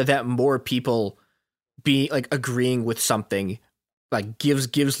idea that more people be like agreeing with something like gives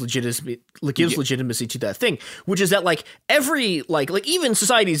legitimacy to that thing, which is that like every like even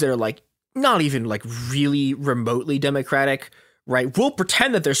societies that are like not even like really remotely democratic, right, will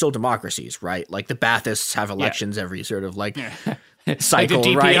pretend that they're still democracies, right? Like the Baathists have elections every sort of like cycle,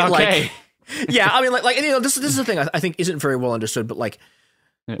 like right? Like. Yeah, I mean, this is the thing I think isn't very well understood, but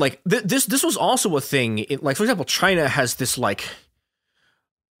this was also a thing. Like, for example, China has this like.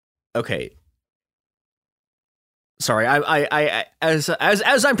 Okay. Sorry, I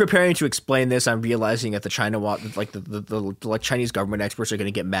as I'm preparing to explain this, I'm realizing that the Chinese government experts are going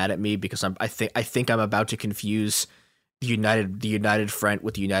to get mad at me because I think I'm about to confuse the United Front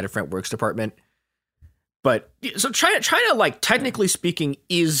with the United Front Works Department. But so China, like technically speaking,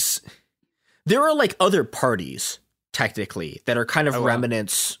 there are like other parties technically that are kind of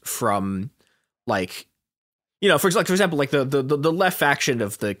remnants from like, for example, like the left faction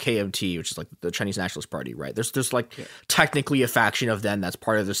of the KMT, which is like the Chinese Nationalist Party, right? There's like technically a faction of them that's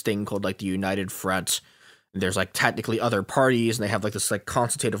part of this thing called like the United Front. And there's like technically other parties, and they have like this like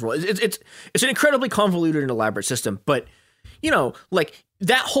consultative role. It's an incredibly convoluted and elaborate system, but like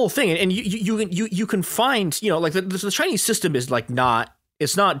that whole thing, and you can find like the Chinese system is like not.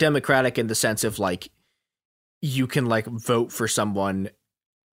 It's not democratic in the sense of like you can like vote for someone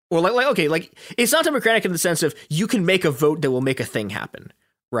or like okay, like it's not democratic in the sense of you can make a vote that will make a thing happen,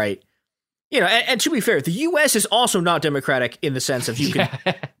 right? And to be fair, the US is also not democratic in the sense of you can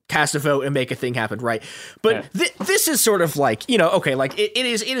cast a vote and make a thing happen, right? But this is sort of like, okay, like it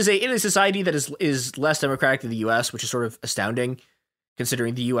is a society that is less democratic than the US, which is sort of astounding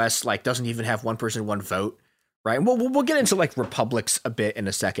considering the US like doesn't even have one person, one vote. Right. We'll get into like republics a bit in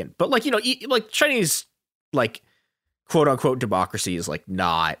a second, but like, like Chinese, like quote unquote democracy is like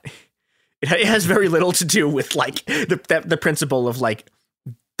not, it has very little to do with like the principle of like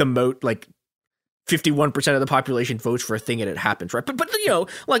like 51% of the population votes for a thing and it happens. Right. But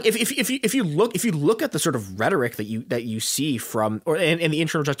like if you look at the sort of rhetoric that you see from and the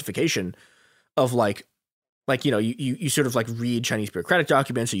internal justification of like you sort of like read Chinese bureaucratic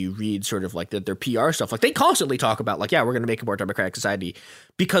documents, or you read sort of like their PR stuff. Like they constantly talk about like, we're going to make a more democratic society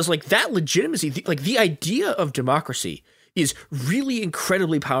because like that legitimacy, like the idea of democracy is really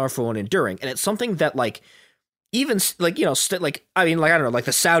incredibly powerful and enduring. And it's something that like even like, I mean, like, I don't know, like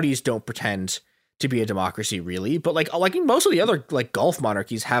the Saudis don't pretend to be a democracy really, but like most of the other like Gulf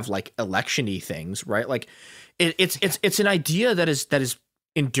monarchies have like election-y things, right? Like it's an idea that is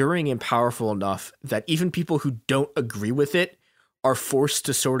enduring and powerful enough that even people who don't agree with it are forced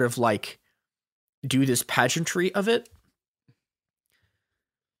to sort of like do this pageantry of it.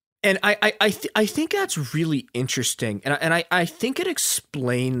 And I think that's really interesting. And I think it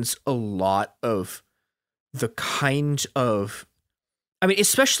explains a lot of the kind of, I mean,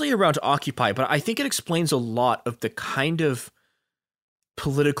 especially around Occupy, but I think it explains a lot of the kind of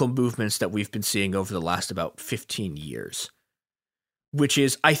political movements that we've been seeing over the last about 15 years. which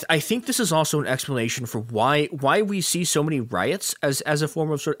is I think this is also an explanation for why we see so many riots as a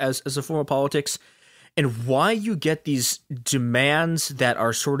form of as a form of politics, and why you get these demands that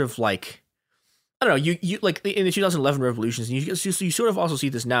are sort of like, I don't know, you like in the 2011 revolutions, and you sort of also see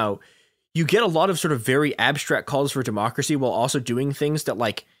this now. You get a lot of sort of very abstract calls for democracy while also doing things that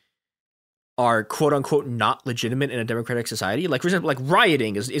like are quote unquote not legitimate in a democratic society. Like, for example, like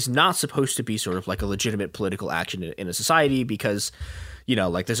rioting is not supposed to be sort of like a legitimate political action in a society because, you know,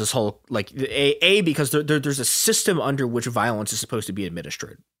 like there's this whole like because there's a system under which violence is supposed to be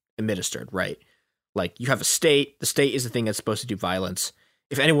administered, right? Like you have a state, the state is the thing that's supposed to do violence.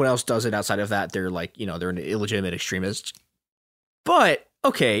 If anyone else does it outside of that, they're like, you know, they're an illegitimate extremist. But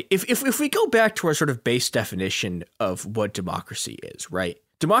okay, if we go back to our sort of base definition of what democracy is, right?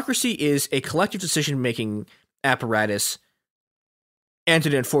 Democracy is a collective decision-making apparatus and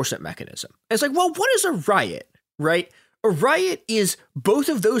an enforcement mechanism. And it's like, well, what is a riot, right? A riot is both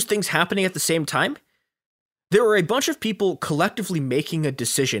of those things happening at the same time. There are a bunch of people collectively making a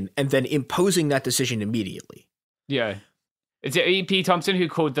decision and then imposing that decision immediately. Yeah. Is it E.P. Thompson who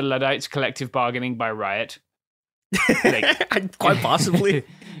called the Luddites collective bargaining by riot? Like, quite possibly.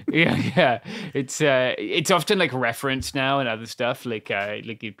 yeah. It's often like referenced now and other stuff. Like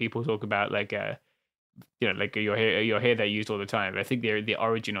people talk about like you know, like your hair they're used all the time. I think the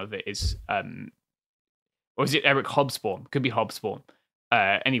origin of it is or is it Eric Hobsbawm? Could be Hobsbawm.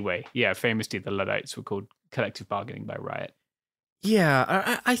 Anyway, yeah, famously the Luddites were called collective bargaining by riot.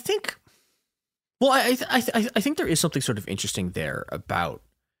 Yeah, I think. Well, I think there is something sort of interesting there about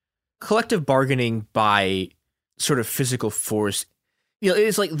collective bargaining by sort of physical force. You know,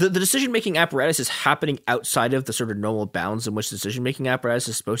 it's like the decision-making apparatus is happening outside of the sort of normal bounds in which the decision-making apparatus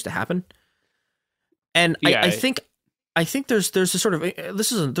is supposed to happen. And yeah. I think there's a sort of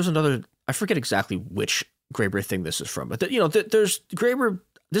there's another, I forget exactly which Graeber thing this is from, but you know, there's Graeber.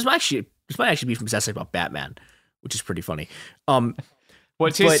 This might actually be from his essay about Batman, which is pretty funny.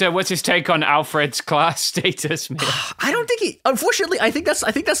 What's his take on Alfred's class status? Man? I don't think he. Unfortunately, I think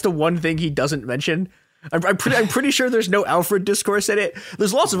that's the one thing he doesn't mention. I'm pretty sure there's no Alfred discourse in it.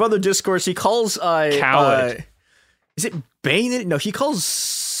 There's lots of other discourse. He calls coward. Is it Bane? No, he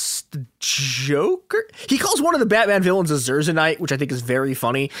calls the Joker. He calls one of the Batman villains a Zerzanite, which I think is very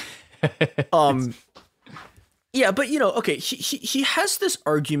funny. Yeah, but you know, okay, he has this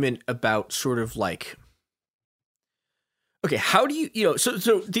argument about sort of like, okay, how do you know? So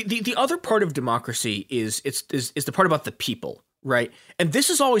the other part of democracy is the part about the people, right? And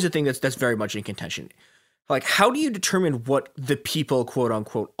this is always a thing that's very much in contention. Like, how do you determine what the people, quote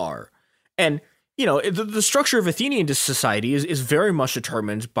unquote, are? And you know, the structure of Athenian society is very much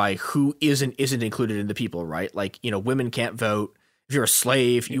determined by who is and isn't included in the people, right? Like, you know, women can't vote. If you're a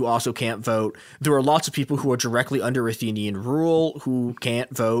slave, you also can't vote. There are lots of people who are directly under Athenian rule who can't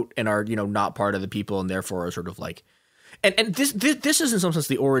vote and are, you know, not part of the people and therefore are sort of like, and this is in some sense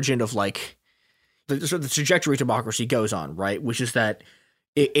the origin of like the trajectory democracy goes on, right? Which is that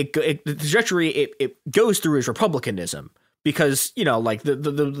the trajectory it goes through is republicanism because, you know, like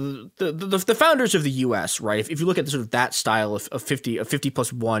the founders of the U.S., right? If you look at the sort of that style of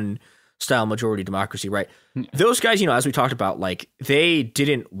 50+1 style majority democracy, right? Those guys, you know, as we talked about, like they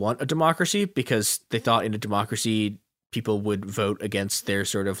didn't want a democracy because they thought in a democracy people would vote against their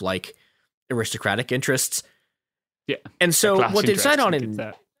sort of like aristocratic interests. Yeah. And so what they decide on it's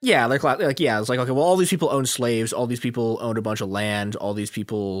like, it's like, okay, well, all these people own slaves, all these people owned a bunch of land, all these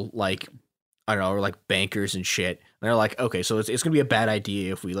people like, I don't know, are like bankers and shit. And they're like, okay, so it's going to be a bad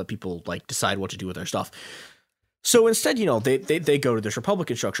idea if we let people like decide what to do with their stuff. So instead, you know, they go to this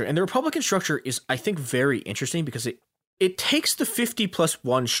Republican structure, and the Republican structure is, I think, very interesting because it takes the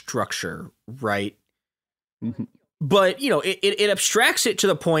 50+1 structure, right? Mm-hmm. But you know, it abstracts it to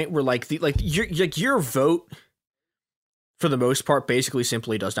the point where like your vote, for the most part, basically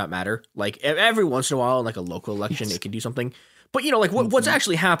simply does not matter. Like every once in a while, in like a local election, it can do something. But you know, like what's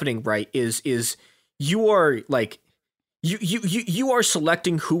actually happening, right? Is you are like you are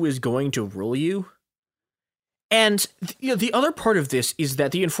selecting who is going to rule you. And you know, the other part of this is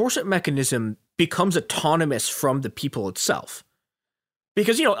that the enforcement mechanism becomes autonomous from the people itself,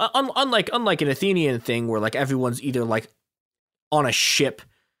 because you know, unlike an Athenian thing where like everyone's either like on a ship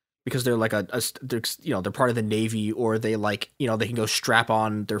because they're like they're, you know, they're part of the navy, or they like, you know, they can go strap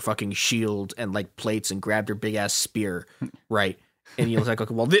on their fucking shield and like plates and grab their big ass spear, right? And you know, it's like,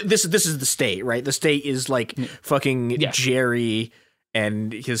 okay, well, this is the state, right? The state is like fucking Jerry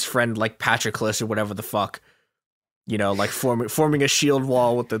and his friend like Patroclus or whatever the fuck. You know, like forming a shield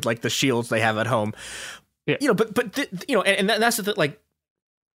wall with the shields they have at home. Yeah. You know, but you know, and that's the thing, like,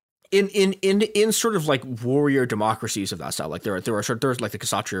 in sort of like warrior democracies of that style, like there's like the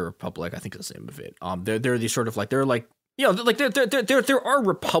Kshatriya Republic, I think is the name of it. They're these sort of like, they're like, you know, like there are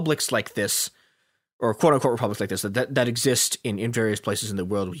republics like this, or quote unquote republics like this that exist in various places in the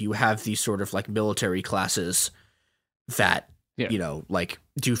world where you have these sort of like military classes that, you know, like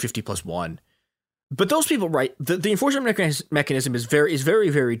do 50+1. But those people, right, the enforcement mechanism is very,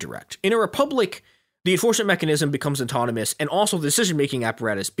 very direct. In a republic, the enforcement mechanism becomes autonomous, and also the decision-making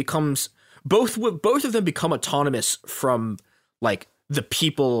apparatus becomes, both of them become autonomous from, like, the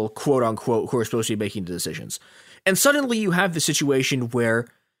people, quote unquote, who are supposed to be making the decisions. And suddenly you have the situation where,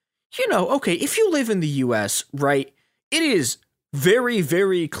 you know, okay, if you live in the US, right, it is very,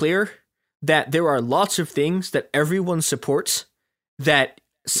 very clear that there are lots of things that everyone supports that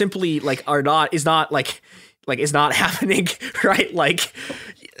simply like is not happening, right? Like,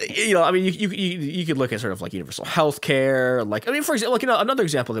 you know, I mean, you could look at sort of like universal healthcare, like, I mean, for example, like, you know, another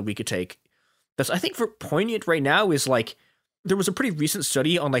example that we could take that's, I think, for poignant right now is like, there was a pretty recent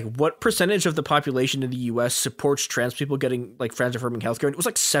study on like what percentage of the population in the US supports trans people getting like trans affirming healthcare, and it was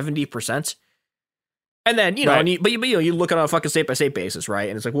like 70%. And then, you know, right. but you look at it on a fucking state by state basis, right?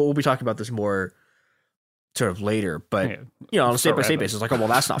 And it's like, well, we'll be talking about this more sort of later, but you know, on a state by state basis, like, oh well,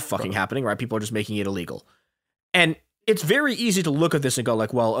 that's not fucking happening, right? People are just making it illegal, and it's very easy to look at this and go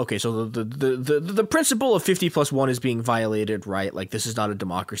like, well, okay, so the principle of 50+1 is being violated, right? Like, this is not a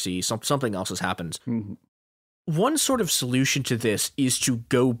democracy. Something else has happened. Mm-hmm. One sort of solution to this is to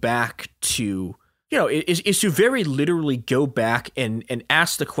go back to, you know, is to very literally go back and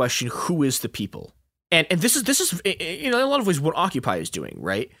ask the question, who is the people? And this is you know, in a lot of ways what Occupy is doing,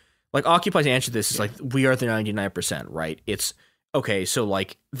 right? Like, Occupy's answer to this is like, we are the 99%, right? It's okay. So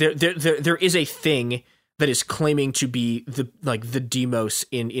like there is a thing that is claiming to be the demos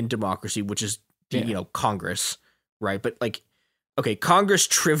in democracy, which is you know, Congress, right? But like, okay, Congress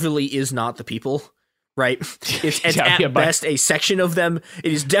trivially is not the people, right? It's at best a section of them.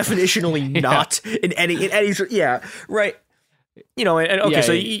 It is definitionally not in any right. You know, and okay,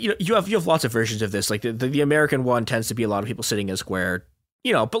 so you have lots of versions of this. Like the American one tends to be a lot of people sitting in a square,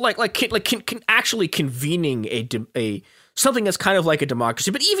 you know, but can actually convening a something that's kind of like a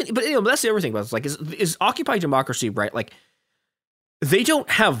democracy. But you know, that's the other thing about this. Like, is Occupy democracy, right? Like, they don't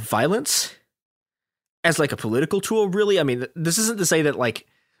have violence as like a political tool, really. I mean, this isn't to say that like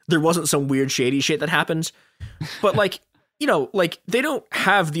there wasn't some weird shady shit that happened, but like, you know, like, they don't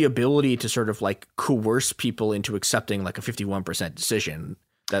have the ability to sort of like coerce people into accepting like a 51% decision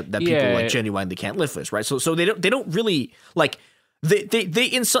that people like genuinely can't live with, right? So they don't really like, they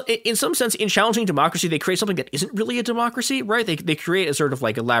in some sense, in challenging democracy, they create something that isn't really a democracy, right? They create a sort of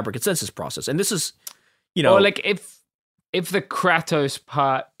like elaborate consensus process, and this is, you know, or like if the Kratos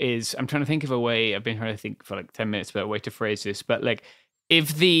part is, I'm trying to think of a way. I've been trying to think for like 10 minutes about a way to phrase this, but like,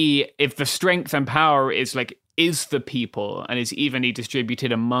 if the strength and power is like, is the people and is evenly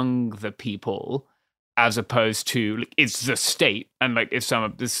distributed among the people, as opposed to like, it's the state, and like if some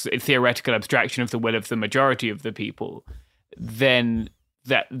of this theoretical abstraction of the will of the majority of the people, then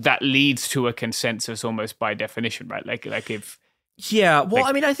that leads to a consensus almost by definition, right? Like if well, like,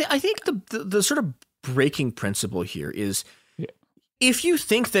 I mean, I think the sort of breaking principle here is, if you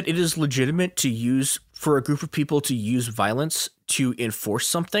think that it is legitimate to use, for a group of people to use violence to enforce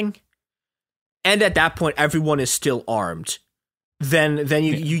something, and at that point everyone is still armed, then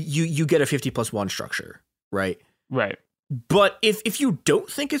you get a 50+1 structure, right? Right. But if you don't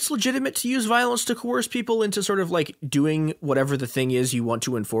think it's legitimate to use violence to coerce people into sort of like doing whatever the thing is you want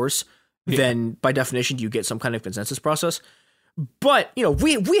to enforce, then by definition you get some kind of consensus process. But, you know,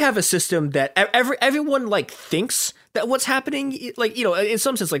 we have a system that everyone like thinks that what's happening, like, you know, in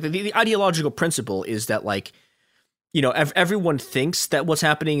some sense, like the ideological principle is that, like, you know, everyone thinks that what's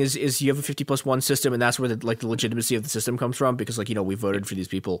happening is you have a 50+1 system, and that's where the legitimacy of the system comes from, because, like, you know, we voted for these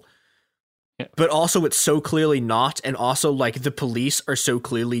people. Yeah. But also it's so clearly not, and also like the police are so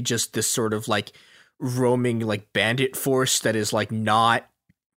clearly just this sort of like roaming like bandit force that is like not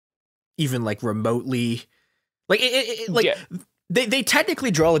even like remotely like they technically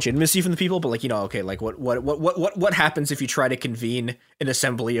draw legitimacy from the people, but like, you know, okay, like what happens if you try to convene an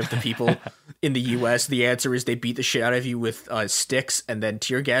assembly of the people in the US? The answer is they beat the shit out of you with sticks and then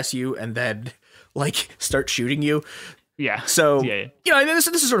tear gas you and then like start shooting you. Yeah. So you know, this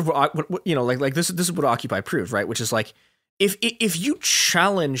is sort of what you know, like this is what Occupy proved, right? Which is like if you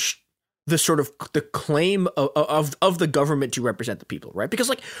challenge the sort of the claim of the government to represent the people, right? Because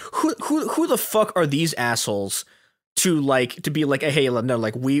like who the fuck are these assholes to be like, hey, no,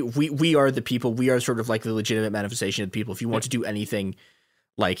 like we are the people, we are sort of like the legitimate manifestation of the people. If you want to do anything,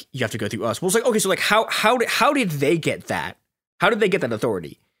 like, you have to go through us. Well, it's like, okay, so like how did they get that? How did they get that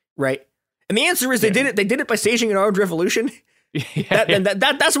authority? right? And the answer is they did it by staging an armed revolution.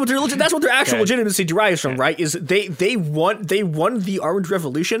 That's what their actual legitimacy derives from, right? Is they won the armed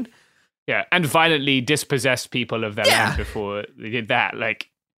revolution. Yeah, and violently dispossessed people of their land before they did that, like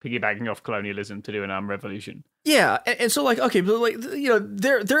piggybacking off colonialism to do an armed revolution. Yeah, and so like, okay, but like, you know,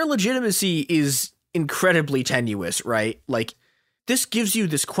 their legitimacy is incredibly tenuous, right? Like, this gives you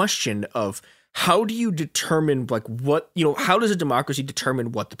this question of how do you determine, like, what, you know, how does a democracy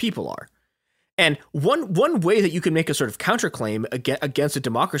determine what the people are? And one way that you can make a sort of counterclaim against a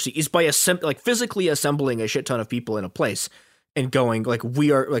democracy is by physically assembling a shit ton of people in a place and going like,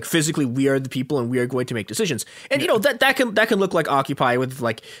 we are like physically we are the people and we are going to make decisions. And you know, that can look like Occupy with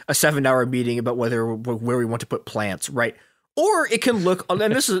like a 7-hour meeting about where we want to put plants, right? Or it can look,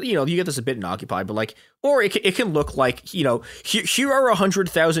 and this is, you know, you get this a bit in Occupy, but like, or it can look like, you know, here are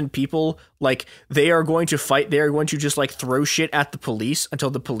 100,000 people, like they are going to fight, they are going to just like throw shit at the police until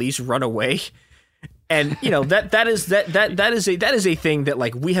the police run away. And you know, that is a thing that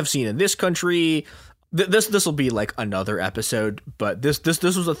like we have seen in this country. This will be like another episode, but this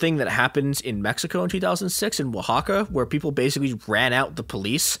was a thing that happens in Mexico in 2006 in Oaxaca, where people basically ran out the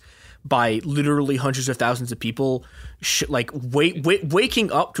police by literally hundreds of thousands of people,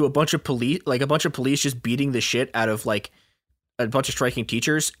 waking up to a bunch of police just beating the shit out of like a bunch of striking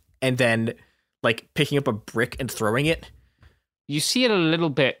teachers, and then like picking up a brick and throwing it. You see it a little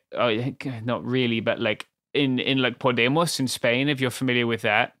bit, not really, but like in like Podemos in Spain, if you're familiar with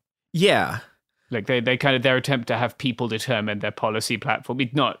that. Yeah. Like they kind of, their attempt to have people determine their policy platform,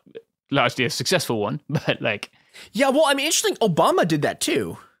 not largely a successful one, but like. Yeah, well, I mean, interesting. Obama did that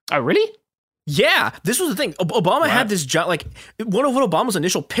too. Oh, really? Yeah, this was the thing. Obama had this job, like one of Obama's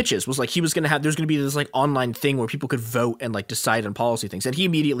initial pitches was like he was going to have, there's going to be this like online thing where people could vote and like decide on policy things, and he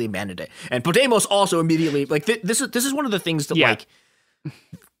immediately amended it. And Podemos also immediately, like this is one of the things that like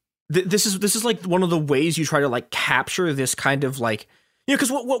this is like one of the ways you try to like capture this kind of like, you know,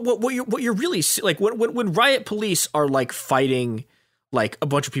 because what you're really like when riot police are like fighting like a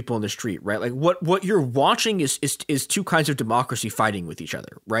bunch of people in the street, right? Like what you're watching is two kinds of democracy fighting with each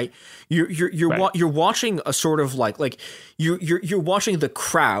other, right? You're watching a sort of like you're watching the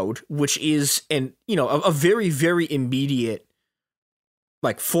crowd, which is a very, very immediate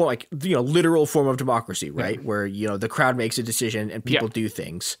literal form of democracy, right? Where the crowd makes a decision and people do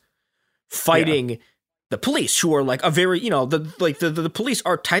things, fighting the police, who are like a very the police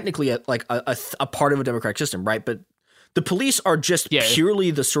are technically a part of a democratic system, right? But the police are just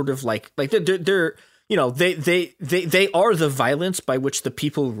purely the sort of like they're they are the violence by which the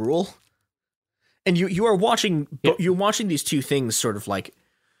people rule, and you are watching you're watching these two things sort of like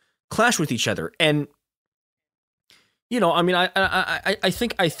clash with each other. And I mean, I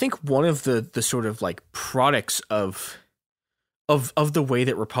think one of the sort of like products of the way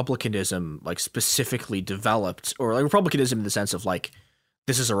that republicanism like specifically developed, or like republicanism in the sense of like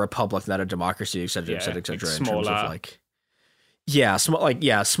this is a republic, not a democracy, et cetera, et cetera, et cetera, in terms of like,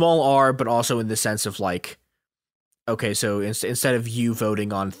 small r, but also in the sense of like, okay, so instead of you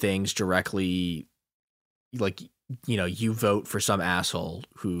voting on things directly, like, you vote for some asshole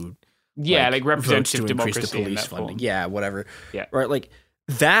who, like representative democracy, the police funding, whatever, yeah, right, like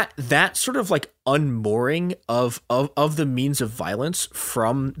that sort of like unmooring of the means of violence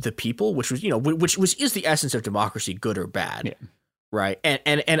from the people, which was which is the essence of democracy, good or bad. Yeah. Right.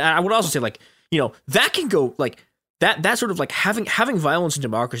 And I would also say like, that can go like that sort of like having violence and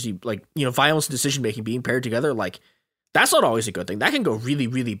democracy, like, violence and decision making being paired together, like that's not always a good thing. That can go really,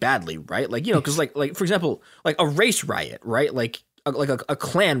 really badly. Right. Like, because like for example, like a race riot, right? Like a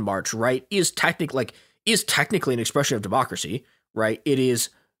Klan march, right, is technically an expression of democracy. Right. It is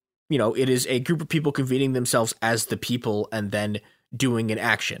a group of people convening themselves as the people and then doing an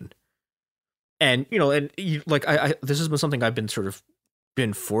action. And, this has been something I've been sort of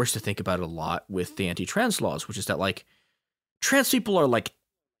been forced to think about a lot with the anti-trans laws, which is that like trans people are like,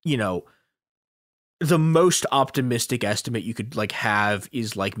 the most optimistic estimate you could like have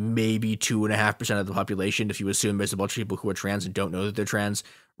is like maybe 2.5% of the population, if you assume there's a bunch of people who are trans and don't know that they're trans,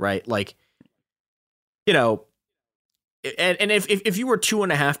 right? Like, and if you were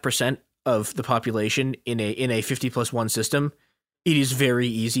 2.5% of the population in a 50+1 system, it is very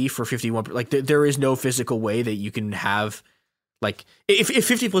easy for 51. Like there is no physical way that you can have, like, if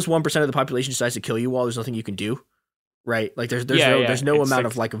 50+1% of the population decides to kill you all, there's nothing you can do, right? Like there's no amount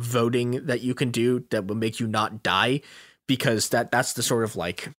of like voting that you can do that will make you not die, because that's the sort of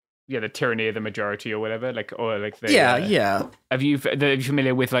like the tyranny of the majority or whatever. Like or like the Are you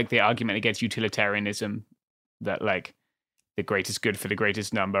familiar with like the argument against utilitarianism that like the greatest good for the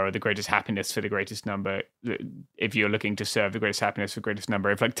greatest number, or the greatest happiness for the greatest number. If you're looking to serve the greatest happiness for the greatest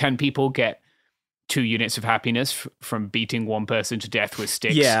number, if like 10 people get 2 units of happiness from beating one person to death with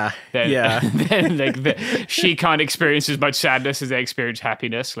sticks, then like she can't experience as much sadness as they experience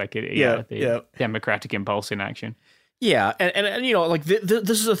happiness. Like the democratic impulse in action. Yeah, and you know, like this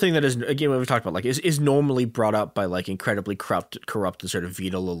is a thing that is, again, what we've talked about, like is normally brought up by like incredibly corrupt and sort of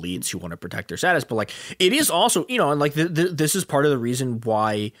venal elites who want to protect their status, but like it is also, you know, and like this is part of the reason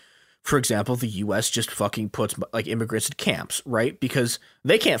why, for example, the U.S. just fucking puts like immigrants in camps, right? Because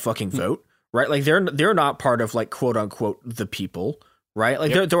they can't fucking vote, right? Like they're not part of like quote unquote the people, right?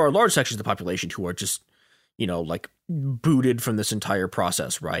 Like there are large sections of the population who are just, you know, like booted from this entire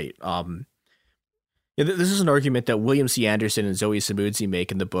process, right? This is an argument that William C. Anderson and Zoe Samudzi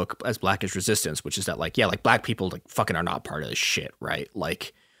make in the book As Black as Resistance, which is that like, yeah, like black people like fucking are not part of this shit, right?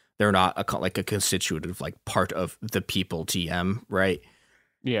 Like they're not a constitutive like part of the people TM, right?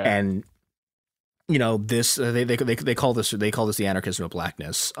 Yeah. And you know, this they call this the anarchism of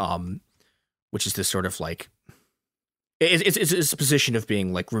blackness, which is this sort of like it's a position of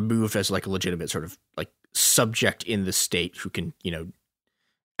being like removed as like a legitimate sort of like subject in the state who can, you know,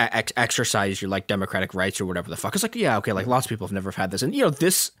 exercise your like democratic rights or whatever the fuck. It's like, yeah, okay, like lots of people have never had this, and you know,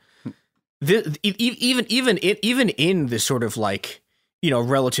 this even in this sort of like, you know,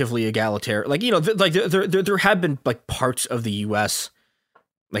 relatively egalitarian, like, you know, like there have been like parts of the U.S.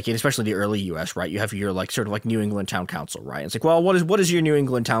 like, especially the early U.S., right? You have your like sort of like New England Town Council, right? It's like, well, what is your New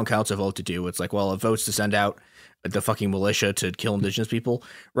England Town Council vote to do? It's like, well, it votes to send out the fucking militia to kill indigenous people,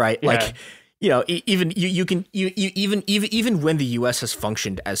 right? Yeah. Like, you know, even when the U.S. has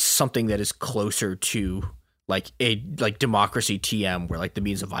functioned as something that is closer to like a like democracy TM, where like the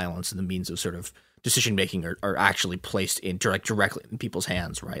means of violence and the means of sort of decision making are actually placed in directly in people's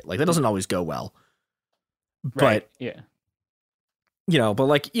hands, right? Like that doesn't always go well, right. But you know, but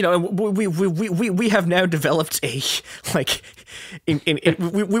like, you know, we have now developed a like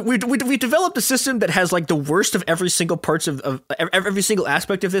we developed a system that has like the worst of every single parts of every single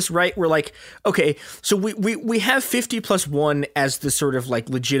aspect of this, right? We're like, okay, so we have 50+1 as the sort of like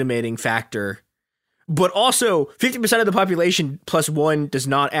legitimating factor, but also 50% of the population plus 1 does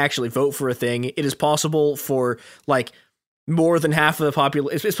not actually vote for a thing. It is possible for like more than half of the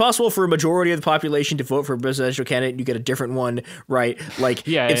population. It's possible for a majority of the population to vote for a presidential candidate and you get a different one, right? Like,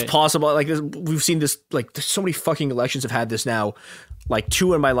 it's possible. Like, we've seen this, like, so many fucking elections have had this now, like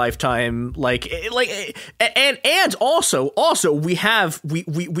 2 in my lifetime. And also we have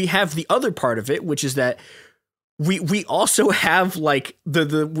the other part of it, which is that we also have like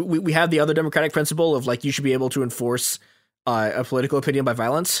we have the other democratic principle of like, you should be able to enforce a political opinion by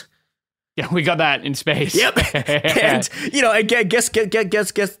violence. Yeah, we got that in space. Yep. And you know, guess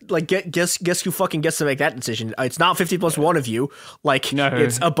who fucking gets to make that decision? It's not 50+1 of you. Like, no.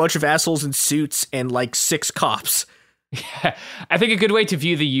 It's a bunch of assholes in suits and like 6 cops. Yeah, I think a good way to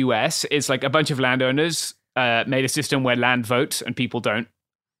view the US is like a bunch of landowners made a system where land votes and people don't.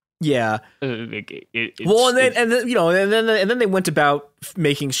 Yeah. And then you know, and then they went about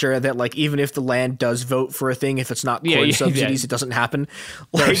making sure that like, even if the land does vote for a thing, if it's not corn subsidies, it doesn't happen.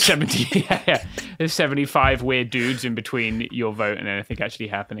 Like 70, there's 75 weird dudes in between your vote and anything actually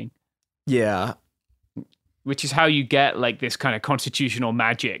happening. Yeah. Which is how you get like this kind of constitutional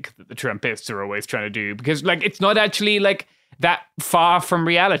magic that the Trumpists are always trying to do, because like it's not actually like that far from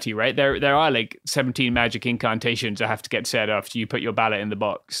reality, right? There are like 17 magic incantations that have to get said after you put your ballot in the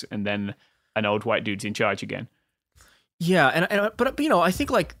box, and then an old white dude's in charge again. Yeah, but you know, I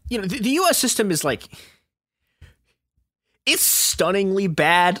think like, you know, the U.S. system is like, it's stunningly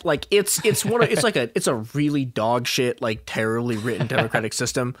bad. Like it's a really dog shit, like terribly written democratic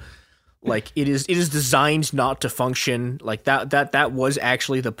system. Like it is designed not to function. Like that was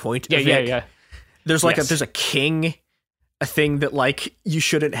actually the point of it. Yeah. There's like there's a king, a thing that like you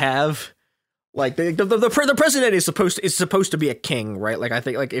shouldn't have. Like the president is supposed to be a king, right? Like I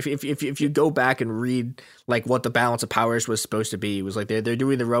think like if you go back and read like what the balance of powers was supposed to be, it was like they're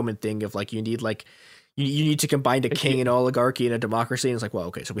doing the Roman thing of like, you need like you need to combine a king, an oligarchy, and a democracy. And it's like, well,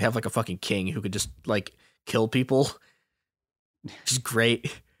 okay, so we have like a fucking king who could just like kill people, which is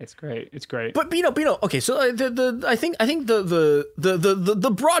great. It's great. But you know. Okay, so I think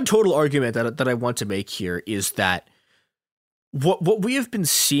the broad total argument that I want to make here is that what we have been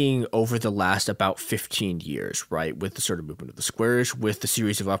seeing over the last about 15 years, right, with the sort of movement of the squares, with the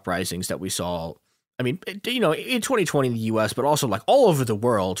series of uprisings that we saw, I mean, you know, in 2020 in the U.S., but also like all over the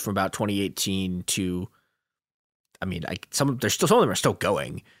world from about 2018 to, I mean, some of them are still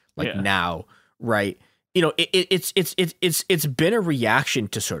going now, right? You know, it's been a reaction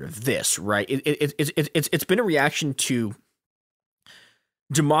to sort of this, right? It's been a reaction to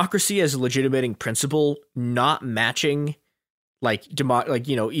democracy as a legitimating principle not matching even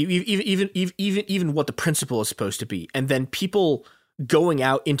what the principle is supposed to be, and then people going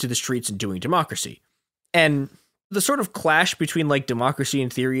out into the streets and doing democracy. And the sort of clash between like democracy in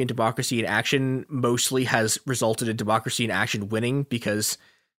theory and democracy in action mostly has resulted in democracy in action winning, because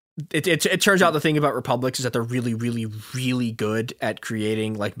it turns out the thing about republics is that they're really, really, really good at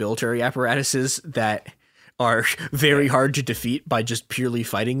creating like military apparatuses that are very hard to defeat by just purely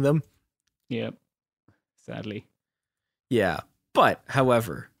fighting them. Yep. Sadly. Yeah. But,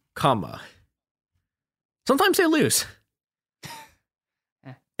 however, sometimes they lose.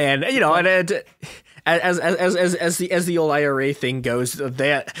 And, you know, and as the old IRA thing goes,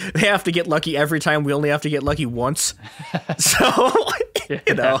 they have to get lucky every time. We only have to get lucky once. So,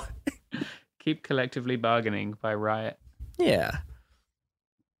 you know. Keep collectively bargaining by riot. Yeah.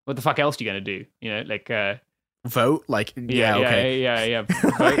 What the fuck else are you going to do? You know, like... vote? Like, yeah.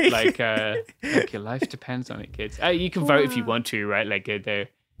 Vote, like your life depends on it, kids. You can vote if you want to, right? Like, there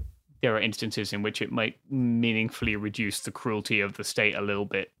are instances in which it might meaningfully reduce the cruelty of the state a little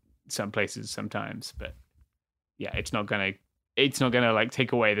bit, some places sometimes, but yeah, it's not gonna like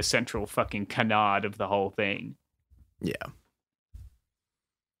take away the central fucking canard of the whole thing.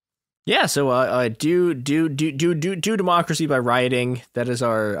 Yeah, so do democracy by rioting. That is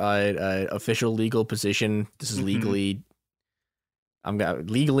our official legal position. This is legally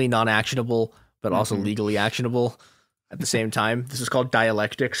non-actionable, but also legally actionable at the same time. This is called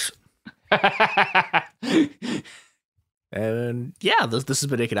dialectics. And yeah, this has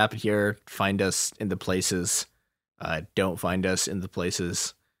been It Could Happen Here. Find us in the places. Don't find us in the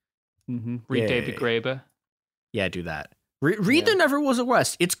places. Read David Graeber. Yeah, do that. Read The Never Was a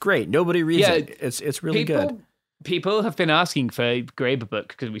West. It's great. Nobody reads it. It's really good. People have been asking for a Graeber book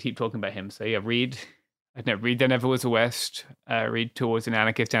because we keep talking about him. So yeah, read The Never Was a West. Read Towards an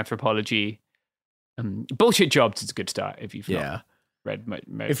Anarchist Anthropology. Bullshit Jobs is a good start if you've not read much.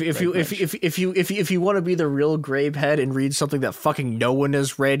 If you want to be the real Grabehead and read something that fucking no one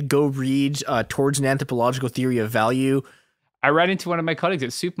has read, go read Towards an Anthropological Theory of Value. I ran into one of my colleagues at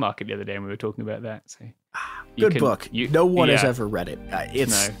the supermarket the other day and we were talking about that. So good book. No one has ever read it. Read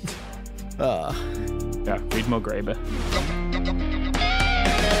more Graeber.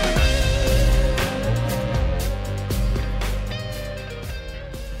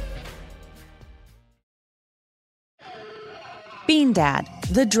 Bean Dad,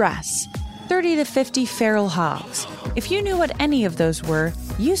 The Dress, 30 to 50 Feral Hogs. If you knew what any of those were,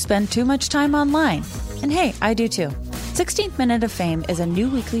 you spend too much time online. And hey, I do too. 16th Minute of Fame is a new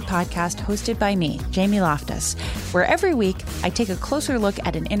weekly podcast hosted by me, Jamie Loftus, where every week I take a closer look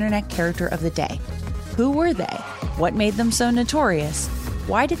at an internet character of the day. Who were they? What made them so notorious?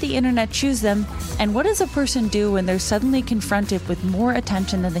 Why did the internet choose them? And what does a person do when they're suddenly confronted with more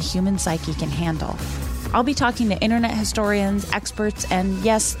attention than the human psyche can handle? I'll be talking to internet historians, experts, and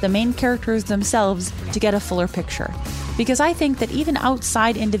yes, the main characters themselves to get a fuller picture. Because I think that even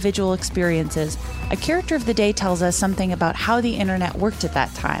outside individual experiences, a character of the day tells us something about how the internet worked at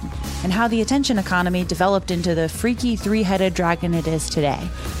that time, and how the attention economy developed into the freaky three-headed dragon it is today.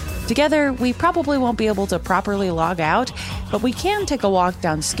 Together, we probably won't be able to properly log out, but we can take a walk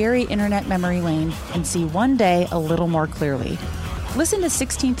down scary internet memory lane and see one day a little more clearly. Listen to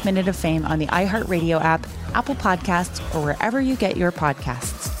 16th Minute of Fame on the iHeartRadio app, Apple Podcasts, or wherever you get your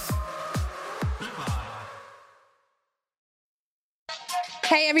podcasts.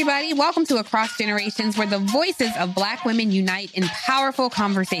 Hey, everybody. Welcome to Across Generations, where the voices of Black women unite in powerful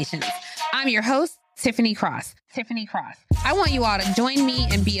conversations. I'm your host, Tiffany Cross. I want you all to join me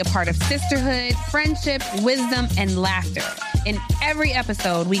and be a part of sisterhood, friendship, wisdom, and laughter. In every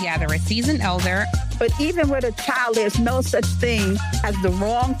episode, we gather a seasoned elder. But even with a child, there's no such thing as the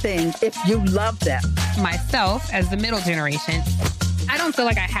wrong thing if you love them. Myself, as the middle generation. I don't feel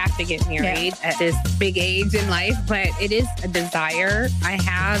like I have to get married at this big age in life, but it is a desire I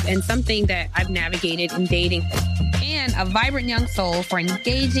have and something that I've navigated in dating. And a vibrant young soul for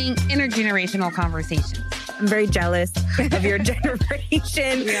engaging intergenerational conversations. I'm very jealous of your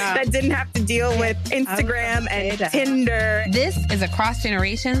generation that didn't have to deal with Instagram and Tinder. This is Across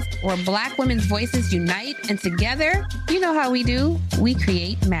Generations, where Black women's voices unite, and together, you know how we do, we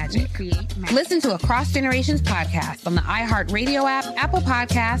create magic. Listen to Across Generations podcast on the iHeartRadio app, Apple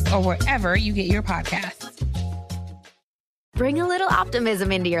Podcasts, or wherever you get your podcasts. Bring a little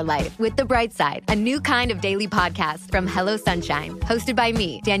optimism into your life with The Bright Side, a new kind of daily podcast from Hello Sunshine, hosted by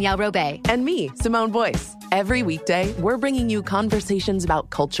me, Danielle Robay. And me, Simone Boyce. Every weekday, we're bringing you conversations about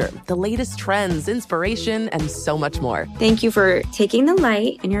culture, the latest trends, inspiration, and so much more. Thank you for taking the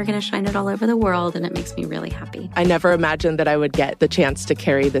light, and you're going to shine it all over the world, and it makes me really happy. I never imagined that I would get the chance to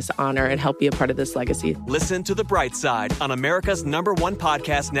carry this honor and help be a part of this legacy. Listen to The Bright Side on America's #1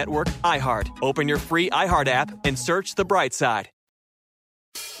 podcast network, iHeart. Open your free iHeart app and search The Bright Side.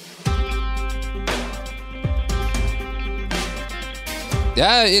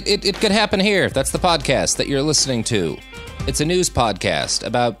 Yeah, it could happen here. That's the podcast that you're listening to. It's a news podcast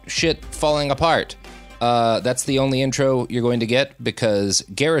about shit falling apart. That's the only intro you're going to get because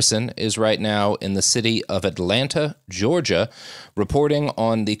Garrison is right now in the city of Atlanta, Georgia, reporting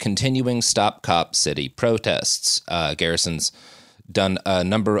on the continuing Stop Cop City protests. Garrison's done a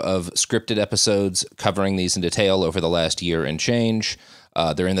number of scripted episodes covering these in detail over the last year and change.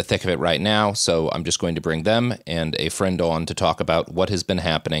 They're in the thick of it right now, so I'm just going to bring them and a friend on to talk about what has been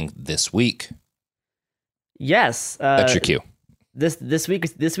happening this week. Yes. That's your cue. This week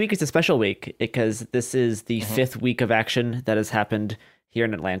is a special week because this is the fifth week of action that has happened here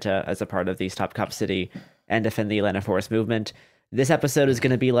in Atlanta as a part of the Stop Cop City and Defend the Atlanta Forest movement. This episode is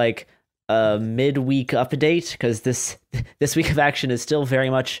going to be like a midweek update because this week of action is still very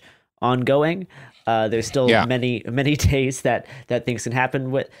much ongoing. There's still many days that things can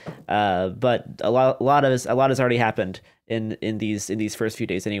happen with, but a lot has already happened in these first few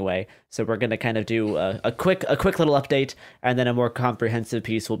days anyway. So we're gonna kind of do a quick little update, and then a more comprehensive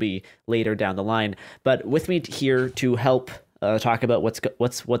piece will be later down the line. But with me here to help talk about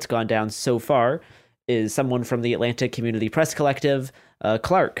what's gone down so far is someone from the Atlanta Community Press Collective,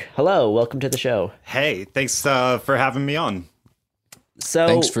 Clark. Hello, welcome to the show. Hey, thanks for having me on. So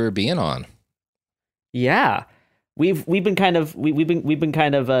thanks for being on. Yeah, we've been kind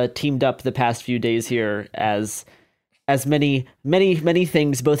of teamed up the past few days here as many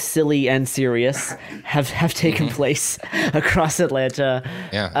things, both silly and serious, have taken place across Atlanta.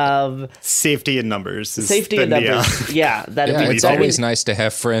 Yeah, safety in numbers. Yeah, it's always nice to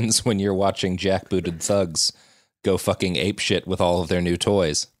have friends when you're watching jackbooted thugs go fucking apeshit with all of their new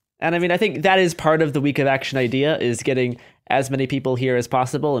toys. And I mean, I think that is part of the week of action idea, is getting as many people here as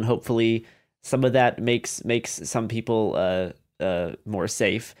possible, and hopefully some of that makes some people more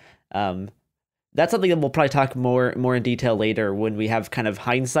safe. That's something that we'll probably talk more in detail later when we have kind of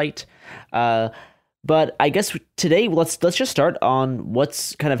hindsight. But I guess today let's just start on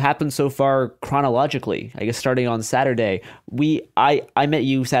what's kind of happened so far chronologically. I guess starting on Saturday, I met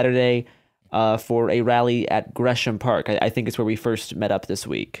you Saturday for a rally at Gresham Park. I think it's where we first met up this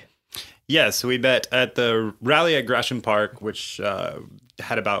week. Yes, we met at the rally at Gresham Park, which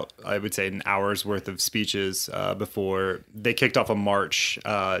had about, I would say, an hour's worth of speeches before they kicked off a march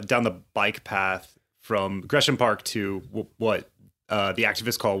down the bike path from Gresham Park to what the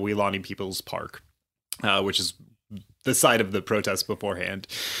activists call Weelaunee People's Park, which is the site of the protest beforehand.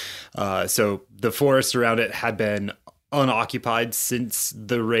 So the forest around it had been unoccupied since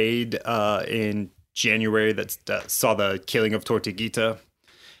the raid in January that saw the killing of Tortuguita.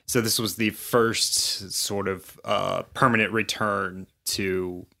 So this was the first sort of permanent return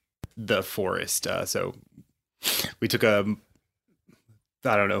to the forest. So we took a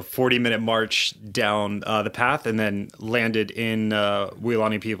 40-minute march down the path and then landed in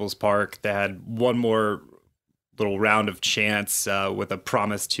Weelaunee People's Park. They had one more little round of chants with a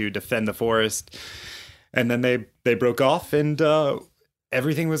promise to defend the forest. And then they broke off, and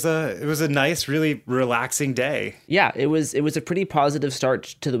everything was a nice, really relaxing day. Yeah, it was a pretty positive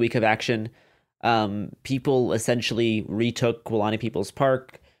start to the week of action. People essentially retook Weelaunee People's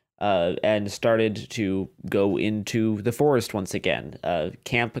Park and started to go into the forest once again.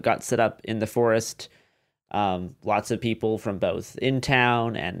 Camp got set up in the forest. Lots of people from both in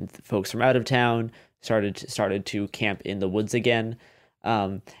town and folks from out of town started to camp in the woods again.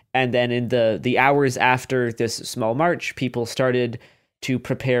 And then in the hours after this small march, people started to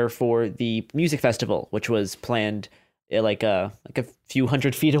prepare for the music festival, which was planned like a few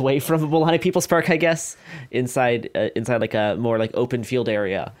hundred feet away from Weelaunee People's Park, I guess, inside like a more like open field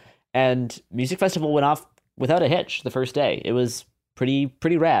area. And music festival went off without a hitch the first day. It was pretty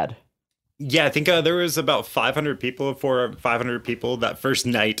rad. Yeah, I think there was about 500 people that first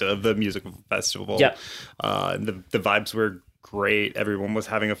night of the music festival. Yeah, and the vibes were great. Everyone was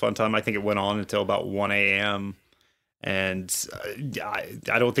having a fun time. I think it went on until about 1 a.m. And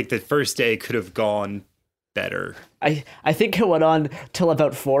I don't think the first day could have gone better. I think it went on till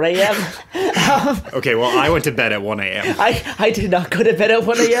about 4 a.m. Okay, well, I went to bed at 1 a.m. I did not go to bed at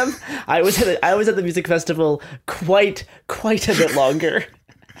 1 a.m. I was at the music festival quite a bit longer.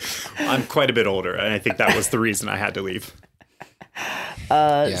 I'm quite a bit older, and I think that was the reason I had to leave.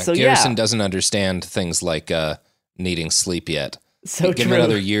 Garrison doesn't understand things like needing sleep yet. So give true. him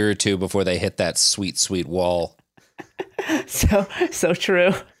another year or two before they hit that sweet wall. So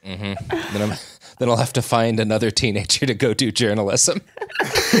true. Mm-hmm. Then I'll have to find another teenager to go do journalism.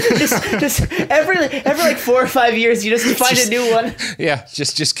 just every like 4 or 5 years, you just find a new one. Yeah,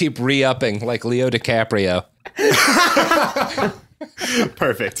 just keep re-upping like Leo DiCaprio.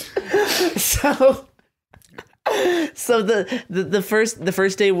 Perfect. So the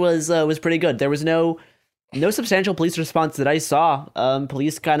first day was pretty good. There was no substantial police response that I saw.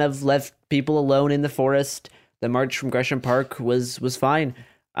 Police kind of left people alone in the forest. The march from Gresham Park was fine.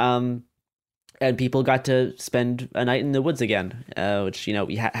 And people got to spend a night in the woods again, which,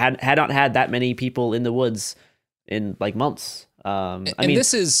 we had not had that many people in the woods in like months.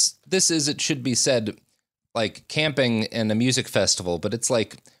 This is, it should be said, like camping and a music festival, but it's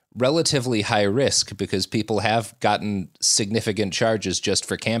like relatively high risk because people have gotten significant charges just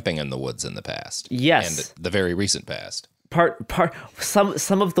for camping in the woods in the past. Yes. And the very recent past.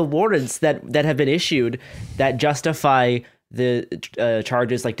 Some of the warrants that have been issued that justify the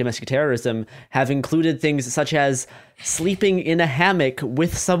charges like domestic terrorism have included things such as sleeping in a hammock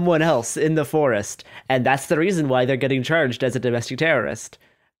with someone else in the forest. And that's the reason why they're getting charged as a domestic terrorist.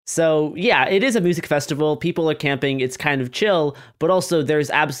 So yeah, it is a music festival. People are camping. It's kind of chill, but also there's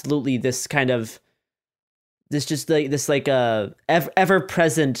absolutely this kind of ever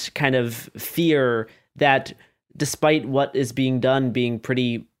present kind of fear that despite what is being done being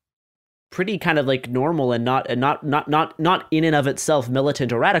pretty kind of like normal and not in and of itself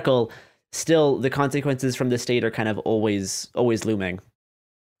militant or radical, still the consequences from the state are kind of always looming.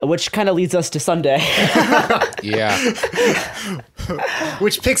 Which kind of leads us to Sunday. Yeah.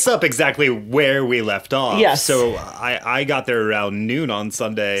 Which picks up exactly where we left off. Yes. So I got there around noon on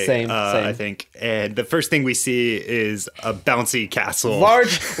Sunday, Same. I think. And the first thing we see is a bouncy castle.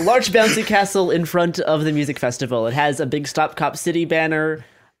 Large bouncy castle in front of the music festival. It has a big Stop Cop City banner,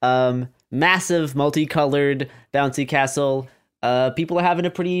 massive multicolored bouncy castle. People are having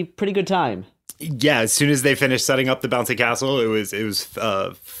a pretty good time. Yeah, as soon as they finished setting up the bouncy castle, it was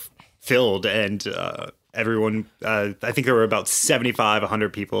filled, and everyone. I think there were about 75,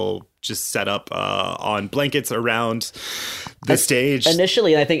 100 people just set up on blankets around the stage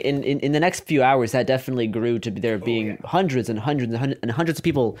initially. And I think in the next few hours, that definitely grew to there being hundreds and hundreds and hundreds of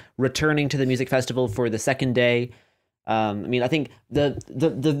people returning to the music festival for the second day. I think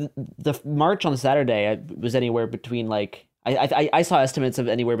the march on Saturday was anywhere between like. I saw estimates of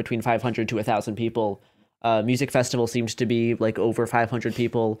anywhere between 500 to 1,000 people. Music festival seems to be like over 500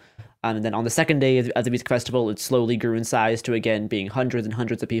 people. And then on the second day of the music festival, it slowly grew in size to again being hundreds and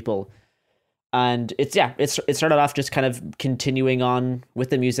hundreds of people. And it started off just kind of continuing on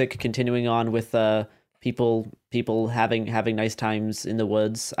with the music, continuing on with people having nice times in the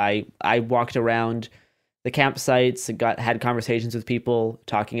woods. I walked around the campsites and had conversations with people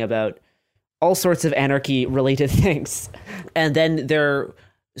talking about all sorts of anarchy-related things. And then there,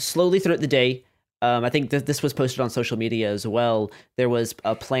 slowly throughout the day, I think that this was posted on social media as well, there was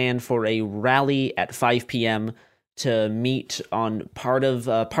a plan for a rally at 5 p.m. to meet on part of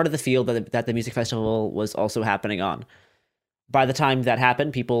the field that the music festival was also happening on. By the time that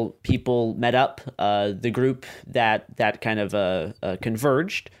happened, people met up. The group that kind of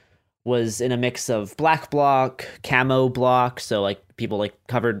converged was in a mix of black bloc, camo bloc, so like people like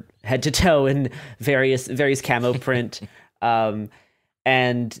covered head to toe in various camo print,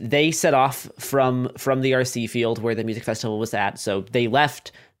 and they set off from the RC field where the music festival was at. So they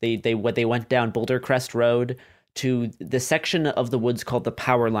left. They went down Boulder Crest Road to the section of the woods called the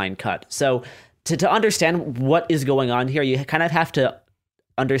Power Line Cut. So to understand what is going on here, you kind of have to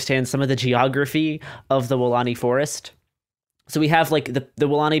understand some of the geography of the Woolani Forest. So we have like the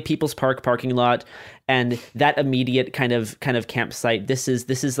Woolani People's Park parking lot and that immediate kind of campsite. This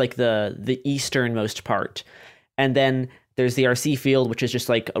is like the easternmost part. And then there's the RC field, which is just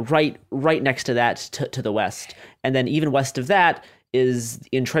like right next to that to the west. And then even west of that is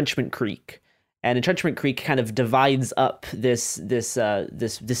Entrenchment Creek. And Entrenchment Creek kind of divides up this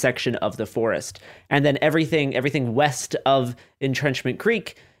section of the forest. And then everything west of Entrenchment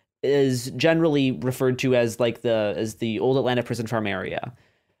Creek is generally referred to as like the old Atlanta Prison Farm area.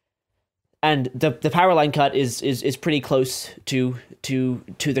 And the power line cut is pretty close to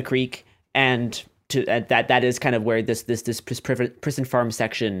the creek, and that is kind of where this prison farm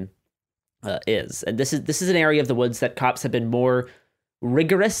section is. And this is an area of the woods that cops have been more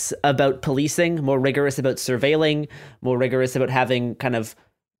rigorous about policing, more rigorous about surveilling, more rigorous about having kind of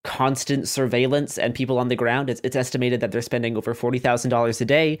constant surveillance and people on the ground. It's estimated that they're spending over $40,000 a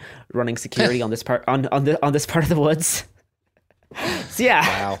day running security on this part on this part of the woods. So yeah.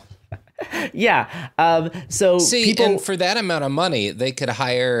 Wow. Yeah. So and for that amount of money, they could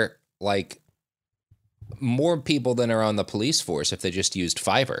hire like more people than are on the police force if they just used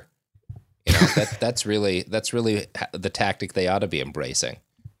Fiverr. You know, that's really the tactic they ought to be embracing.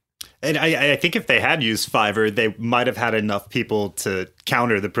 And I think if they had used Fiverr, they might have had enough people to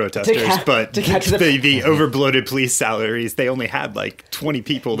counter the protesters. But the overbloated police salaries, they only had like 20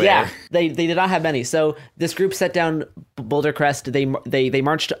 people there. Yeah, they did not have many. So this group set down Boulder Crest. They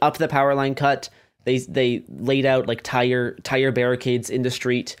marched up the power line cut. They laid out like tire barricades in the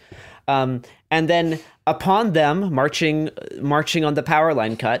street, and then upon them marching on the power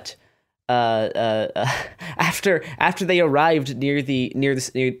line cut. After they arrived near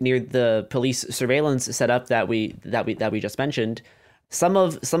the police surveillance setup that we just mentioned, some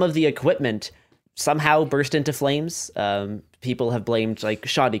of the equipment somehow burst into flames. People have blamed like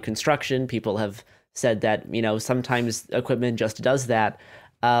shoddy construction. People have said that, you know, sometimes equipment just does that.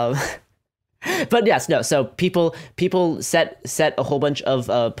 But yes, no. So people set a whole bunch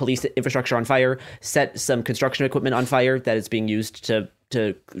of police infrastructure on fire, set some construction equipment on fire that is being used to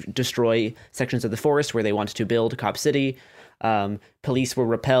destroy sections of the forest where they wanted to build Cop City. Police were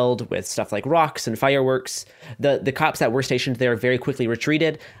repelled with stuff like rocks and fireworks. The cops that were stationed there very quickly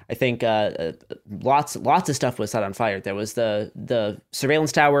retreated. I think lots of stuff was set on fire. There was the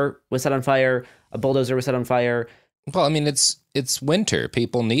surveillance tower was set on fire. A bulldozer was set on fire. Well, I mean, it's winter.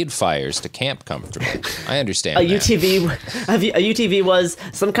 People need fires to camp comfortably. I understand. A UTV was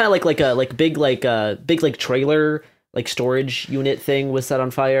some kind of big trailer, like storage unit thing was set on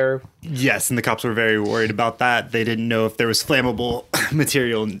fire. Yes, and the cops were very worried about that. They didn't know if there was flammable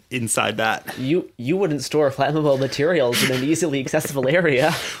material inside that. You wouldn't store flammable materials in an easily accessible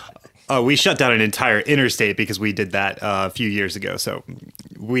area. We shut down an entire interstate because we did that a few years ago. So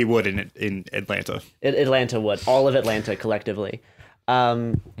we would in Atlanta. Atlanta would. All of Atlanta collectively.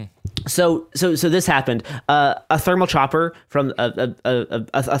 So this happened. A thermal chopper from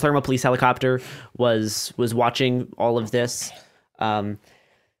a thermal police helicopter was watching all of this. And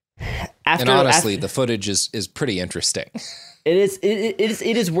honestly, the footage is pretty interesting.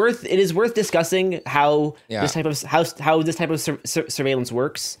 It is worth discussing how this type of surveillance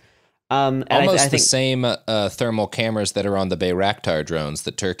works. Almost the same thermal cameras that are on the Bayraktar drones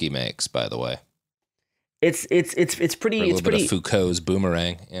that Turkey makes, by the way. It's pretty. Or a little bit of Foucault's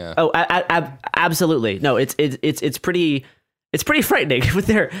boomerang. Yeah. Oh, absolutely. No, it's pretty frightening with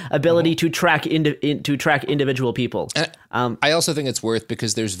their ability to track individual people. And I also think it's worth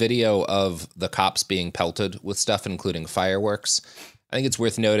because there's video of the cops being pelted with stuff, including fireworks. I think it's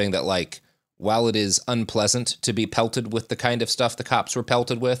worth noting that, like, while it is unpleasant to be pelted with the kind of stuff the cops were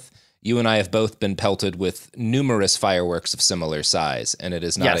pelted with, you and I have both been pelted with numerous fireworks of similar size, and it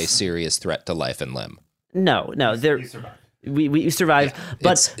is not a serious threat to life and limb. No, we survived,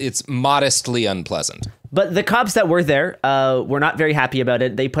 but it's modestly unpleasant. But the cops that were there were not very happy about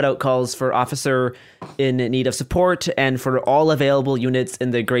it. They put out calls for officer in need of support and for all available units in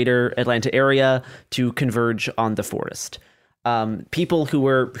the greater Atlanta area to converge on the forest. People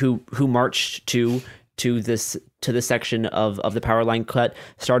who marched to this section of the power line cut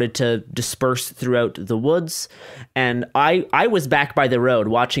started to disperse throughout the woods, and I was back by the road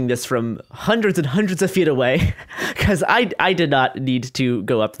watching this from hundreds and hundreds of feet away because I did not need to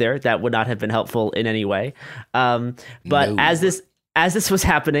go up there. That would not have been helpful in any way. But as this was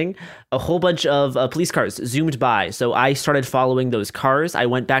happening, a whole bunch of police cars zoomed by. So I started following those cars. I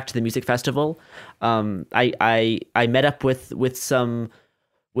went back to the music festival. I met up with some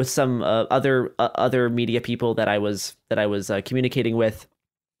other media people that I was communicating with,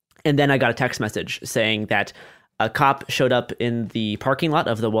 and then I got a text message saying that a cop showed up in the parking lot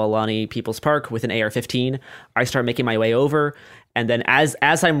of the Waalani People's Park with an AR-15. I start making my way over, and then as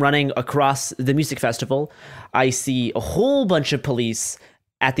I'm running across the music festival, I see a whole bunch of police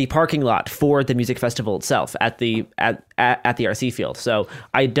at the parking lot for the music festival itself at the RC field. So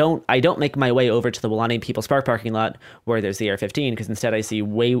I don't make my way over to the Waalani People's Park parking lot where there's the AR-15 because instead I see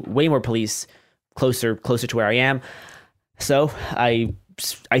way more police closer to where I am. So I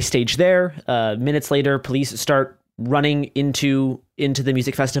stage there. Minutes later, police start running into the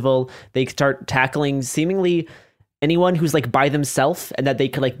music festival. They start tackling seemingly anyone who's like by themselves and that they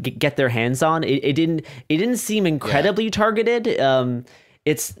could like get their hands on. It didn't seem incredibly targeted.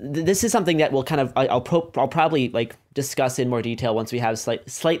 this is something that will kind of I'll probably like discuss in more detail once we have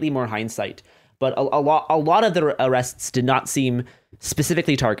slightly more hindsight. But a lot of the arrests did not seem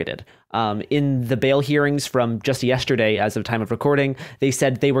specifically targeted. In the bail hearings from just yesterday, as of time of recording, they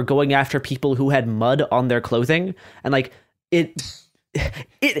said they were going after people who had mud on their clothing, and like it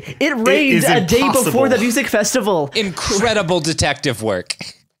rained a day before the music festival. Incredible detective work.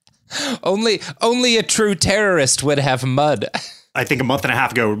 Only a true terrorist would have mud. I think a month and a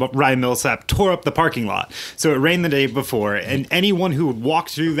half ago, Ryan Millsap tore up the parking lot. So it rained the day before, and anyone who would walk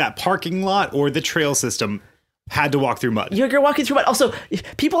through that parking lot or the trail system had to walk through mud. You're walking through mud. Also,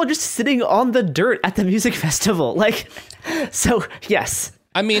 people are just sitting on the dirt at the music festival. Like, so, yes.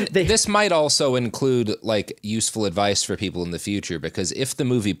 I mean, this might also include, like, useful advice for people in the future, because if the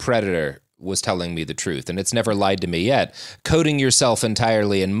movie Predator was telling me the truth, and it's never lied to me yet, coating yourself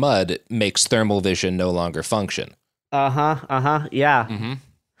entirely in mud makes thermal vision no longer function. Yeah.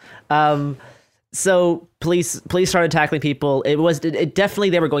 So police started tackling people. It definitely,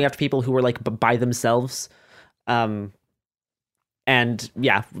 they were going after people who were like by themselves. And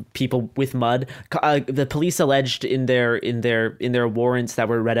yeah, people with mud. The police alleged in their warrants that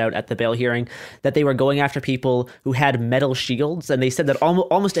were read out at the bail hearing that they were going after people who had metal shields, and they said that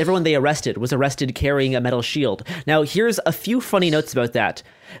almost everyone they arrested was arrested carrying a metal shield. Now, here's a few funny notes about that.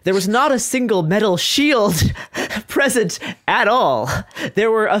 There was not a single metal shield present at all.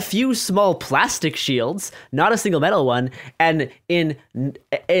 There were a few small plastic shields, not a single metal one. And in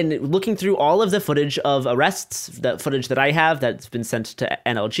looking through all of the footage of arrests, the footage that I have that's been sent to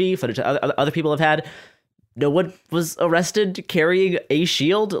NLG, footage that other people have had, no one was arrested carrying a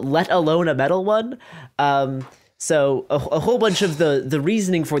shield, let alone a metal one. So a whole bunch of the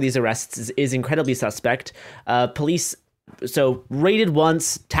reasoning for these arrests is incredibly suspect. Police raided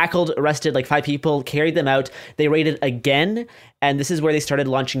once, tackled, arrested like 5 people, carried them out. They raided again, and this is where they started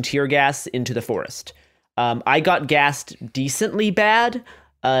launching tear gas into the forest. I got gassed decently bad.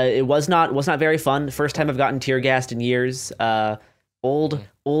 It was not very fun. First time I've gotten tear gassed in years. Old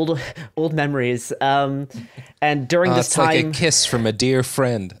memories. And during this time, it's like a kiss from a dear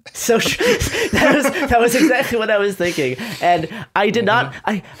friend. So that was exactly what I was thinking. And I did not.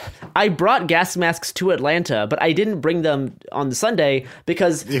 I brought gas masks to Atlanta, but I didn't bring them on the Sunday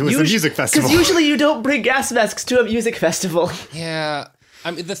because it was a music festival. Because usually you don't bring gas masks to a music festival. Yeah,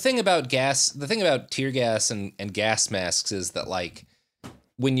 I mean the thing about tear gas and gas masks is that like,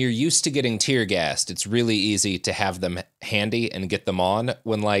 when you're used to getting tear gassed, it's really easy to have them handy and get them on.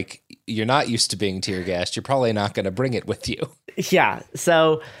 When like you're not used to being tear gassed, you're probably not going to bring it with you. Yeah.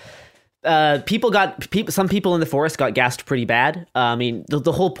 So some people in the forest got gassed pretty bad. I mean,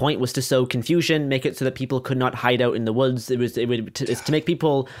 the whole point was to sow confusion, make it so that people could not hide out in the woods. It's to make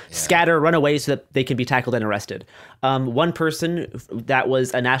people scatter, run away so that they can be tackled and arrested. One person that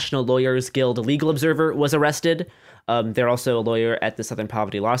was a National Lawyers Guild legal observer was arrested. They're also a lawyer at the Southern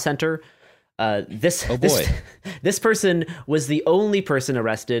Poverty Law Center. This person was the only person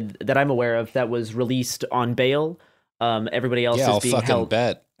arrested that I'm aware of that was released on bail. Everybody else is being held.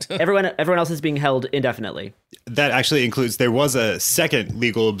 Bet. everyone else is being held indefinitely. That actually includes, there was a second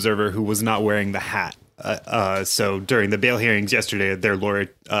legal observer who was not wearing the hat. So during the bail hearings yesterday, their lawyer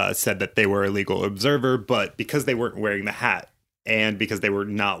said that they were a legal observer, but because they weren't wearing the hat and because they were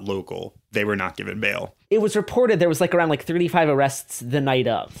not local, they were not given bail. It was reported there was around 35 arrests the night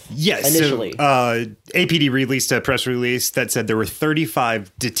of. Yes. Initially. So, APD released a press release that said there were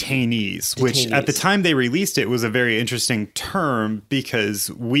 35 detainees, which at the time they released it was a very interesting term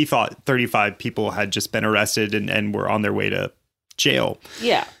because we thought 35 people had just been arrested and were on their way to jail.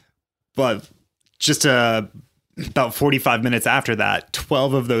 Yeah. But just about 45 minutes after that,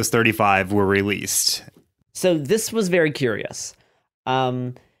 12 of those 35 were released. So this was very curious.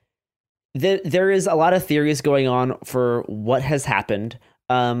 There is a lot of theories going on for what has happened.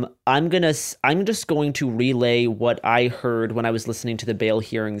 I'm just going to relay what I heard when I was listening to the bail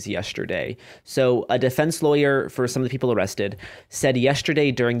hearings yesterday. So a defense lawyer for some of the people arrested said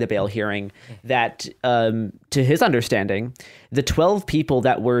yesterday during the bail hearing that, to his understanding, the 12 people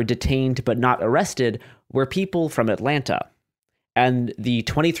that were detained but not arrested were people from Atlanta. And the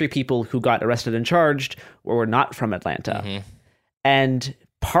 23 people who got arrested and charged were not from Atlanta. Mm-hmm. And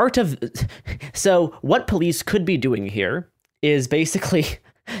so what police could be doing here is basically,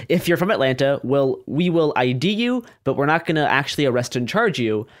 if you're from Atlanta, we will ID you, but we're not going to actually arrest and charge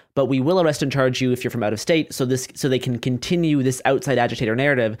you, but we will arrest and charge you if you're from out of state. So they can continue this outside agitator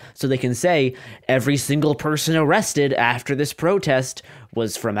narrative. So they can say every single person arrested after this protest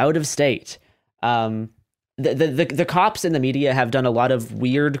was from out of state. The cops and the media have done a lot of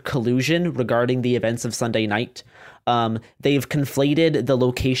weird collusion regarding the events of Sunday night. They've conflated the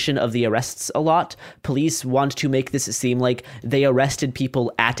location of the arrests a lot. Police want to make this seem like they arrested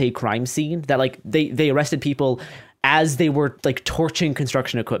people at a crime scene, that like they arrested people as they were like torching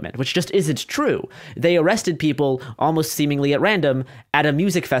construction equipment, which just isn't true. They arrested people almost seemingly at random at a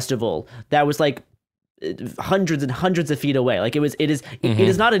music festival that was like hundreds and hundreds of feet away. Like it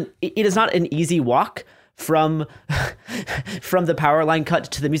is not an easy walk from the power line cut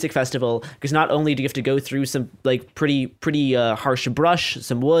to the music festival, because not only do you have to go through some like pretty harsh brush,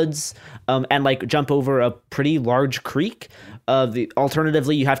 some woods, and like jump over a pretty large creek.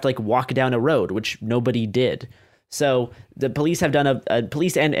 Alternatively, you have to like walk down a road, which nobody did. So the police have done a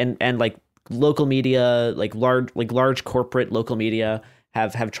police and like local media, like large corporate local media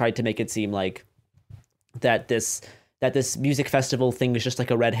have tried to make it seem like that this music festival thing is just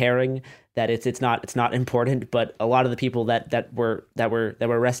like a red herring, that it's not important. But a lot of the people that were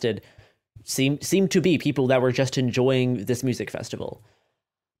arrested seem to be people that were just enjoying this music festival.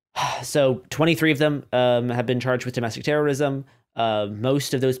 So 23 of them have been charged with domestic terrorism.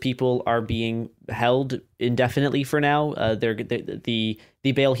 Most of those people are being held indefinitely for now. The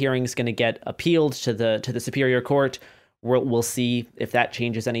bail hearing is going to get appealed to the Superior Court. We'll see if that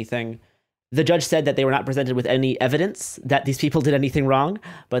changes anything. The judge said that they were not presented with any evidence that these people did anything wrong,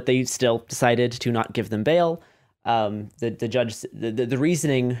 but they still decided to not give them bail. The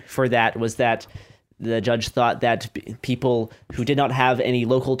reasoning for that was that the judge thought that people who did not have any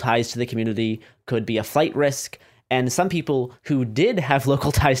local ties to the community could be a flight risk. And some people who did have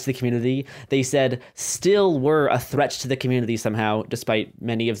local ties to the community, they said, still were a threat to the community somehow, despite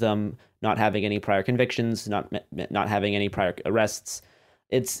many of them not having any prior convictions, not having any prior arrests.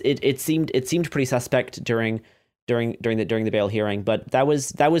 It seemed pretty suspect during the bail hearing, but that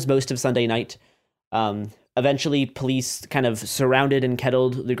was most of Sunday night. Eventually, police kind of surrounded and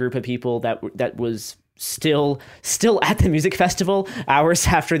kettled the group of people that was still at the music festival hours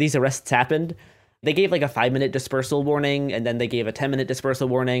after these arrests happened. They gave like a 5-minute dispersal warning, and then they gave a 10-minute dispersal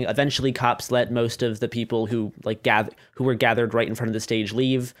warning. Eventually, cops let most of the people who were gathered right in front of the stage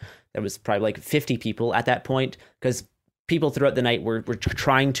leave. There was probably like 50 people at that point, because people throughout the night were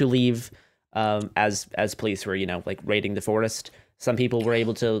trying to leave as police were, like raiding the forest. Some people were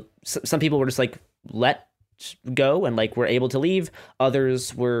just like let go and like were able to leave.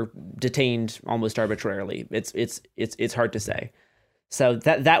 Others were detained almost arbitrarily. It's hard to say. So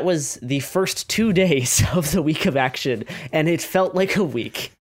that was the first 2 days of the week of action, and it felt like a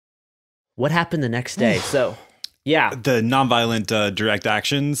week. What happened the next day? So, yeah, the nonviolent direct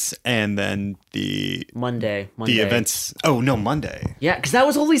actions, and then the Monday the events. Oh no, Monday. Yeah, because that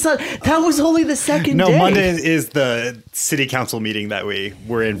was only the second day. No, Monday is the city council meeting that we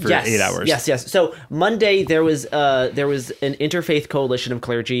were in for 8 hours. Yes. So Monday there was an interfaith coalition of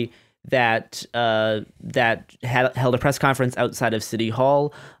clergy that held a press conference outside of City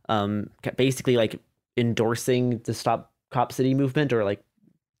Hall, basically like endorsing the Stop Cop City movement, or like,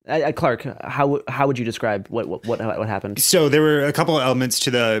 Clark, how would you describe what happened? So there were a couple of elements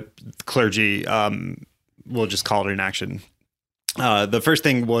to the clergy. We'll just call it an action. The first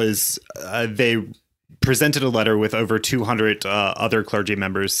thing was they presented a letter with over 200 other clergy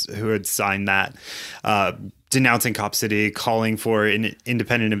members who had signed that, denouncing Cop City, calling for an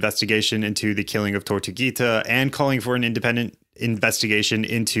independent investigation into the killing of Tortuguita, and calling for an independent investigation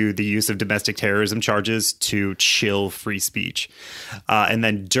into the use of domestic terrorism charges to chill free speech. And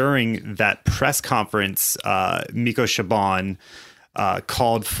then during that press conference, Miko Shaban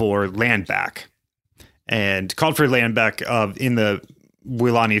called for land back in the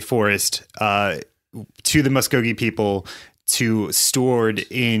Wilani Forest to the Muskogee people, to stored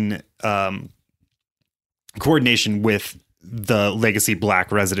in coordination with the legacy Black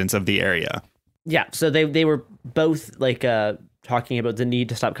residents of the area. Yeah, so they were both like talking about the need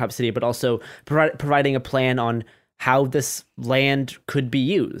to stop Cop City, but also providing a plan on how this land could be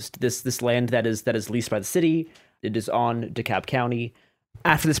used. This land that is leased by the city. It is on DeKalb County.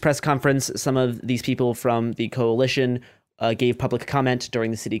 After this press conference, some of these people from the coalition gave public comment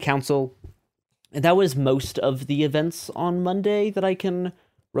during the city council. And that was most of the events on Monday that I can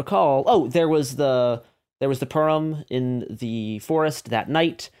recall. Oh, there was the Purim in the forest that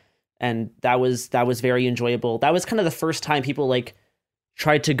night, and that was very enjoyable. That was kind of the first time people like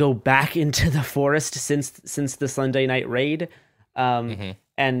tried to go back into the forest since the Sunday night raid.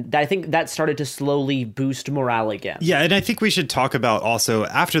 And I think that started to slowly boost morale again. Yeah, and I think we should talk about also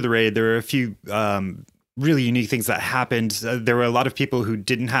after the raid, there were a few really unique things that happened. There were a lot of people who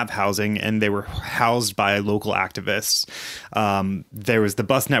didn't have housing, and they were housed by local activists. There was the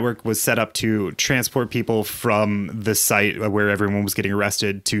bus network was set up to transport people from the site where everyone was getting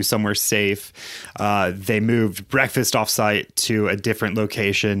arrested to somewhere safe. They moved breakfast offsite to a different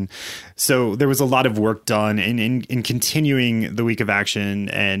location. So there was a lot of work done in continuing the week of action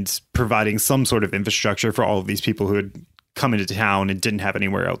and providing some sort of infrastructure for all of these people who had come into town and didn't have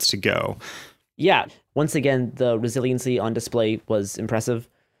anywhere else to go. Yeah. Once again, the resiliency on display was impressive,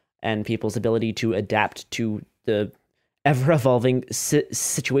 and people's ability to adapt to the ever-evolving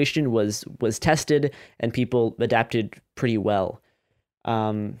situation was tested, and people adapted pretty well.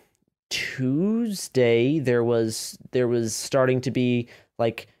 Tuesday, there was starting to be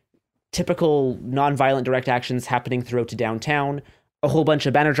like typical nonviolent direct actions happening throughout to downtown. A whole bunch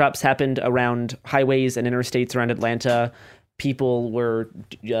of banner drops happened around highways and interstates around Atlanta. People were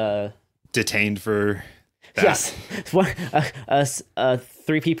detained for that. Yes.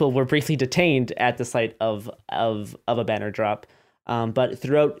 3 people were briefly detained at the site of a banner drop. But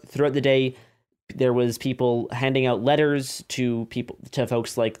throughout the day, there was people handing out letters to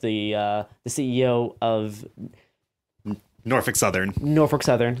folks like the CEO of Norfolk Southern,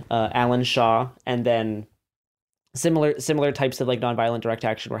 Alan Shaw, and then similar types of like nonviolent direct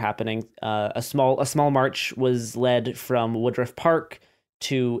action were happening. A small march was led from Woodruff Park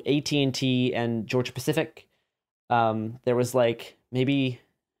to AT&T and Georgia Pacific. There was like maybe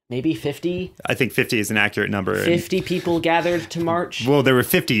 50. I think 50 is an accurate number. 50 people gathered to march. Well, there were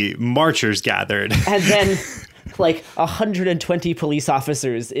 50 marchers gathered. And then like 120 police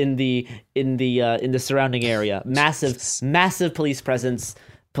officers in the surrounding area. Massive police presence.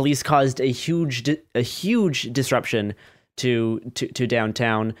 Police caused a huge disruption to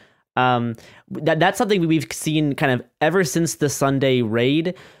downtown. That's something we've seen kind of ever since the Sunday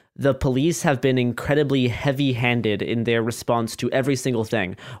raid. The police have been incredibly heavy-handed in their response to every single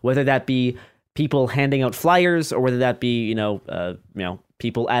thing, whether that be people handing out flyers or whether that be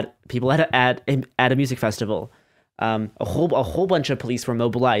people at a music festival. A whole bunch of police were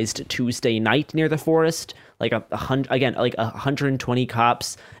mobilized Tuesday night near the forest. Like 120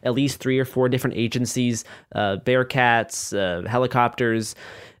 cops, at least 3 or 4 different agencies, Bearcats, helicopters.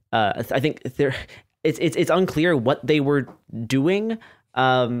 I think it's unclear what they were doing.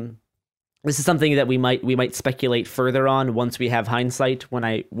 This is something that we might speculate further on once we have hindsight. When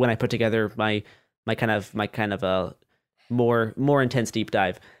I put together my kind of a more intense deep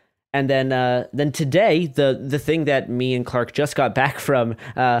dive. And then today, the thing that me and Clark just got back from,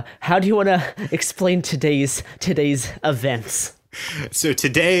 how do you want to explain today's events? So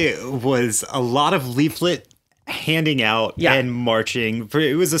today was a lot of leaflet handing out and marching.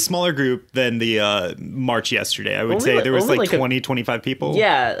 It was a smaller group than the march yesterday. I would say there was like 20, 25 people.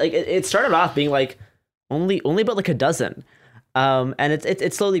 Yeah, like it started off being like only about like a dozen. And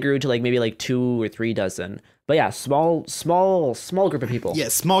it slowly grew to like maybe like 2 or 3 dozen. But yeah, small group of people. Yeah,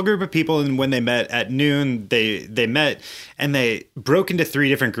 small group of people. And when they met at noon, they met and they broke into 3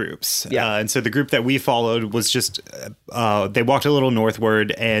 different groups. Yeah. And so the group that we followed was just, they walked a little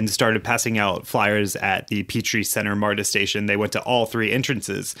northward and started passing out flyers at the Peachtree Center MARTA station. They went to all 3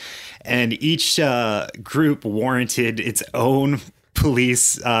 entrances, and each group warranted its own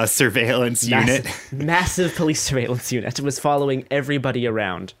police surveillance unit. Massive police surveillance unit. It was following everybody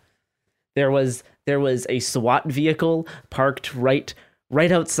around. There was a SWAT vehicle parked right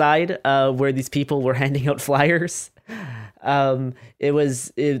outside where these people were handing out flyers. There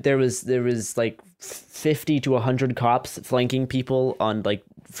was like 50 to 100 cops flanking people on like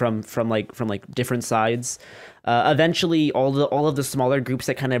from different sides. Eventually, all of the smaller groups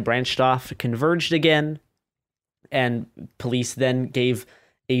that kind of branched off converged again, and police then gave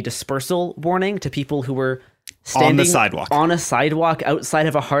a dispersal warning to people who were standing on a sidewalk outside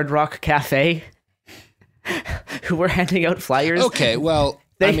of a Hard Rock Cafe, who were handing out flyers. Okay, well,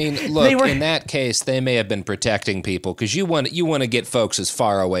 in that case, they may have been protecting people because you want to get folks as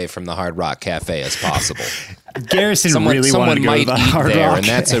far away from the Hard Rock Cafe as possible. Garrison someone wanted to go to the Hard Rock, and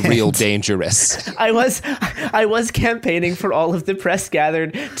that's a real dangerous. I was campaigning for all of the press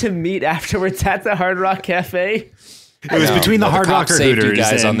gathered to meet afterwards at the Hard Rock Cafe. It was between the Hard Rock Hooters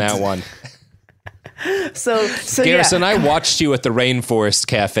guys on that one. So Garrison, yeah. I watched you at the Rainforest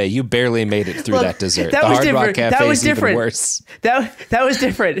Cafe. You barely made it through that dessert. That the was Hard different. Rock Cafe that was is different. Even worse. That was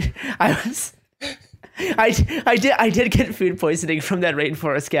different. I did get food poisoning from that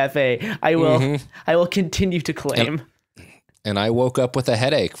Rainforest Cafe. I will continue to claim. And I woke up with a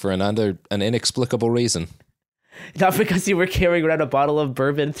headache for an inexplicable reason. Not because you were carrying around a bottle of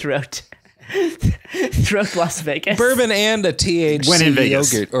bourbon throughout Las Vegas. Bourbon and a THC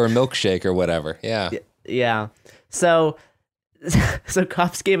yogurt or milkshake or whatever. Yeah. Yeah. So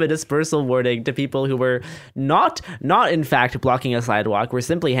cops gave a dispersal warning to people who were not in fact blocking a sidewalk, were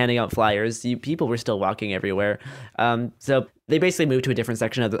simply handing out flyers. People were still walking everywhere. So they basically moved to a different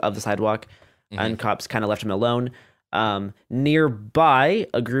section of the sidewalk, and cops kind of left them alone. Nearby,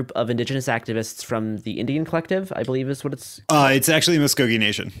 a group of indigenous activists from the Indian Collective, I believe is what it's. It's actually Muskogee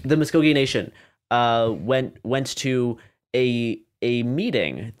Nation. The Muskogee Nation went to a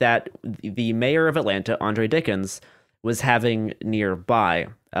meeting that the mayor of Atlanta, Andre Dickens, was having nearby.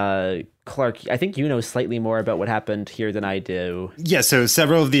 Clark, I think you know slightly more about what happened here than I do. Yeah, so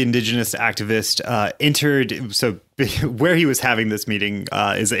several of the indigenous activists entered. So where he was having this meeting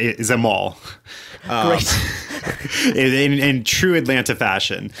is a mall. Great. In true Atlanta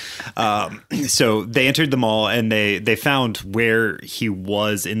fashion. So they entered the mall and they found where he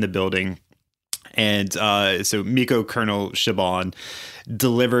was in the building. And so Miko Colonel Shaban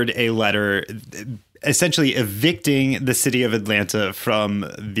delivered a letter essentially evicting the city of Atlanta from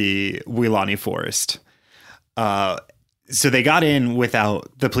the Weelaunee Forest. So they got in without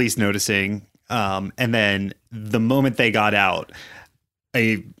the police noticing. And then the moment they got out,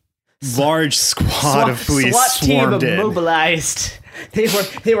 a large squad of police swarmed in. Mobilized.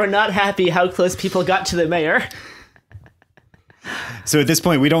 They were not happy how close people got to the mayor. So at this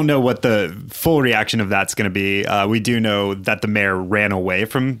point, we don't know what the full reaction of that's going to be. We do know that the mayor ran away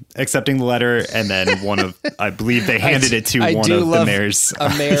from accepting the letter, and then I believe they handed it to one of the mayors. A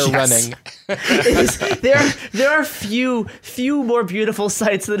mayor running. There are few more beautiful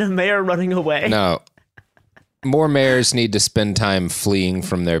sights than a mayor running away. No. More mayors need to spend time fleeing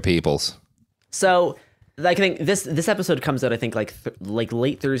from their peoples. So, I think this episode comes out, I think, like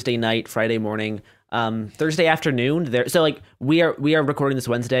late Thursday night, Friday morning, Thursday afternoon. We are recording this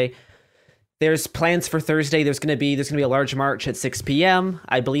Wednesday. There's plans for Thursday. There's gonna be a large march at 6 p.m.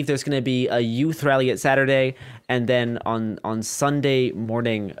 I believe there's gonna be a youth rally at Saturday, and then on Sunday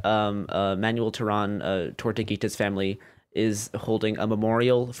morning, Manuel Turan, Tortuguita's family, is holding a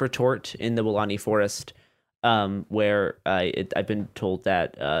memorial for Tort in the Weelaunee Forest. Where I've been told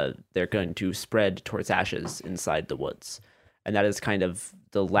that they're going to spread Tort's ashes inside the woods, and that is kind of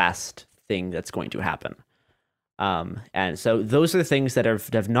the last thing that's going to happen. And so those are the things that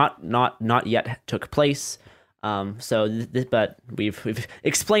have not yet took place. But we've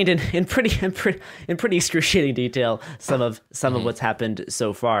explained in pretty excruciating detail some of what's happened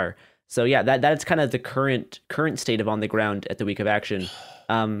so far. So yeah, that's kind of the current state of on the ground at the week of action.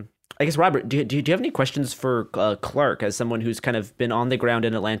 I guess, Robert, do you have any questions for Clark as someone who's kind of been on the ground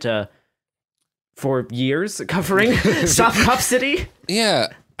in Atlanta for years covering Soft Cop City? Yeah.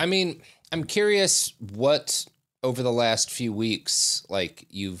 I mean, I'm curious what over the last few weeks, like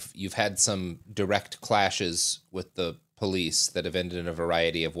you've had some direct clashes with the police that have ended in a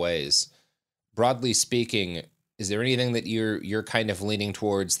variety of ways. Broadly speaking, is there anything that you're kind of leaning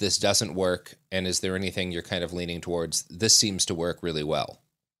towards this doesn't work? And is there anything you're kind of leaning towards this seems to work really well?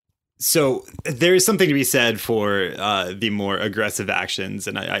 So there is something to be said for the more aggressive actions,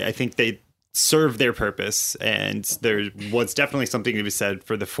 and I think they serve their purpose. And there was definitely something to be said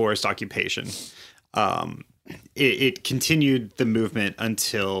for the forest occupation. It continued the movement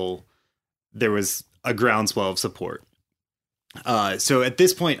until there was a groundswell of support. So at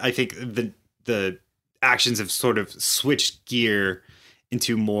this point, I think the actions have sort of switched gear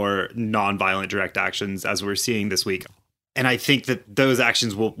into more nonviolent direct actions, as we're seeing this week. And I think that those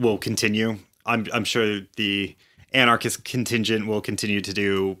actions will continue. I'm sure the anarchist contingent will continue to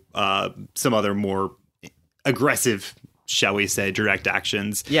do some other more aggressive, shall we say, direct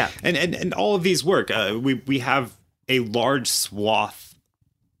actions. Yeah. And all of these work. We have a large swath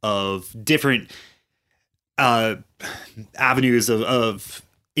of different avenues of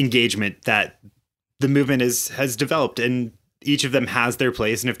engagement that the movement has developed, and each of them has their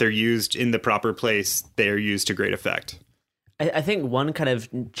place. And if they're used in the proper place, they are used to great effect. I think one kind of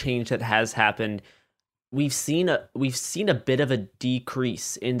change that has happened, we've seen a bit of a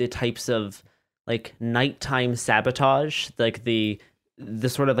decrease in the types of like nighttime sabotage, like the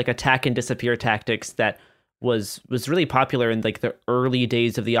sort of like attack and disappear tactics that was really popular in like the early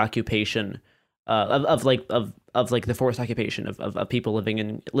days of the occupation of the forest occupation of people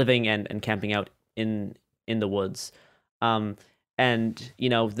living and camping out in the woods. And you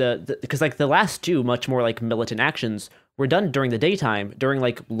know because like the last two much more like militant actions were done during the daytime, during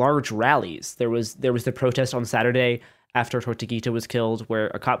like large rallies. There was the protest on Saturday after Tortuguita was killed, where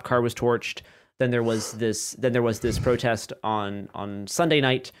a cop car was torched. Then there was this protest on Sunday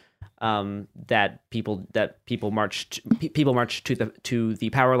night that people marched to the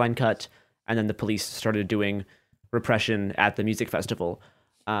power line cut, and then the police started doing repression at the music festival.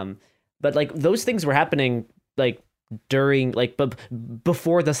 but like those things were happening like during like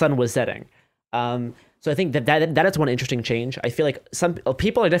before the sun was setting. So I think that is one interesting change. I feel like some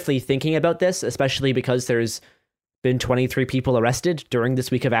people are definitely thinking about this, especially because there's been 23 people arrested during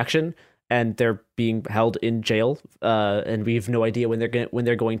this week of action, and they're being held in jail. And we have no idea when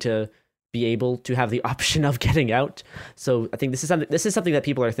they're going to be able to have the option of getting out. So I think this is something that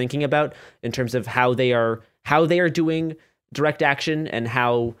people are thinking about in terms of how they are doing direct action, and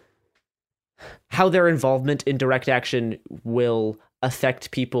how their involvement in direct action will affect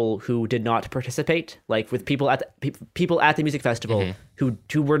people who did not participate, like with people at the music festival who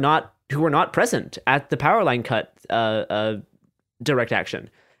were not present at the power line cut direct action,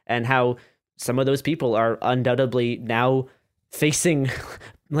 and how some of those people are undoubtedly now facing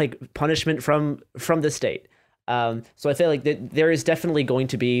like punishment from the state. So I feel like there is definitely going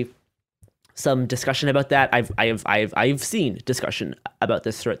to be some discussion about that. I've seen discussion about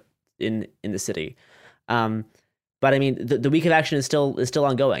this threat in the city. But I mean, the week of action is still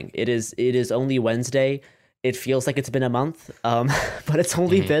ongoing. It is only Wednesday. It feels like it's been a month, but it's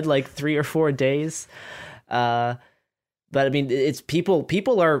only been like 3 or 4 days. But I mean, it's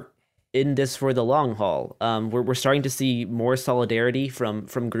people are in this for the long haul. We're starting to see more solidarity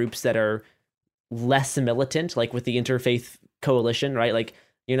from groups that are less militant, like with the Interfaith Coalition, right? Like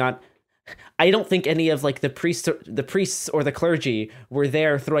I don't think any of like the priests or the clergy were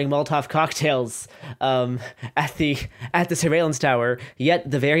there throwing Molotov cocktails at the surveillance tower. Yet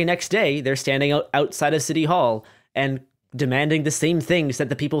the very next day, they're standing outside of City Hall and demanding the same things that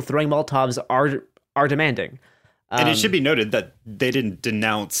the people throwing Molotovs are demanding. And it should be noted that they didn't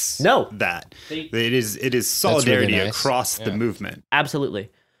denounce that. It is solidarity really nice. Across the movement. Absolutely.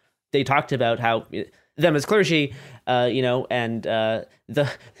 They talked about how them as clergy, and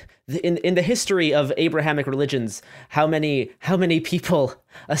in the history of Abrahamic religions, how many people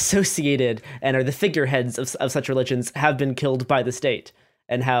associated and are the figureheads of such religions have been killed by the state,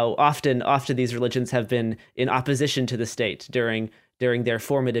 and how often these religions have been in opposition to the state during their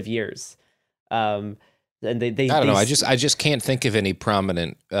formative years. And they I don't know. I just can't think of any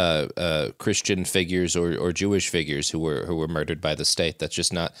prominent Christian figures or Jewish figures who were murdered by the state. That's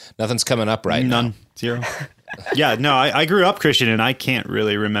just nothing's coming up right now. None. Zero. Yeah, no, I grew up Christian and I can't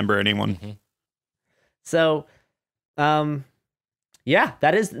really remember anyone. Mm-hmm. So, yeah,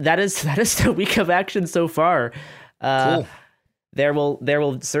 that is the week of action so far. Cool. There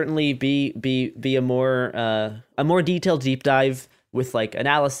will certainly be a more detailed deep dive with like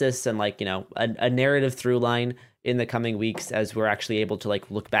analysis and like, a narrative through line in the coming weeks as we're actually able to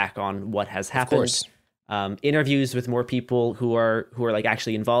like look back on what has happened. Interviews with more people who are like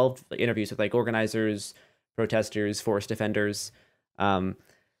actually involved, like interviews with like organizers, protesters, forest defenders. But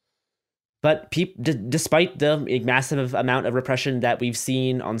despite the massive amount of repression that we've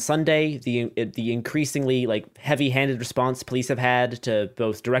seen on Sunday, the increasingly like heavy-handed response police have had to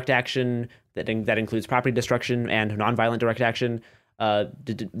both direct action that includes property destruction and nonviolent direct action.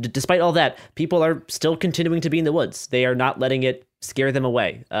 Despite all that, people are still continuing to be in the woods. They are not letting it scare them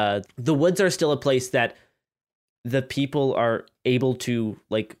away. The woods are still a place that the people are able to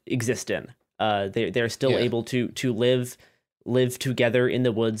like exist in. They're still able to live together in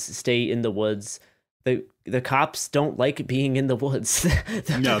the woods, stay in the woods. The cops don't like being in the woods.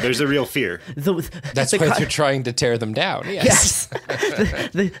 No, there's a real fear. That's why they're trying to tear them down. Yes.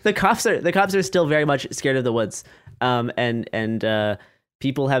 The cops are still very much scared of the woods. And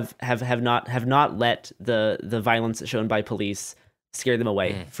people have not let the violence shown by police scare them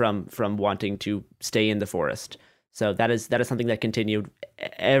away from wanting to stay in the forest. So that is something that continued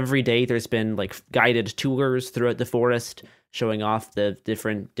every day. There's been like guided tours throughout the forest, showing off the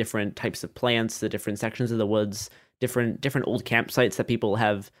different types of plants, the different sections of the woods, different old campsites that people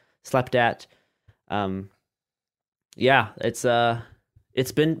have slept at. It's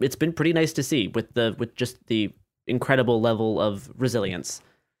been pretty nice to see with just the incredible level of resilience.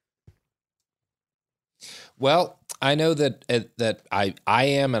 Well, I know that I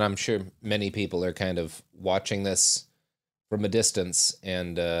am, and I'm sure many people are kind of watching this from a distance,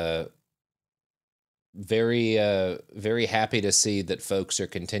 and very happy to see that folks are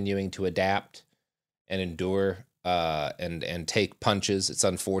continuing to adapt and endure and take punches. It's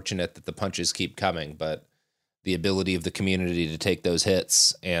unfortunate that the punches keep coming, but the ability of the community to take those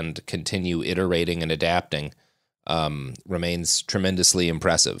hits and continue iterating and adapting remains tremendously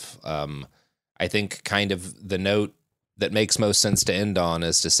impressive. I think kind of the note that makes most sense to end on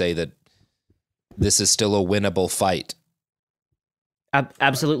is to say that this is still a winnable fight.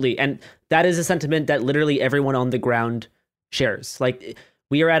 Absolutely. And that is a sentiment that literally everyone on the ground shares. Like,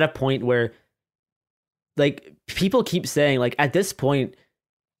 we are at a point where like people keep saying like at this point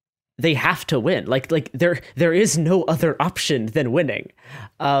they have to win. Like there is no other option than winning.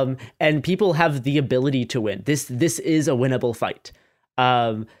 And people have the ability to win. This is a winnable fight.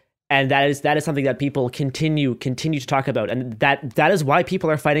 And that is something that people continue to talk about. And that is why people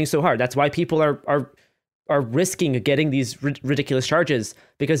are fighting so hard. That's why people are risking getting these ridiculous charges,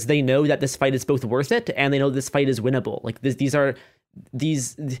 because they know that this fight is both worth it and they know this fight is winnable. Like the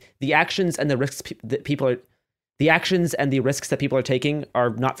actions and the risks that people are taking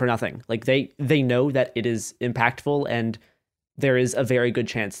are not for nothing. Like they know that it is impactful, and there is a very good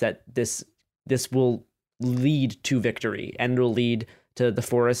chance that this will lead to victory, and it will lead to the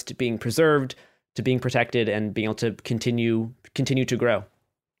forest being preserved, to being protected, and being able to continue to grow.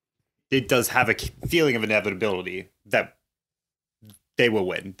 It does have a feeling of inevitability that they will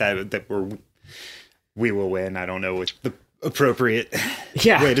win. That we will win. I don't know what the appropriate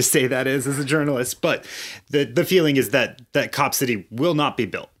way to say that is as a journalist, but the feeling is that Cop City will not be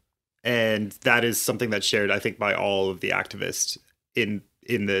built, and that is something that's shared, I think, by all of the activists in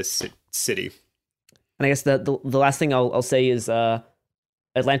this city. And I guess the last thing I'll say is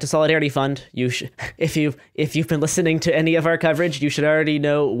Atlanta Solidarity Fund. You if you've been listening to any of our coverage, you should already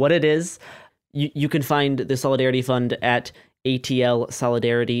know what it is. You can find the Solidarity Fund at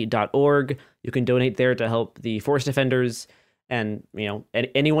atlsolidarity.org. You can donate there to help the forest defenders and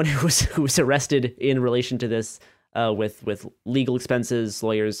anyone who was arrested in relation to this with legal expenses,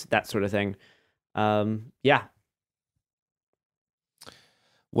 lawyers, that sort of thing.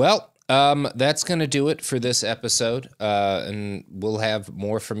 Well, that's going to do it for this episode, and we'll have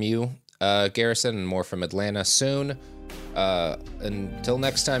more from you, Garrison, and more from Atlanta soon. Until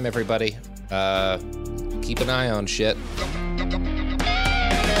next time, everybody, keep an eye on shit.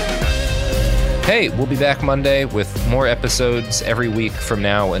 Hey, we'll be back Monday with more episodes every week from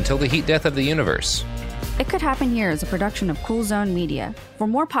now until the heat death of the universe. It Could Happen Here is a production of Cool Zone Media. For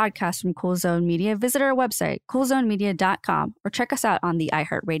more podcasts from Cool Zone Media, visit our website, coolzonemedia.com, or check us out on the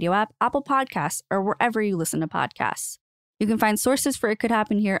iHeartRadio app, Apple Podcasts, or wherever you listen to podcasts. You can find sources for It Could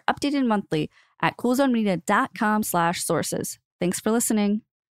Happen Here updated monthly at coolzonemedia.com/sources. Thanks for listening.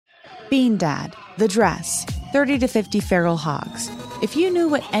 Bean Dad, The Dress, 30 to 50 Feral Hogs. If you knew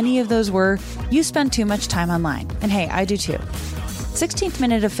what any of those were, you spend too much time online. And hey, I do too. 16th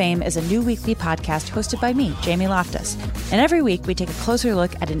Minute of Fame is a new weekly podcast hosted by me, Jamie Loftus. And every week we take a closer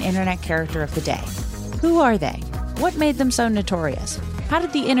look at an internet character of the day. Who are they? What made them so notorious? How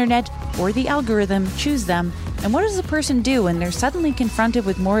did the internet or the algorithm choose them? And what does a person do when they're suddenly confronted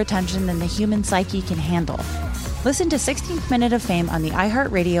with more attention than the human psyche can handle? Listen to 16th Minute of Fame on the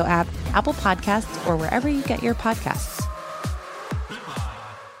iHeartRadio app, Apple Podcasts, or wherever you get your podcasts.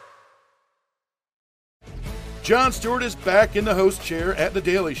 Jon Stewart is back in the host chair at The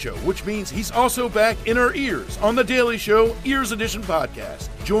Daily Show, which means he's also back in our ears on The Daily Show Ears Edition podcast.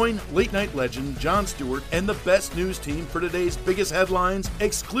 Join late-night legend Jon Stewart and the best news team for today's biggest headlines,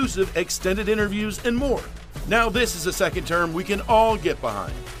 exclusive extended interviews, and more. Now this is a second term we can all get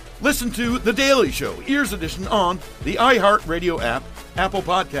behind. Listen to The Daily Show Ears Edition on the iHeartRadio app, Apple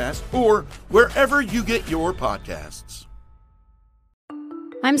Podcasts, or wherever you get your podcasts.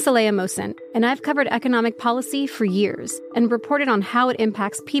 I'm Saleha Mohsin, and I've covered economic policy for years and reported on how it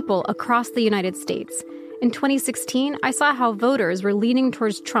impacts people across the United States. In 2016, I saw how voters were leaning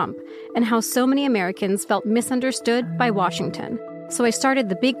towards Trump and how so many Americans felt misunderstood by Washington. So I started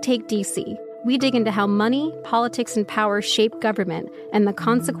The Big Take DC. We dig into how money, politics, and power shape government and the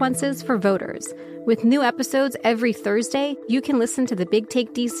consequences for voters. With new episodes every Thursday, you can listen to The Big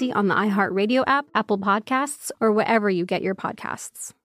Take DC on the iHeartRadio app, Apple Podcasts, or wherever you get your podcasts.